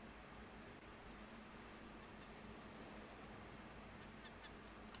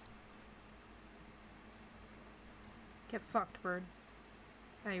 Get fucked, bird.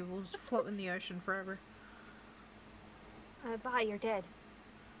 I will just float in the ocean forever. Bye, you're dead.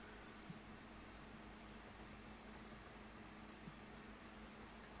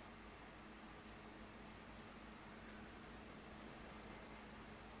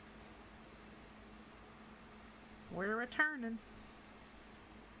 We're returning.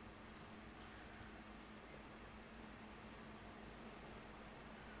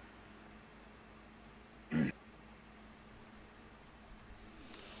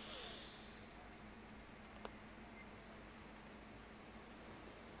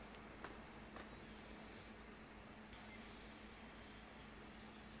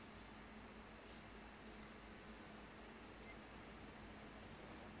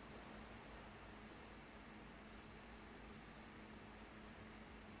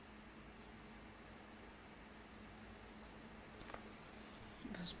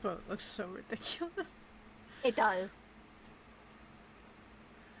 This boat looks so ridiculous. It does.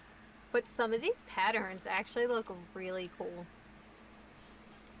 But some of these patterns actually look really cool.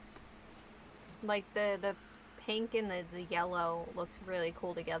 Like the pink and the yellow looks really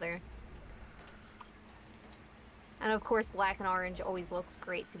cool together. And of course black and orange always looks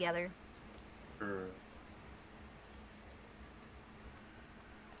great together. Sure.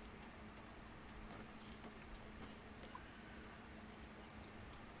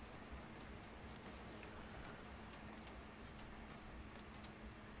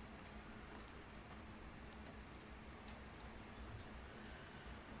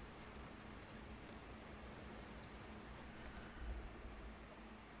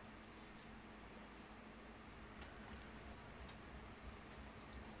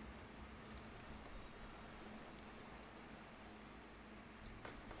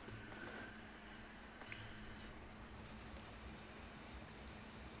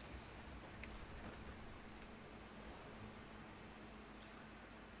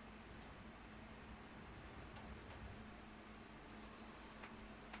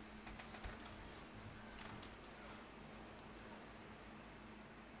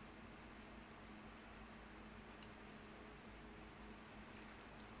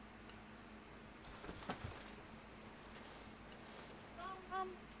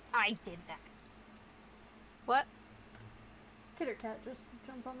 I did that. What? Kitter cat just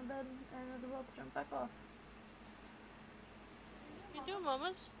jumped on the bed and is about to jump back off. You do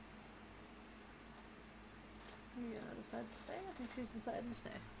moments. You gonna decide to stay? I think she's decided to stay.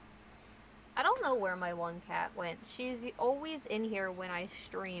 I don't know where my one cat went. She's always in here when I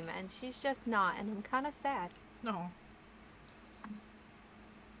stream, and she's just not, and I'm kind of sad. No.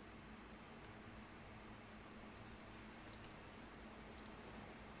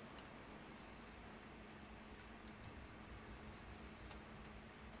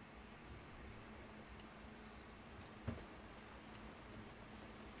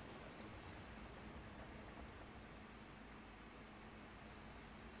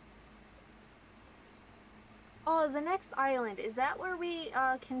 Oh, the next island, is that where we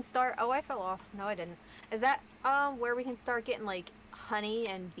can start? Oh, I fell off. No, I didn't. Is that where we can start getting like honey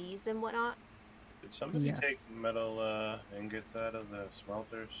and bees and whatnot? Did somebody Yes. take metal ingots out of the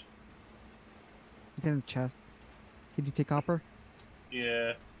smelters? It's in the chest. Did you take copper?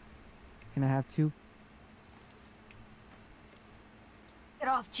 Yeah. Can I have 2? Get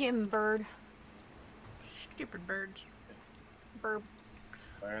off, Jim Bird. Stupid birds. Burb.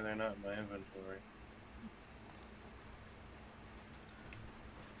 Why are they not in my inventory?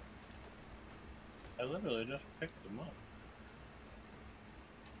 I literally just picked them up.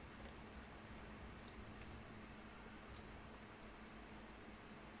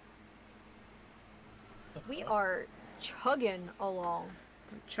 We are chugging along.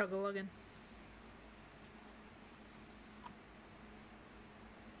 Chug-a-luggin'.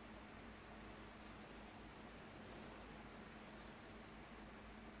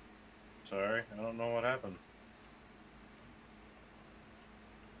 Sorry, I don't know what happened.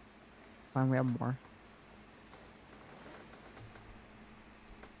 Fine, we have more.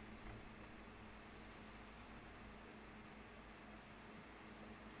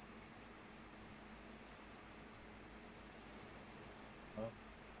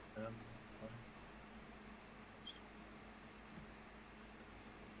 Um,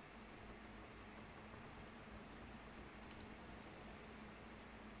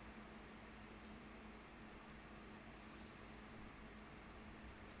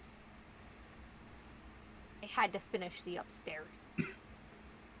 I had to finish the upstairs.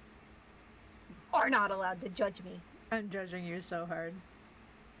 Are not allowed to judge me. I'm judging you so hard.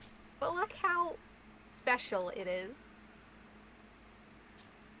 But look how special it is.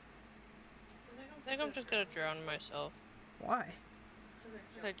 I think I'm just gonna drown myself. Why?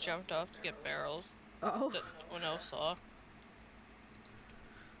 I jumped off to get barrels Oh. that no one else saw.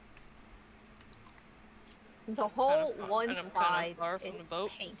 The whole Kinda one and I'm side kinda far from is the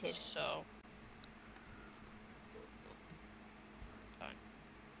boat, painted. so fine.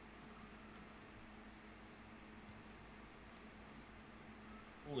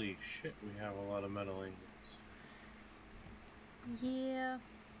 Holy shit, we have a lot of metal ingots. Yeah.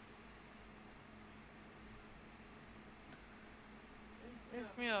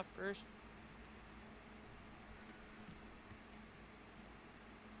 Pick me up, Bruce.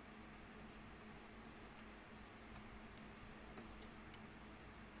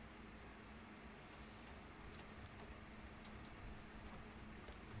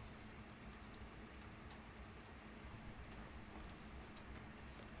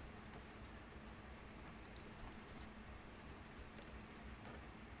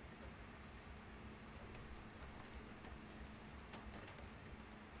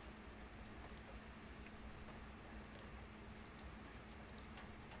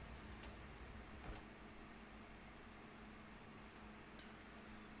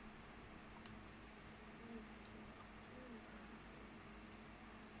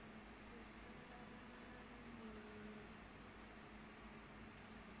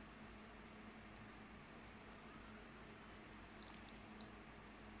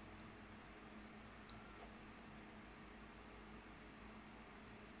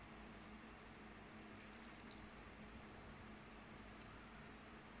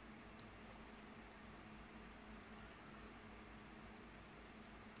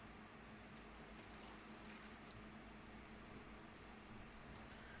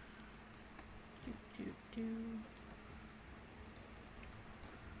 Do.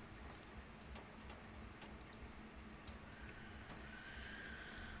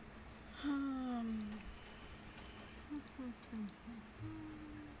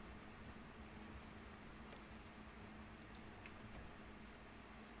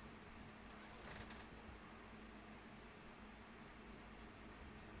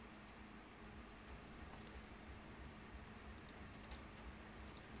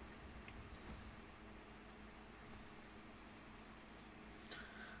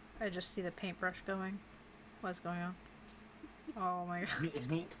 I just see the paintbrush going. What's going on? Oh my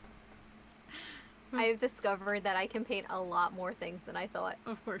god. I've discovered that I can paint a lot more things than I thought.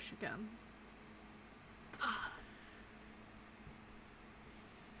 Of course you can.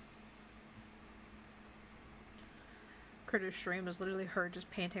 Critter stream is literally her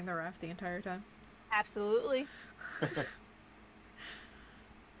just painting the raft the entire time. Absolutely.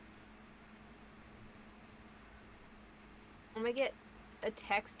 I'm gonna get a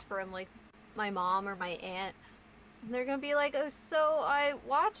text from like my mom or my aunt. And they're gonna be like, oh, so I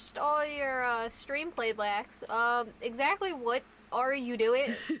watched all your stream playbacks. Exactly what are you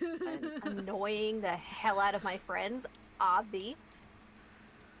doing? And annoying the hell out of my friends, obvi.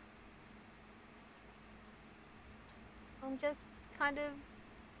 I'm just kind of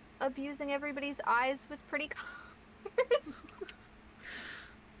abusing everybody's eyes with pretty colors.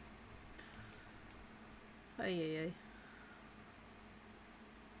 Ay, ay, ay.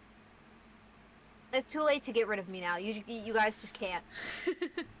 It's too late to get rid of me now. You guys just can't.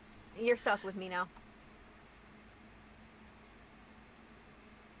 You're stuck with me now.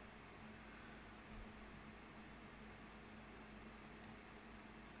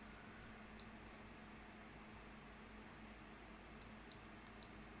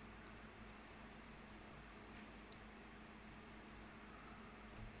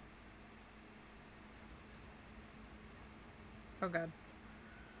 Oh god.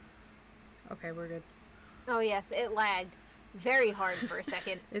 Okay, we're good. Oh yes, it lagged very hard for a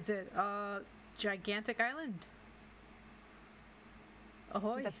second. It did. Gigantic island.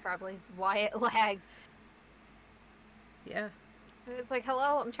 Ahoy. That's probably why it lagged. Yeah. It's like,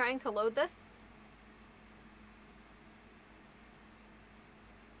 hello, I'm trying to load this.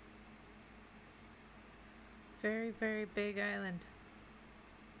 Very, very big island.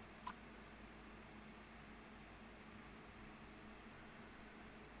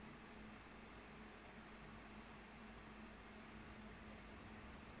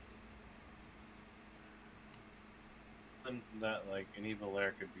 And that, like, an evil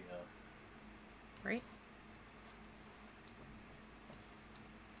lair could be on. Right?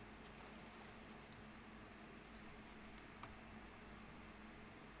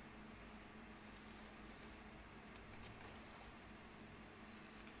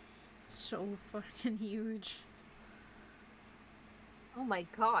 So fucking huge. Oh my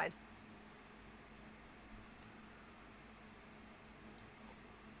god.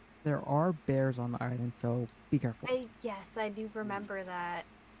 There are bears on the island, so be careful. Yes, I do remember that.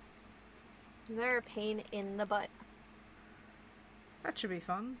 They're a pain in the butt. That should be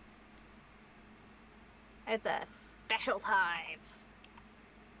fun. It's a special time.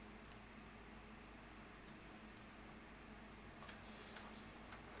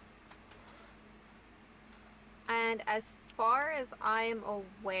 And as far as I'm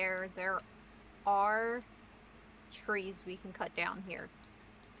aware, there are trees we can cut down here.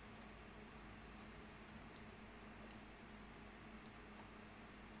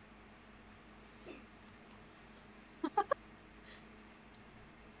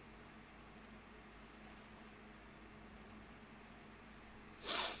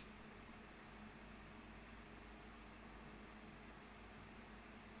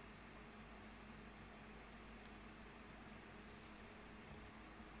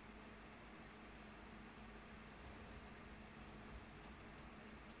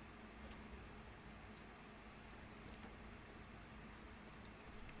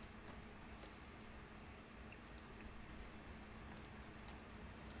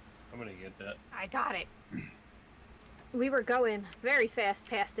 I'm gonna get that. I got it. We were going very fast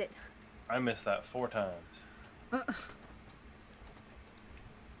past it. I missed that 4 times.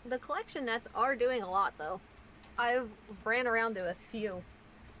 The collection nets are doing a lot, though. I've ran around to a few.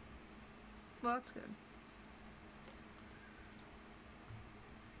 Well, that's good.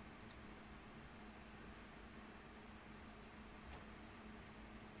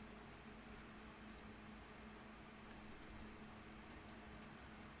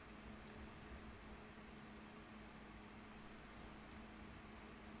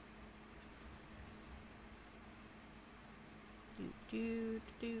 Do.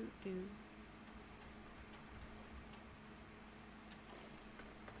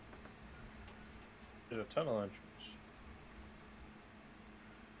 There's a tunnel entrance.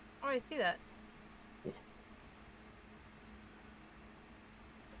 Oh, I see that.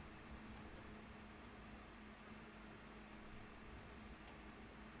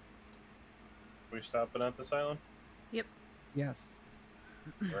 We stopping at this island? Yep. Yes.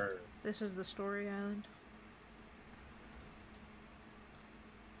 Where? This is the story island.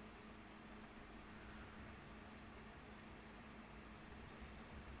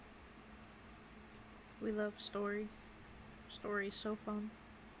 We love story. Story's so fun.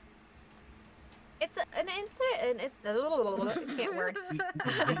 It's I can't word.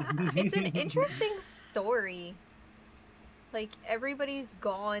 It's an interesting story. Like everybody's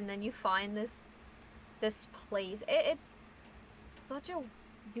gone, then you find this place. It's such a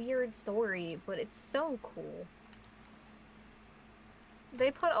weird story, but it's so cool.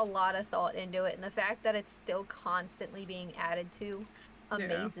 They put a lot of thought into it, and the fact that it's still constantly being added to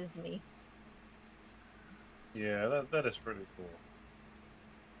amazes me. Yeah, that is pretty cool.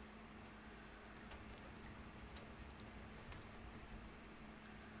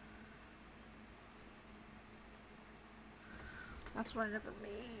 That's what I never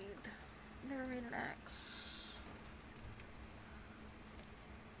made. Never made an axe.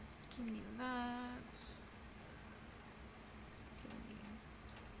 Give me that. Give me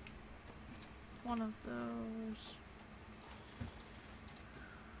one of those.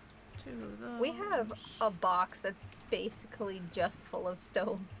 Two of those. We have a box that's basically just full of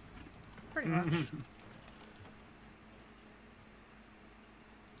stone. Pretty much.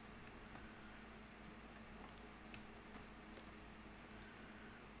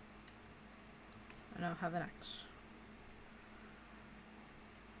 I now have an axe.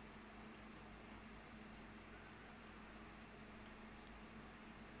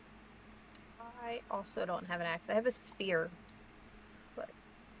 I also don't have an axe. I have a spear. But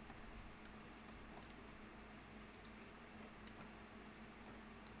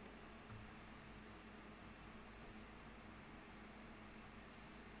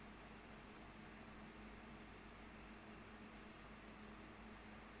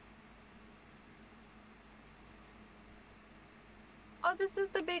oh, this is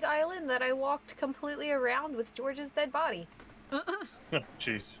the big island that I walked completely around with George's dead body.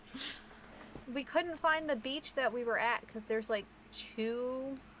 Jeez. We couldn't find the beach that we were at because there's like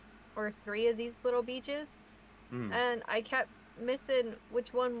 2 or 3 of these little beaches. And I kept missing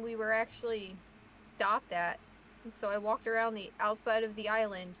which one we were actually stopped at. And so I walked around the outside of the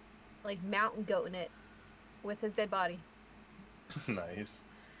island, like mountain goating it with his dead body. Nice.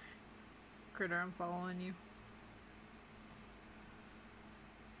 Critter, I'm following you.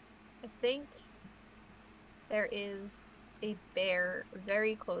 I think there is a bear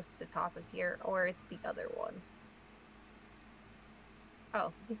very close to the top of here, or it's the other one.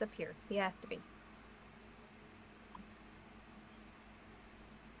 Oh, he's up here. He has to be.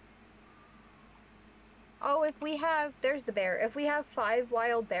 Oh, there's the bear. If we have 5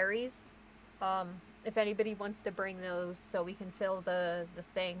 wild berries, if anybody wants to bring those so we can fill the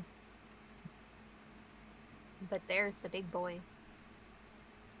thing. But there's the big boy.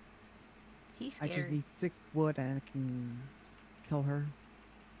 He's I scared. just need 6 wood and I can kill her.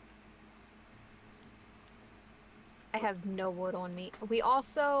 I have no wood on me. We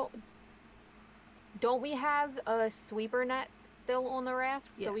also... Don't we have a sweeper net still on the raft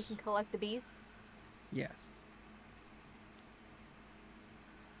so we Yes. can collect the bees? Yes.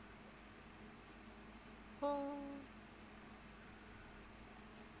 Oh.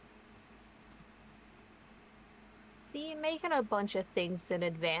 See, making a bunch of things in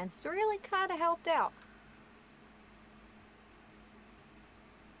advance really kind of helped out.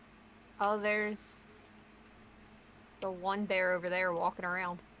 Oh, there's the one bear over there walking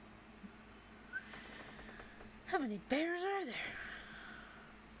around. How many bears are there?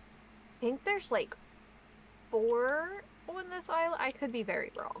 I think there's like 4 on this island. I could be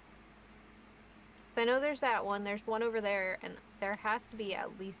very wrong. I know there's that one. There's one over there, and there has to be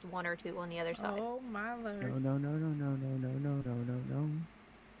at least 1 or 2 on the other side. Oh my lord. No, no, no, no, no, no, no, no, no, no, no.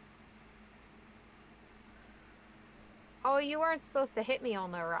 Oh, you weren't supposed to hit me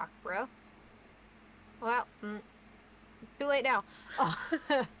on the rock, bro. Well, too late now. Oh.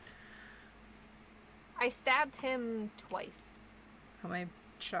 I stabbed him twice. How many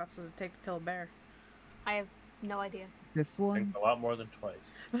shots does it take to kill a bear? I have no idea. This I one, think a lot more than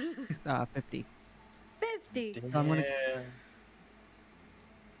twice. 50. 50! So I'm gonna,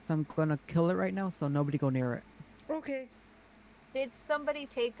 so I'm gonna kill it right now, so nobody go near it. Okay. Did somebody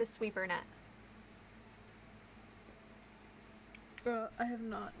take the sweeper net? I have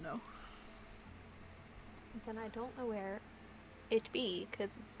not, no. Then I don't know where it be, because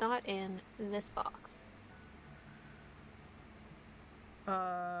it's not in this box.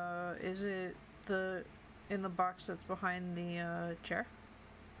 Is it in the box that's behind the, chair?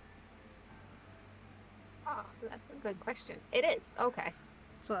 Oh, that's a good question. It is. Okay.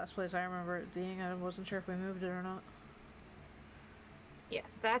 It's the last place I remember it being. I wasn't sure if we moved it or not.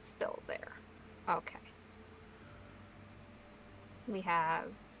 Yes, that's still there. Okay. We have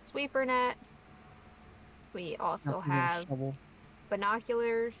sweeper net. We also Nothing but a have shovel.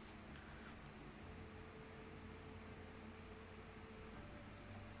 binoculars.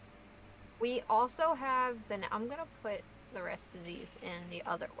 We also have I'm gonna put the rest of these in the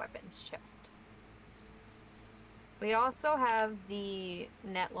other weapons chest. We also have the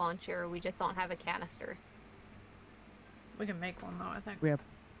net launcher. We just don't have a canister. We can make one though, I think. We have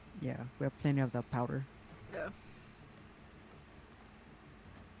plenty of the powder. Yeah.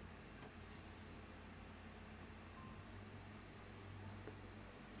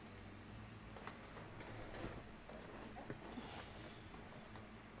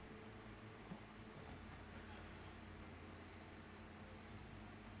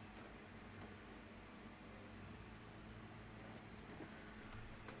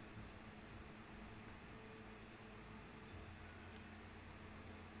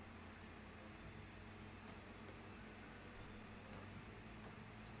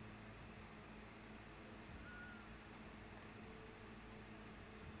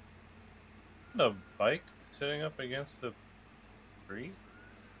 A bike sitting up against the tree?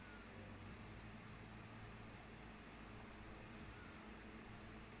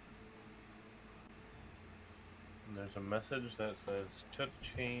 And there's a message that says, "Took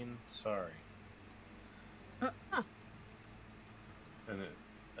chain, sorry." Huh. And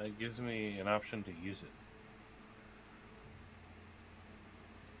it gives me an option to use it.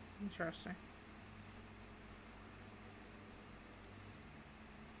 Interesting.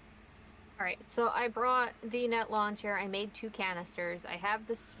 Alright, so I brought the net launcher. I made 2 canisters. I have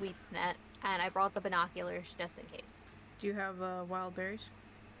the sweep net, and I brought the binoculars just in case. Do you have wild berries?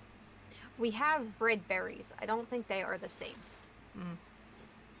 We have red berries. I don't think they are the same.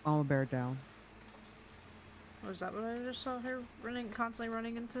 I'll bear down. Was that what I just saw her constantly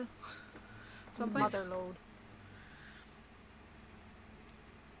running into? Something? Mother load.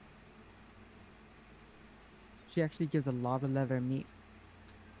 She actually gives a lot of leather and meat.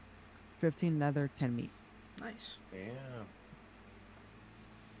 15 leather, 10 meat. Nice. Yeah.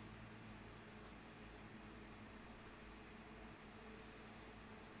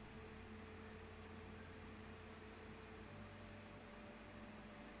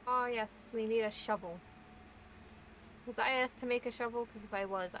 Oh yes, we need a shovel. Was I asked to make a shovel? Because if I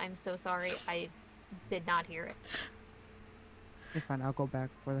was, I'm so sorry. I did not hear it. It's fine, I'll go back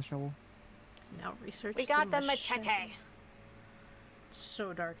for the shovel. Now research. We got the machete. It's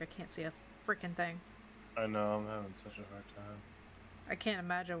so dark, I can't see a freaking thing. I know, I'm having such a hard time. I can't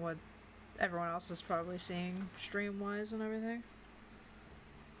imagine what everyone else is probably seeing stream-wise and everything.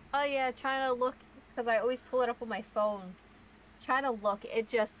 Oh yeah, trying to look, because I always pull it up on my phone. Trying to look, it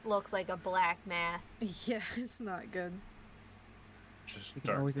just looks like a black mass. Yeah, it's not good. Just You can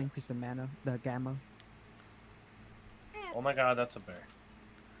dark. always increase the gamma. Oh my god, that's a bear.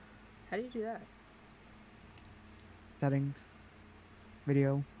 How do you do that? Settings.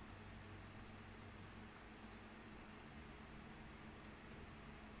 Video.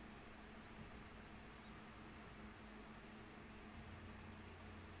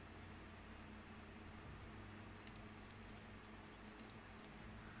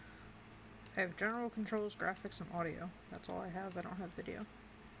 I have general controls, graphics, and audio. That's all I have. I don't have video.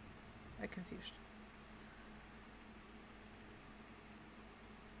 I'm confused.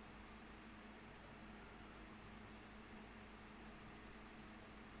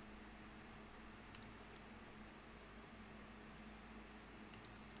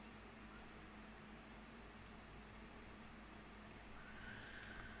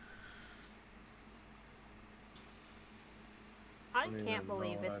 I don't can't even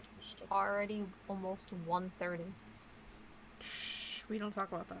believe know it's that stuff. already almost 1:30. Shh, we don't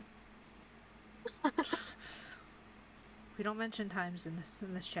talk about that. We don't mention times in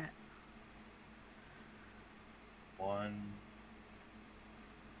this chat. One.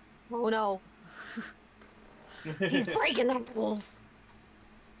 Oh no, he's breaking the rules.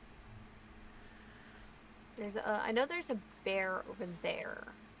 I know there's a bear over there.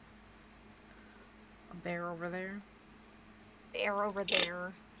 A bear over there. Bear over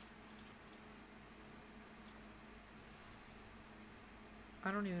there.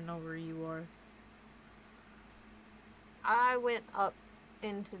 I don't even know where you are. I went up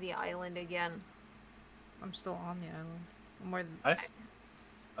into the island again. I'm still on the island. I'm where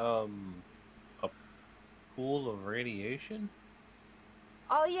A pool of radiation?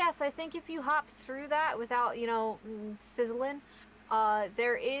 Oh yes, I think if you hop through that without, sizzling,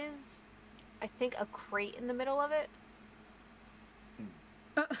 there is, I think, a crate in the middle of it.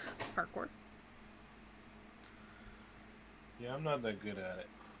 parkour. Yeah, I'm not that good at it.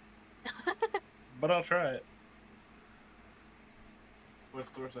 But I'll try it. What's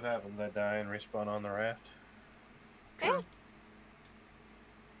the worst that happens? I die and respawn on the raft? True. Eh.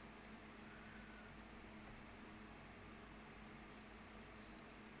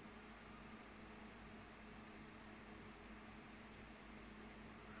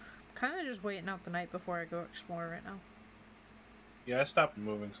 kind of just waiting out the night before I go explore right now. Yeah, I stopped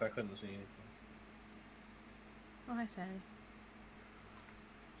moving, so I couldn't see anything. Oh, hi, Sandy.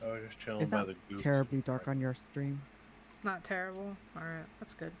 I was just chilling It's by not the goose. terribly dark on your stream. Not terrible. Alright,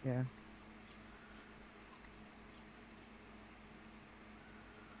 that's good. Yeah.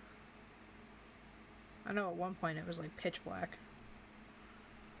 I know at one point it was like pitch black.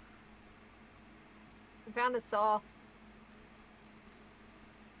 I found a saw.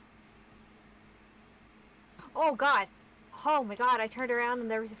 Oh god. Oh my god, I turned around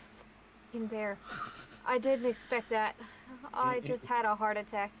and there was a fucking bear. I didn't expect that. I just had a heart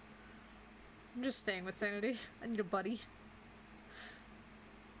attack. I'm just staying with Sanity. I need a buddy.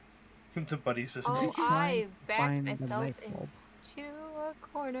 The buddy system. Oh, I backed Find the myself light bulb. into a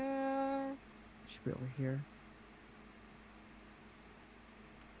corner. Should be over here.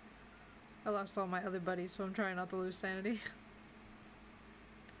 I lost all my other buddies, so I'm trying not to lose Sanity.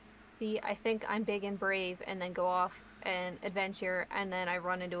 See, I think I'm big and brave and then go off and adventure and then I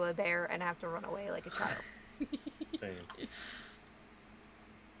run into a bear and have to run away like a child. Same.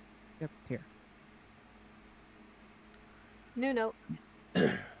 Yep, here. New note.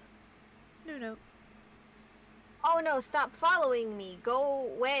 No. Oh no, stop following me. Go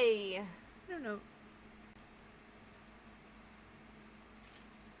away. No.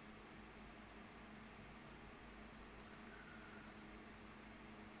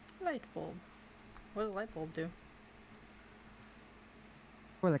 Light bulb. What does a light bulb do?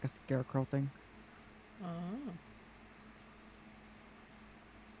 Or like a scarecrow thing. Oh.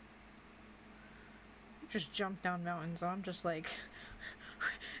 Just jump down mountains. I'm just like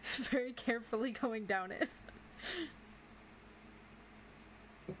very carefully going down it.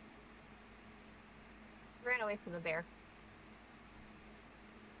 Ran away from the bear.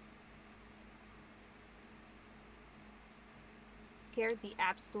 Scared the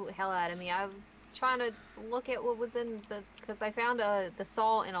absolute hell out of me. I was trying to look at what was in the, because I found the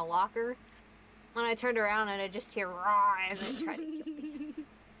saw in a locker, and I turned around and I just hear raw and it tried to kill me.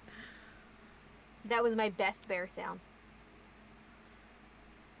 That was my best bear sound.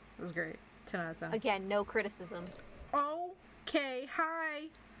 It was great. 10 out of 10. Again, no criticisms. Okay, hi.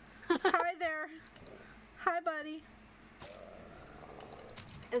 Hi there. Hi, buddy.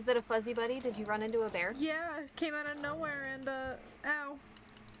 Is it a fuzzy buddy? Did you run into a bear? Yeah, came out of nowhere and, ow.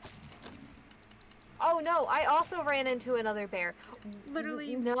 Oh no, I also ran into another bear.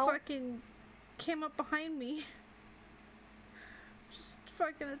 Literally No. fucking came up behind me. Just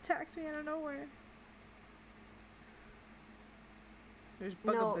fucking attacked me out of nowhere. There's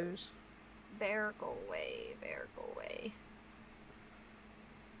bugaboos. Bear, go away. Bear, go away.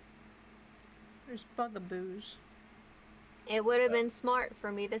 There's bugaboos. It would have been smart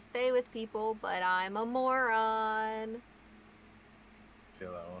for me to stay with people, but I'm a moron.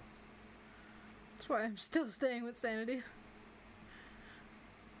 Feel that one. That's why I'm still staying with Sanity.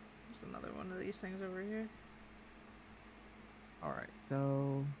 There's another one of these things over here. Alright,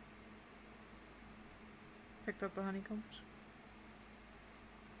 so Picked up the honeycombs.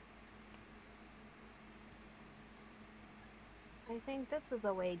 I think this is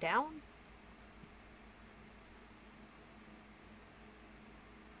a way down.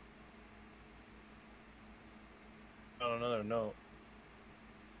 On another note,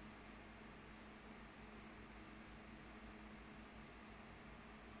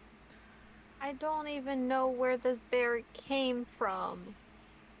 I don't even know where this bear came from.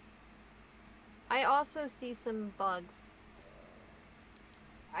 I also see some bugs.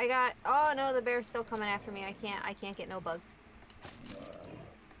 Oh no, the bear's still coming after me. I can't get no bugs.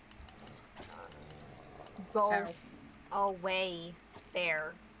 Go away,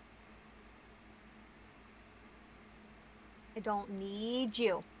 bear. I don't need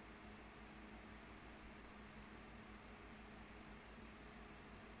you.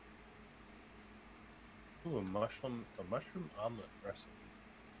 ooh, the mushroom omelet recipe.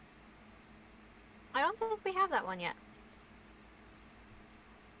 I don't think we have that one yet.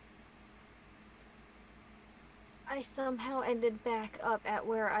 I somehow ended back up at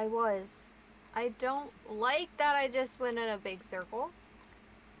where I was. I don't like that I just went in a big circle.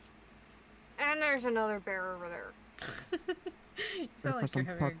 And there's another bear over there. You sound for like you're some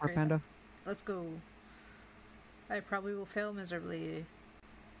having a parkour great panda. time. Let's go. I probably will fail miserably.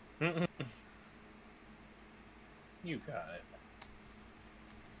 You got it.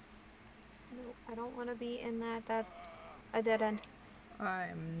 Nope, I don't want to be in that. That's a dead end.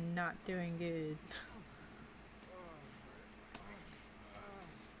 I'm not doing good.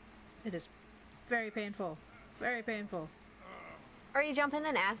 It is very painful. Very painful. Are you jumping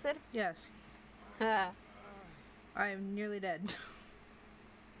in acid? Yes. I I am nearly dead.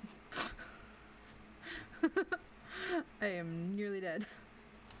 I am nearly dead.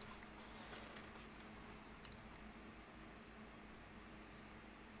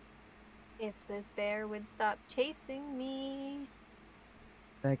 If this bear would stop chasing me.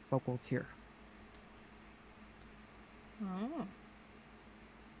 Bag bubbles here. Oh.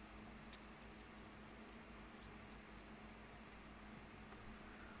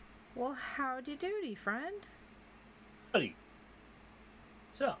 Well, howdy doody, friend. Buddy.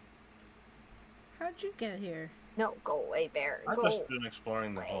 What's up? How'd you get here? No, go away, bear. I've Go just been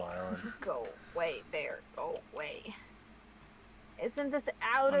exploring the whole away. island. Go away, bear. Go away. Isn't this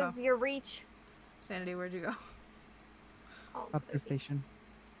out Oh, no. of your reach? Sanity, where'd you go? Oh, Up the station.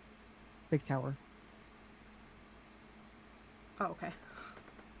 Big tower. Oh, okay.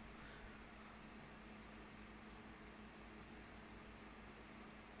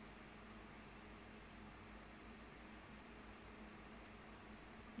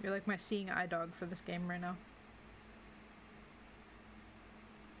 You're like my seeing eye dog for this game right now.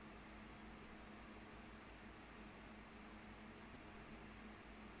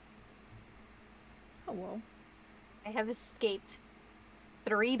 Hello. I have escaped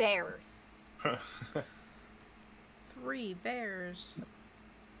 3 bears. 3 bears.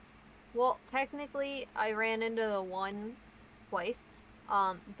 Well, technically, I ran into the one twice,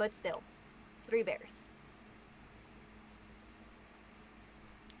 but still, 3 bears.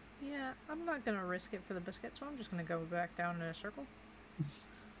 Yeah, I'm not gonna risk it for the biscuit, so I'm just gonna go back down in a circle.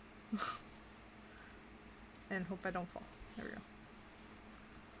 And hope I don't fall. There we go.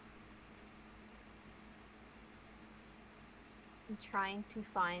 I'm trying to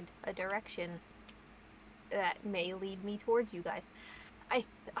find a direction that may lead me towards you guys. I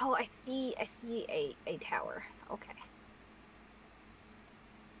see a tower. Okay.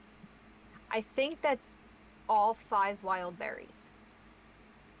 I think that's all 5 wild berries.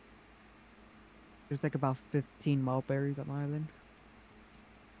 There's like about 15 mulberries on the island.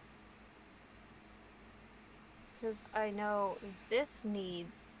 Because I know this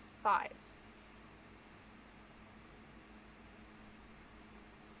needs 5.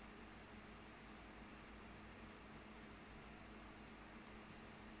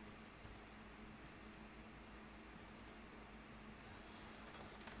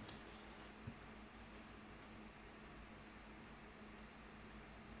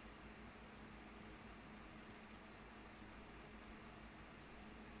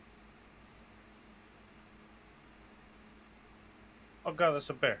 Oh god, that's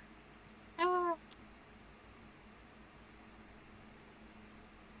a bear. Ah.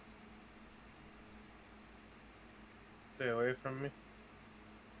 Stay away from me.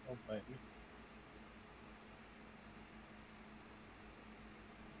 Don't bite me.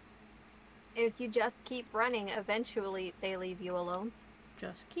 If you just keep running, eventually they leave you alone.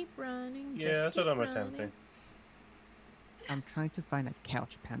 Just keep running. Yeah, just that's keep what I'm running. attempting. I'm trying to find a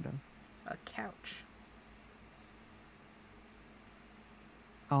couch, Panda. A couch.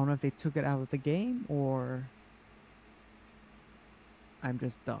 I don't know if they took it out of the game or I'm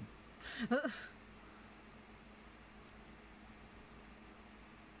just dumb.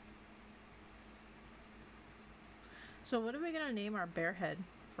 So what are we gonna name our bear head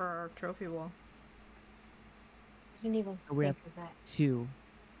for our trophy wall? I didn't even So we think have of that. 2.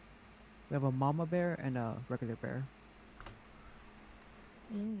 We have a mama bear and a regular bear.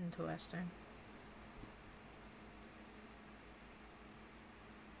 Interesting.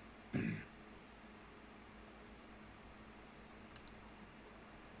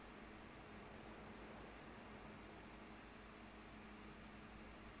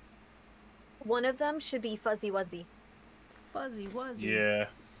 One of them should be Fuzzy Wuzzy. Fuzzy Wuzzy. Yeah.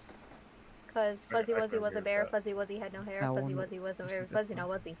 Because I Fuzzy can Wuzzy agree was a with bear, that. Fuzzy Wuzzy had no hair, That Fuzzy one Wuzzy was a or bear, this Fuzzy one?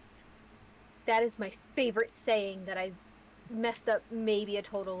 now Wuzzy. That is my favorite saying that I've messed up maybe a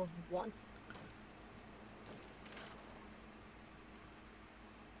total of once.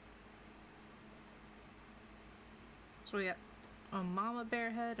 So we got a mama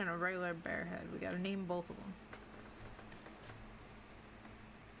bear head and a regular bear head. We gotta name both of them.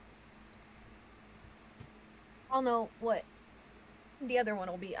 I'll know what the other one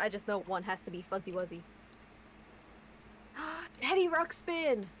will be. I just know one has to be Fuzzy Wuzzy. Teddy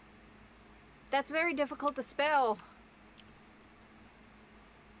Ruxpin! That's very difficult to spell.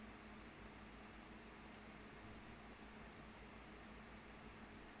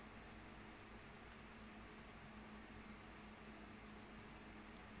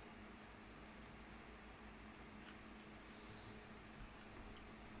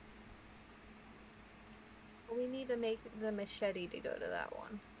 We need to make the machete to go to that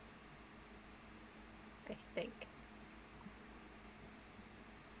one. I think.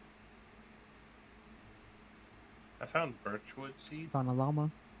 found birchwood seed. Found a llama.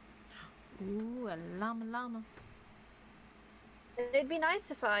 Ooh, a llama llama. It'd be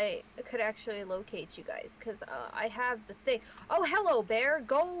nice if I could actually locate you guys, because I have the thing. Oh, hello, bear.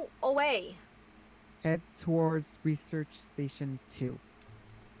 Go away. Head towards Research Station 2.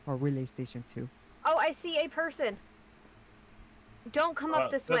 Or Relay Station 2. Oh, I see a person. Don't come up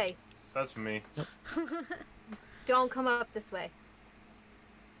this way. That's me. Don't come up this way.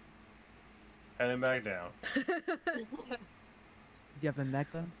 Heading back down. Do you have the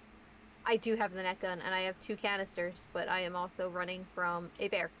net gun? I do have the net gun, and I have 2 canisters, but I am also running from a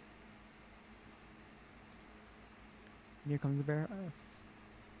bear. Here comes the bear.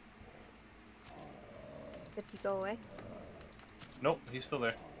 Did he go away? Nope, he's still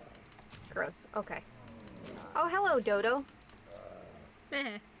there. Gross. Okay. Oh, hello, Dodo.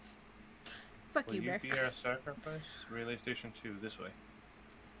 Eh. Fuck Will you, you bear. be our sacrifice? Relay Station 2, this way.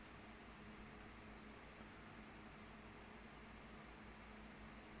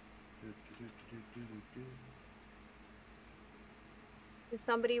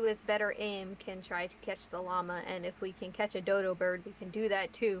 Somebody with better aim can try to catch the llama, and if we can catch a dodo bird, we can do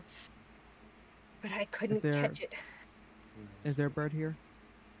that too. But I couldn't catch it. Is there a bird here?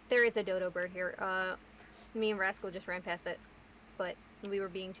 There is a dodo bird here. Me and Rascal just ran past it, but we were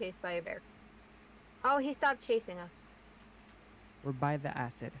being chased by a bear. Oh, he stopped chasing us. We're by the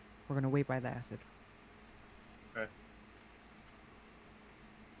acid. We're gonna wait by the acid. Okay.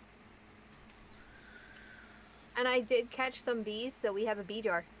 And I did catch some bees, so we have a bee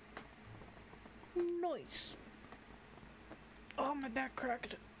jar. Nice. Oh, my back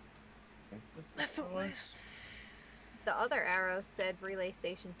cracked. That felt nice. The other arrow said Relay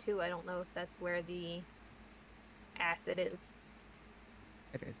Station 2. I don't know if that's where the acid is.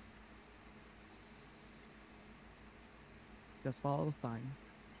 It is. Just follow the signs.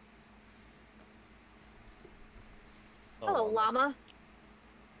 Hello, llama.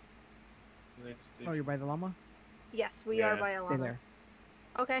 Oh, you're by the llama? Yes, we are Yeah. by a Stay llama. there.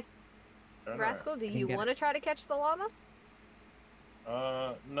 Okay. Turn Rascal, do I can you get want to try to catch the llama?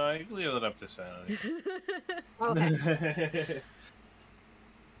 No, you can leave it up to Sanity. Okay.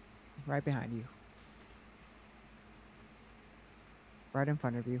 Right behind you. Right in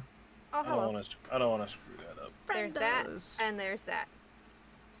front of you. Oh, I don't hello. want to screw that up. There's that, Friendos. and there's that.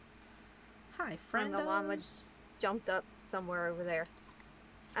 Hi, And the llama friendos. jumped up somewhere over there.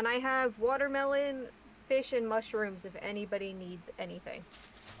 And I have watermelon, fish, and mushrooms if anybody needs anything.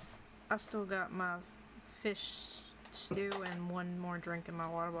 I still got my fish stew and one more drink in my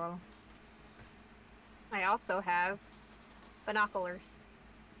water bottle. I also have binoculars.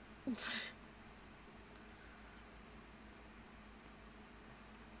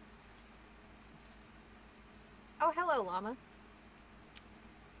 Oh, hello, llama.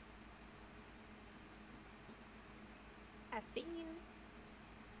 I see you.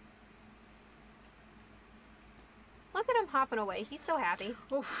 Look at him hopping away. He's so happy.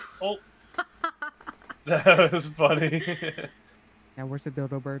 Oof. Oh, that was funny. Now where's the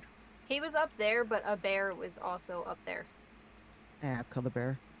dodo bird? He was up there, but a bear was also up there. Yeah, kill the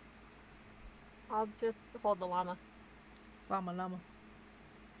bear. I'll just hold the llama. Llama llama.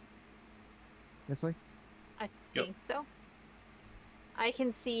 This way? I Yep. think so. I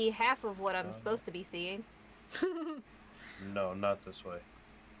can see half of what I'm supposed to be seeing. No, not this way.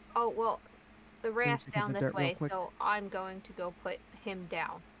 Oh, well, the raft's to get down the this dirt real way, quick? so I'm going to go put him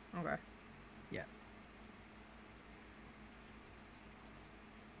down. Okay.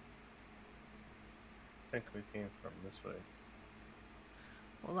 I think we came from this way.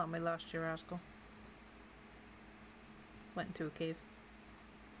 Well, let me lost you, rascal. Went into a cave.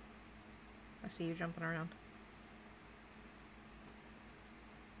 I see you jumping around.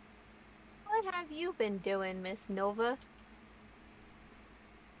 What have you been doing, Miss Nova?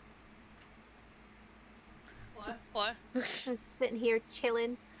 What? Just sitting here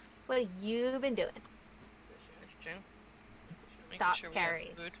chilling. What have you been doing? Interesting. Making Stop sure we have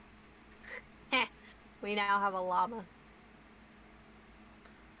carrying. food. We now have a llama.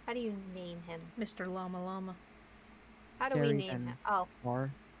 How do you name him? Mr. Llama Llama. How do we Carry name and- him? Oh,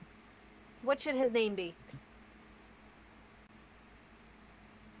 Or what should his name be?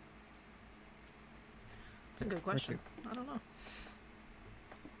 It's a good question. I don't know.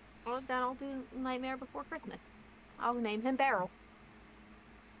 Well, then I'll do Nightmare Before Christmas. I'll name him Barrel.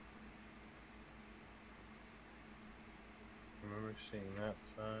 Remember seeing that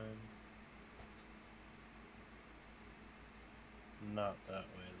sign? Not that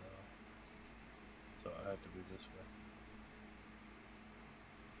way though. So I had to be this way.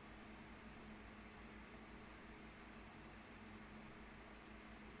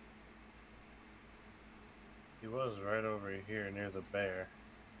 He was was right over here near the bear.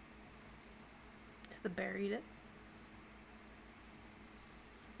 Did the bear eat it?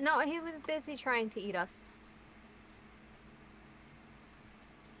 No, he was busy trying to eat us.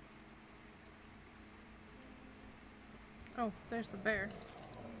 Oh, there's the bear.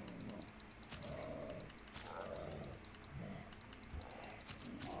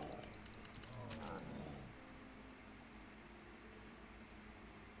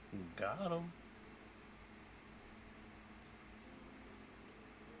 Got him.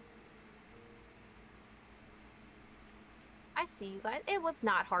 I see you guys. It was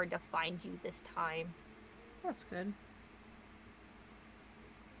not hard to find you this time. That's good.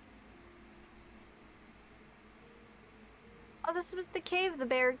 Oh, this was the cave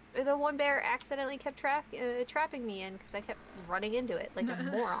the one bear accidentally kept trapping me in because I kept running into it like a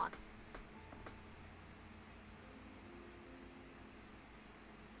moron.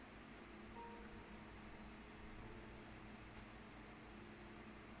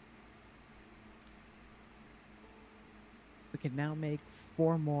 We can now make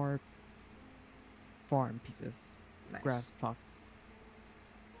 4 more farm pieces. Nice. Grass plots.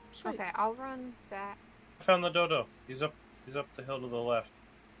 Sweet. Okay, I'll run back. I found the dodo. He's up the hill to the left.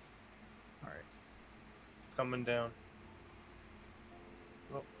 Alright. Coming down.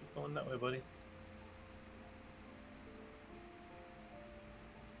 Oh, keep going that way, buddy.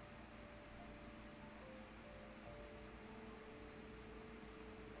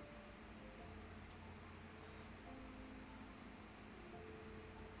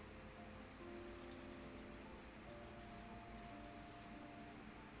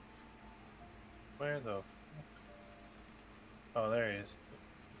 Where the fuck? Oh, there he is.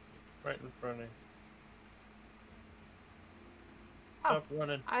 Right in front of you. Oh. Stop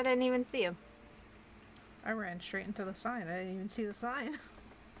running. I didn't even see him. I ran straight into the sign. I didn't even see the sign. Is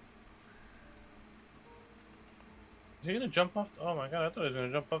he gonna jump off? Oh my god, I thought he was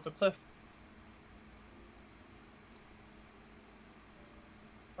gonna jump off the cliff.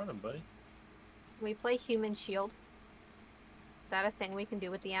 Running, buddy. Can we play human shield? Is that a thing we can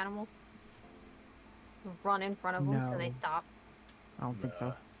do with the animals? Run in front of them so they No. stop. I don't think so.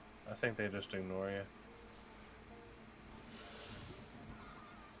 Nah, I think they just ignore you.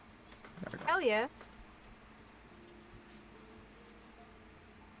 Gotta go. Hell yeah.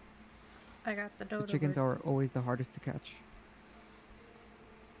 I got the dodo. The chickens bird. are always the hardest to catch.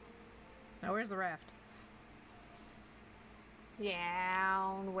 Now where's the raft?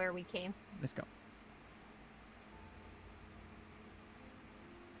 Down where we came. Let's go.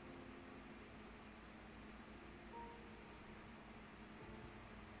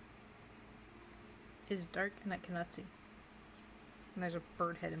 It's dark and I cannot see. And there's a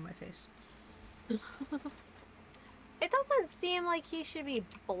bird head in my face. It doesn't seem like he should be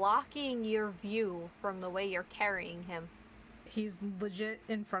blocking your view from the way you're carrying him. He's legit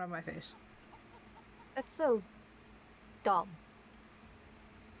in front of my face. That's so dumb.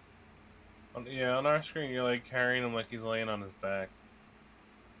 Yeah, on our screen, you're like carrying him like he's laying on his back.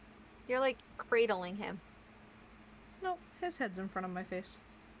 You're like cradling him. No, his head's in front of my face.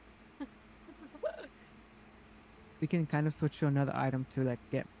 We can kind of switch to another item to like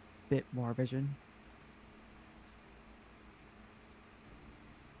get a bit more vision.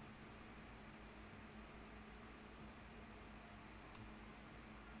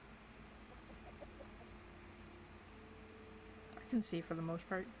 I can see for the most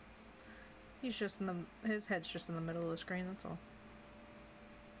part. He's just in the his head's just in the middle of the screen, that's all.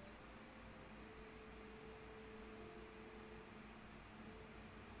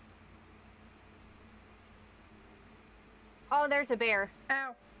 Oh, there's a bear.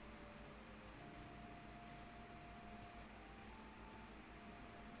 Ow!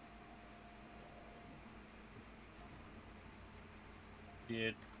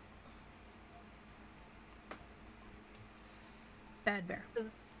 Yeah. Bad bear.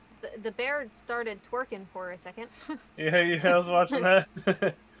 The bear started twerking for a second. Yeah, I was watching that.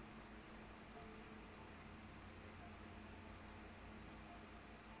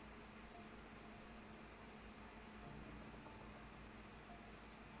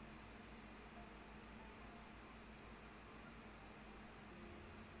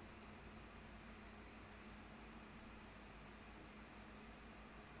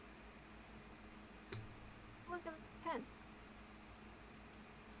 Look at the tent.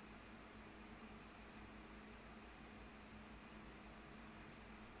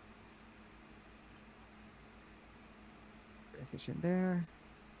 Position there.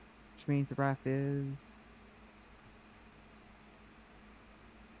 Which means the raft is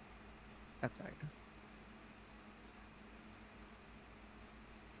that side.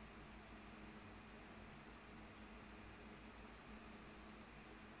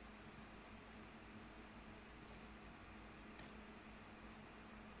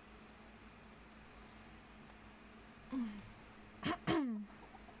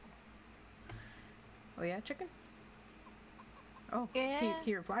 Oh yeah, chicken? Oh, Yeah.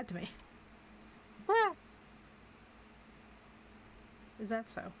 he replied to me. Ah, Is that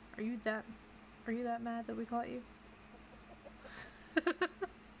so? Are you that mad that we caught you?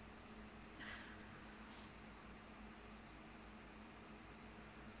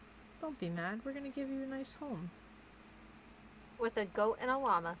 Don't be mad. We're gonna give you a nice home. with a goat and a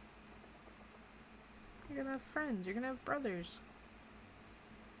llama. You're gonna have friends. You're gonna have brothers.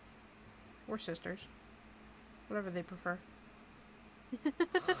 Or sisters. Whatever they prefer.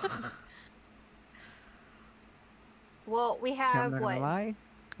 Well, we I'm have not gonna what? lie.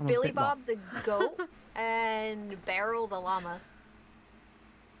 I'm a Billy bit lost. Bob the goat and Barrel the llama.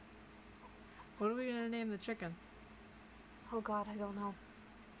 What are we gonna name the chicken? Oh god, I don't know.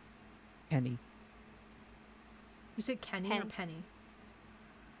 Kenny. You said Kenny or Penny?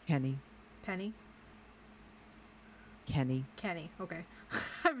 Kenny. Penny? Kenny. Kenny, okay.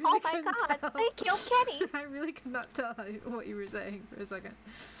 I really Oh my couldn't god, tell. they killed Kenny! I really could not tell what you were saying for a second.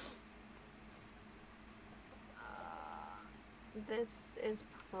 This is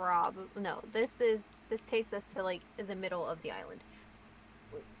this takes us to like the middle of the island.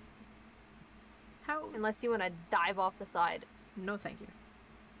 How? Unless you want to dive off the side. No, thank you.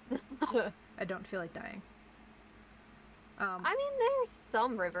 I don't feel like dying. I mean, there's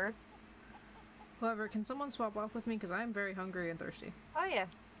some river. However, can someone swap off with me? Because I am very hungry and thirsty. Oh yeah.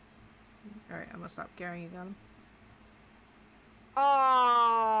 Alright, I'm gonna stop carrying you, got him. Oh.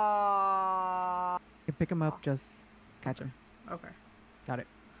 You pick him up, just catch him. Okay. Got it.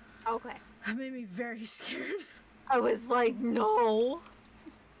 Okay. That made me very scared. I was like, no.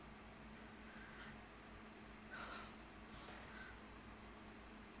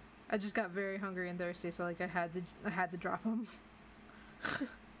 I just got very hungry and thirsty, so like I had to drop him.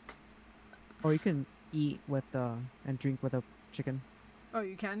 Or you can eat with and drink with a chicken. Oh,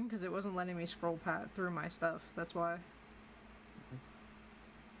 you can? Because it wasn't letting me scroll through my stuff. That's why.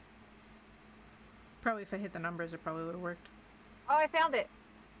 Probably if I hit the numbers, it probably would have worked. Oh, I found it.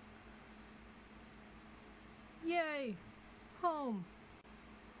 Yay! Home!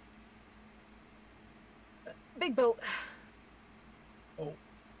 Big boat. Oh.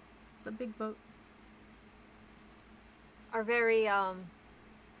 The big boat. Our very Oh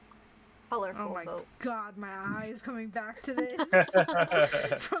colorful my boat. god, my eye is coming back to this.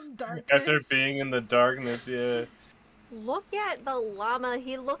 From darkness. After being in the darkness, yeah. Look at the llama.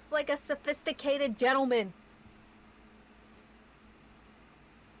 He looks like a sophisticated gentleman.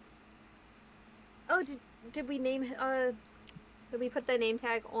 Oh, did we name did we put the name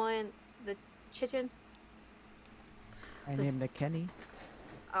tag on the chicken? I named it Kenny.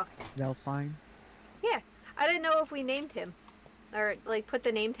 Okay. That was fine. Yeah. I didn't know if we named him or like put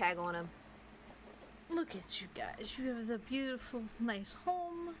the name tag on him. Look at you guys. You have a beautiful, nice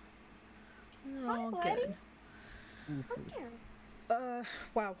home. You're Hi, all buddy. good. Come here.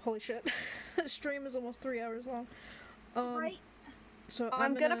 Wow, holy shit. Stream is almost 3 hours long. Right. So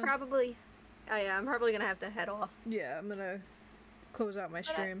I'm gonna probably. Oh yeah, I'm probably gonna have to head off. Yeah, I'm gonna close out my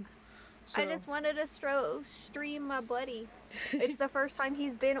stream. I just wanted to stream my buddy. It's the first time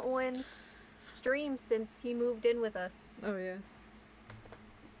he's been on stream since he moved in with us. Oh yeah.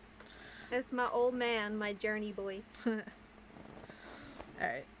 That's my old man, my journey boy.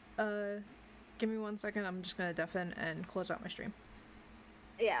 Alright. Give me 1 second. I'm just gonna deafen and close out my stream.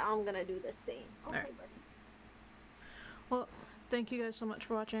 Yeah, I'm gonna do the same. Okay, Alright. buddy. Well, thank you guys so much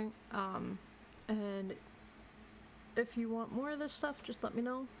for watching. And if you want more of this stuff, just let me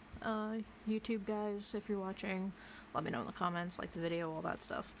know. YouTube guys, if you're watching, let me know in the comments, like the video, all that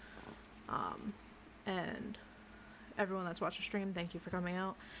stuff. And everyone that's watched the stream, thank you for coming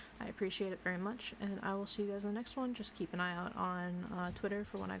out. I appreciate it very much, and I will see you guys in the next one. Just keep an eye out on Twitter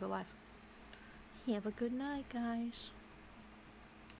for when I go live. Have a good night, guys.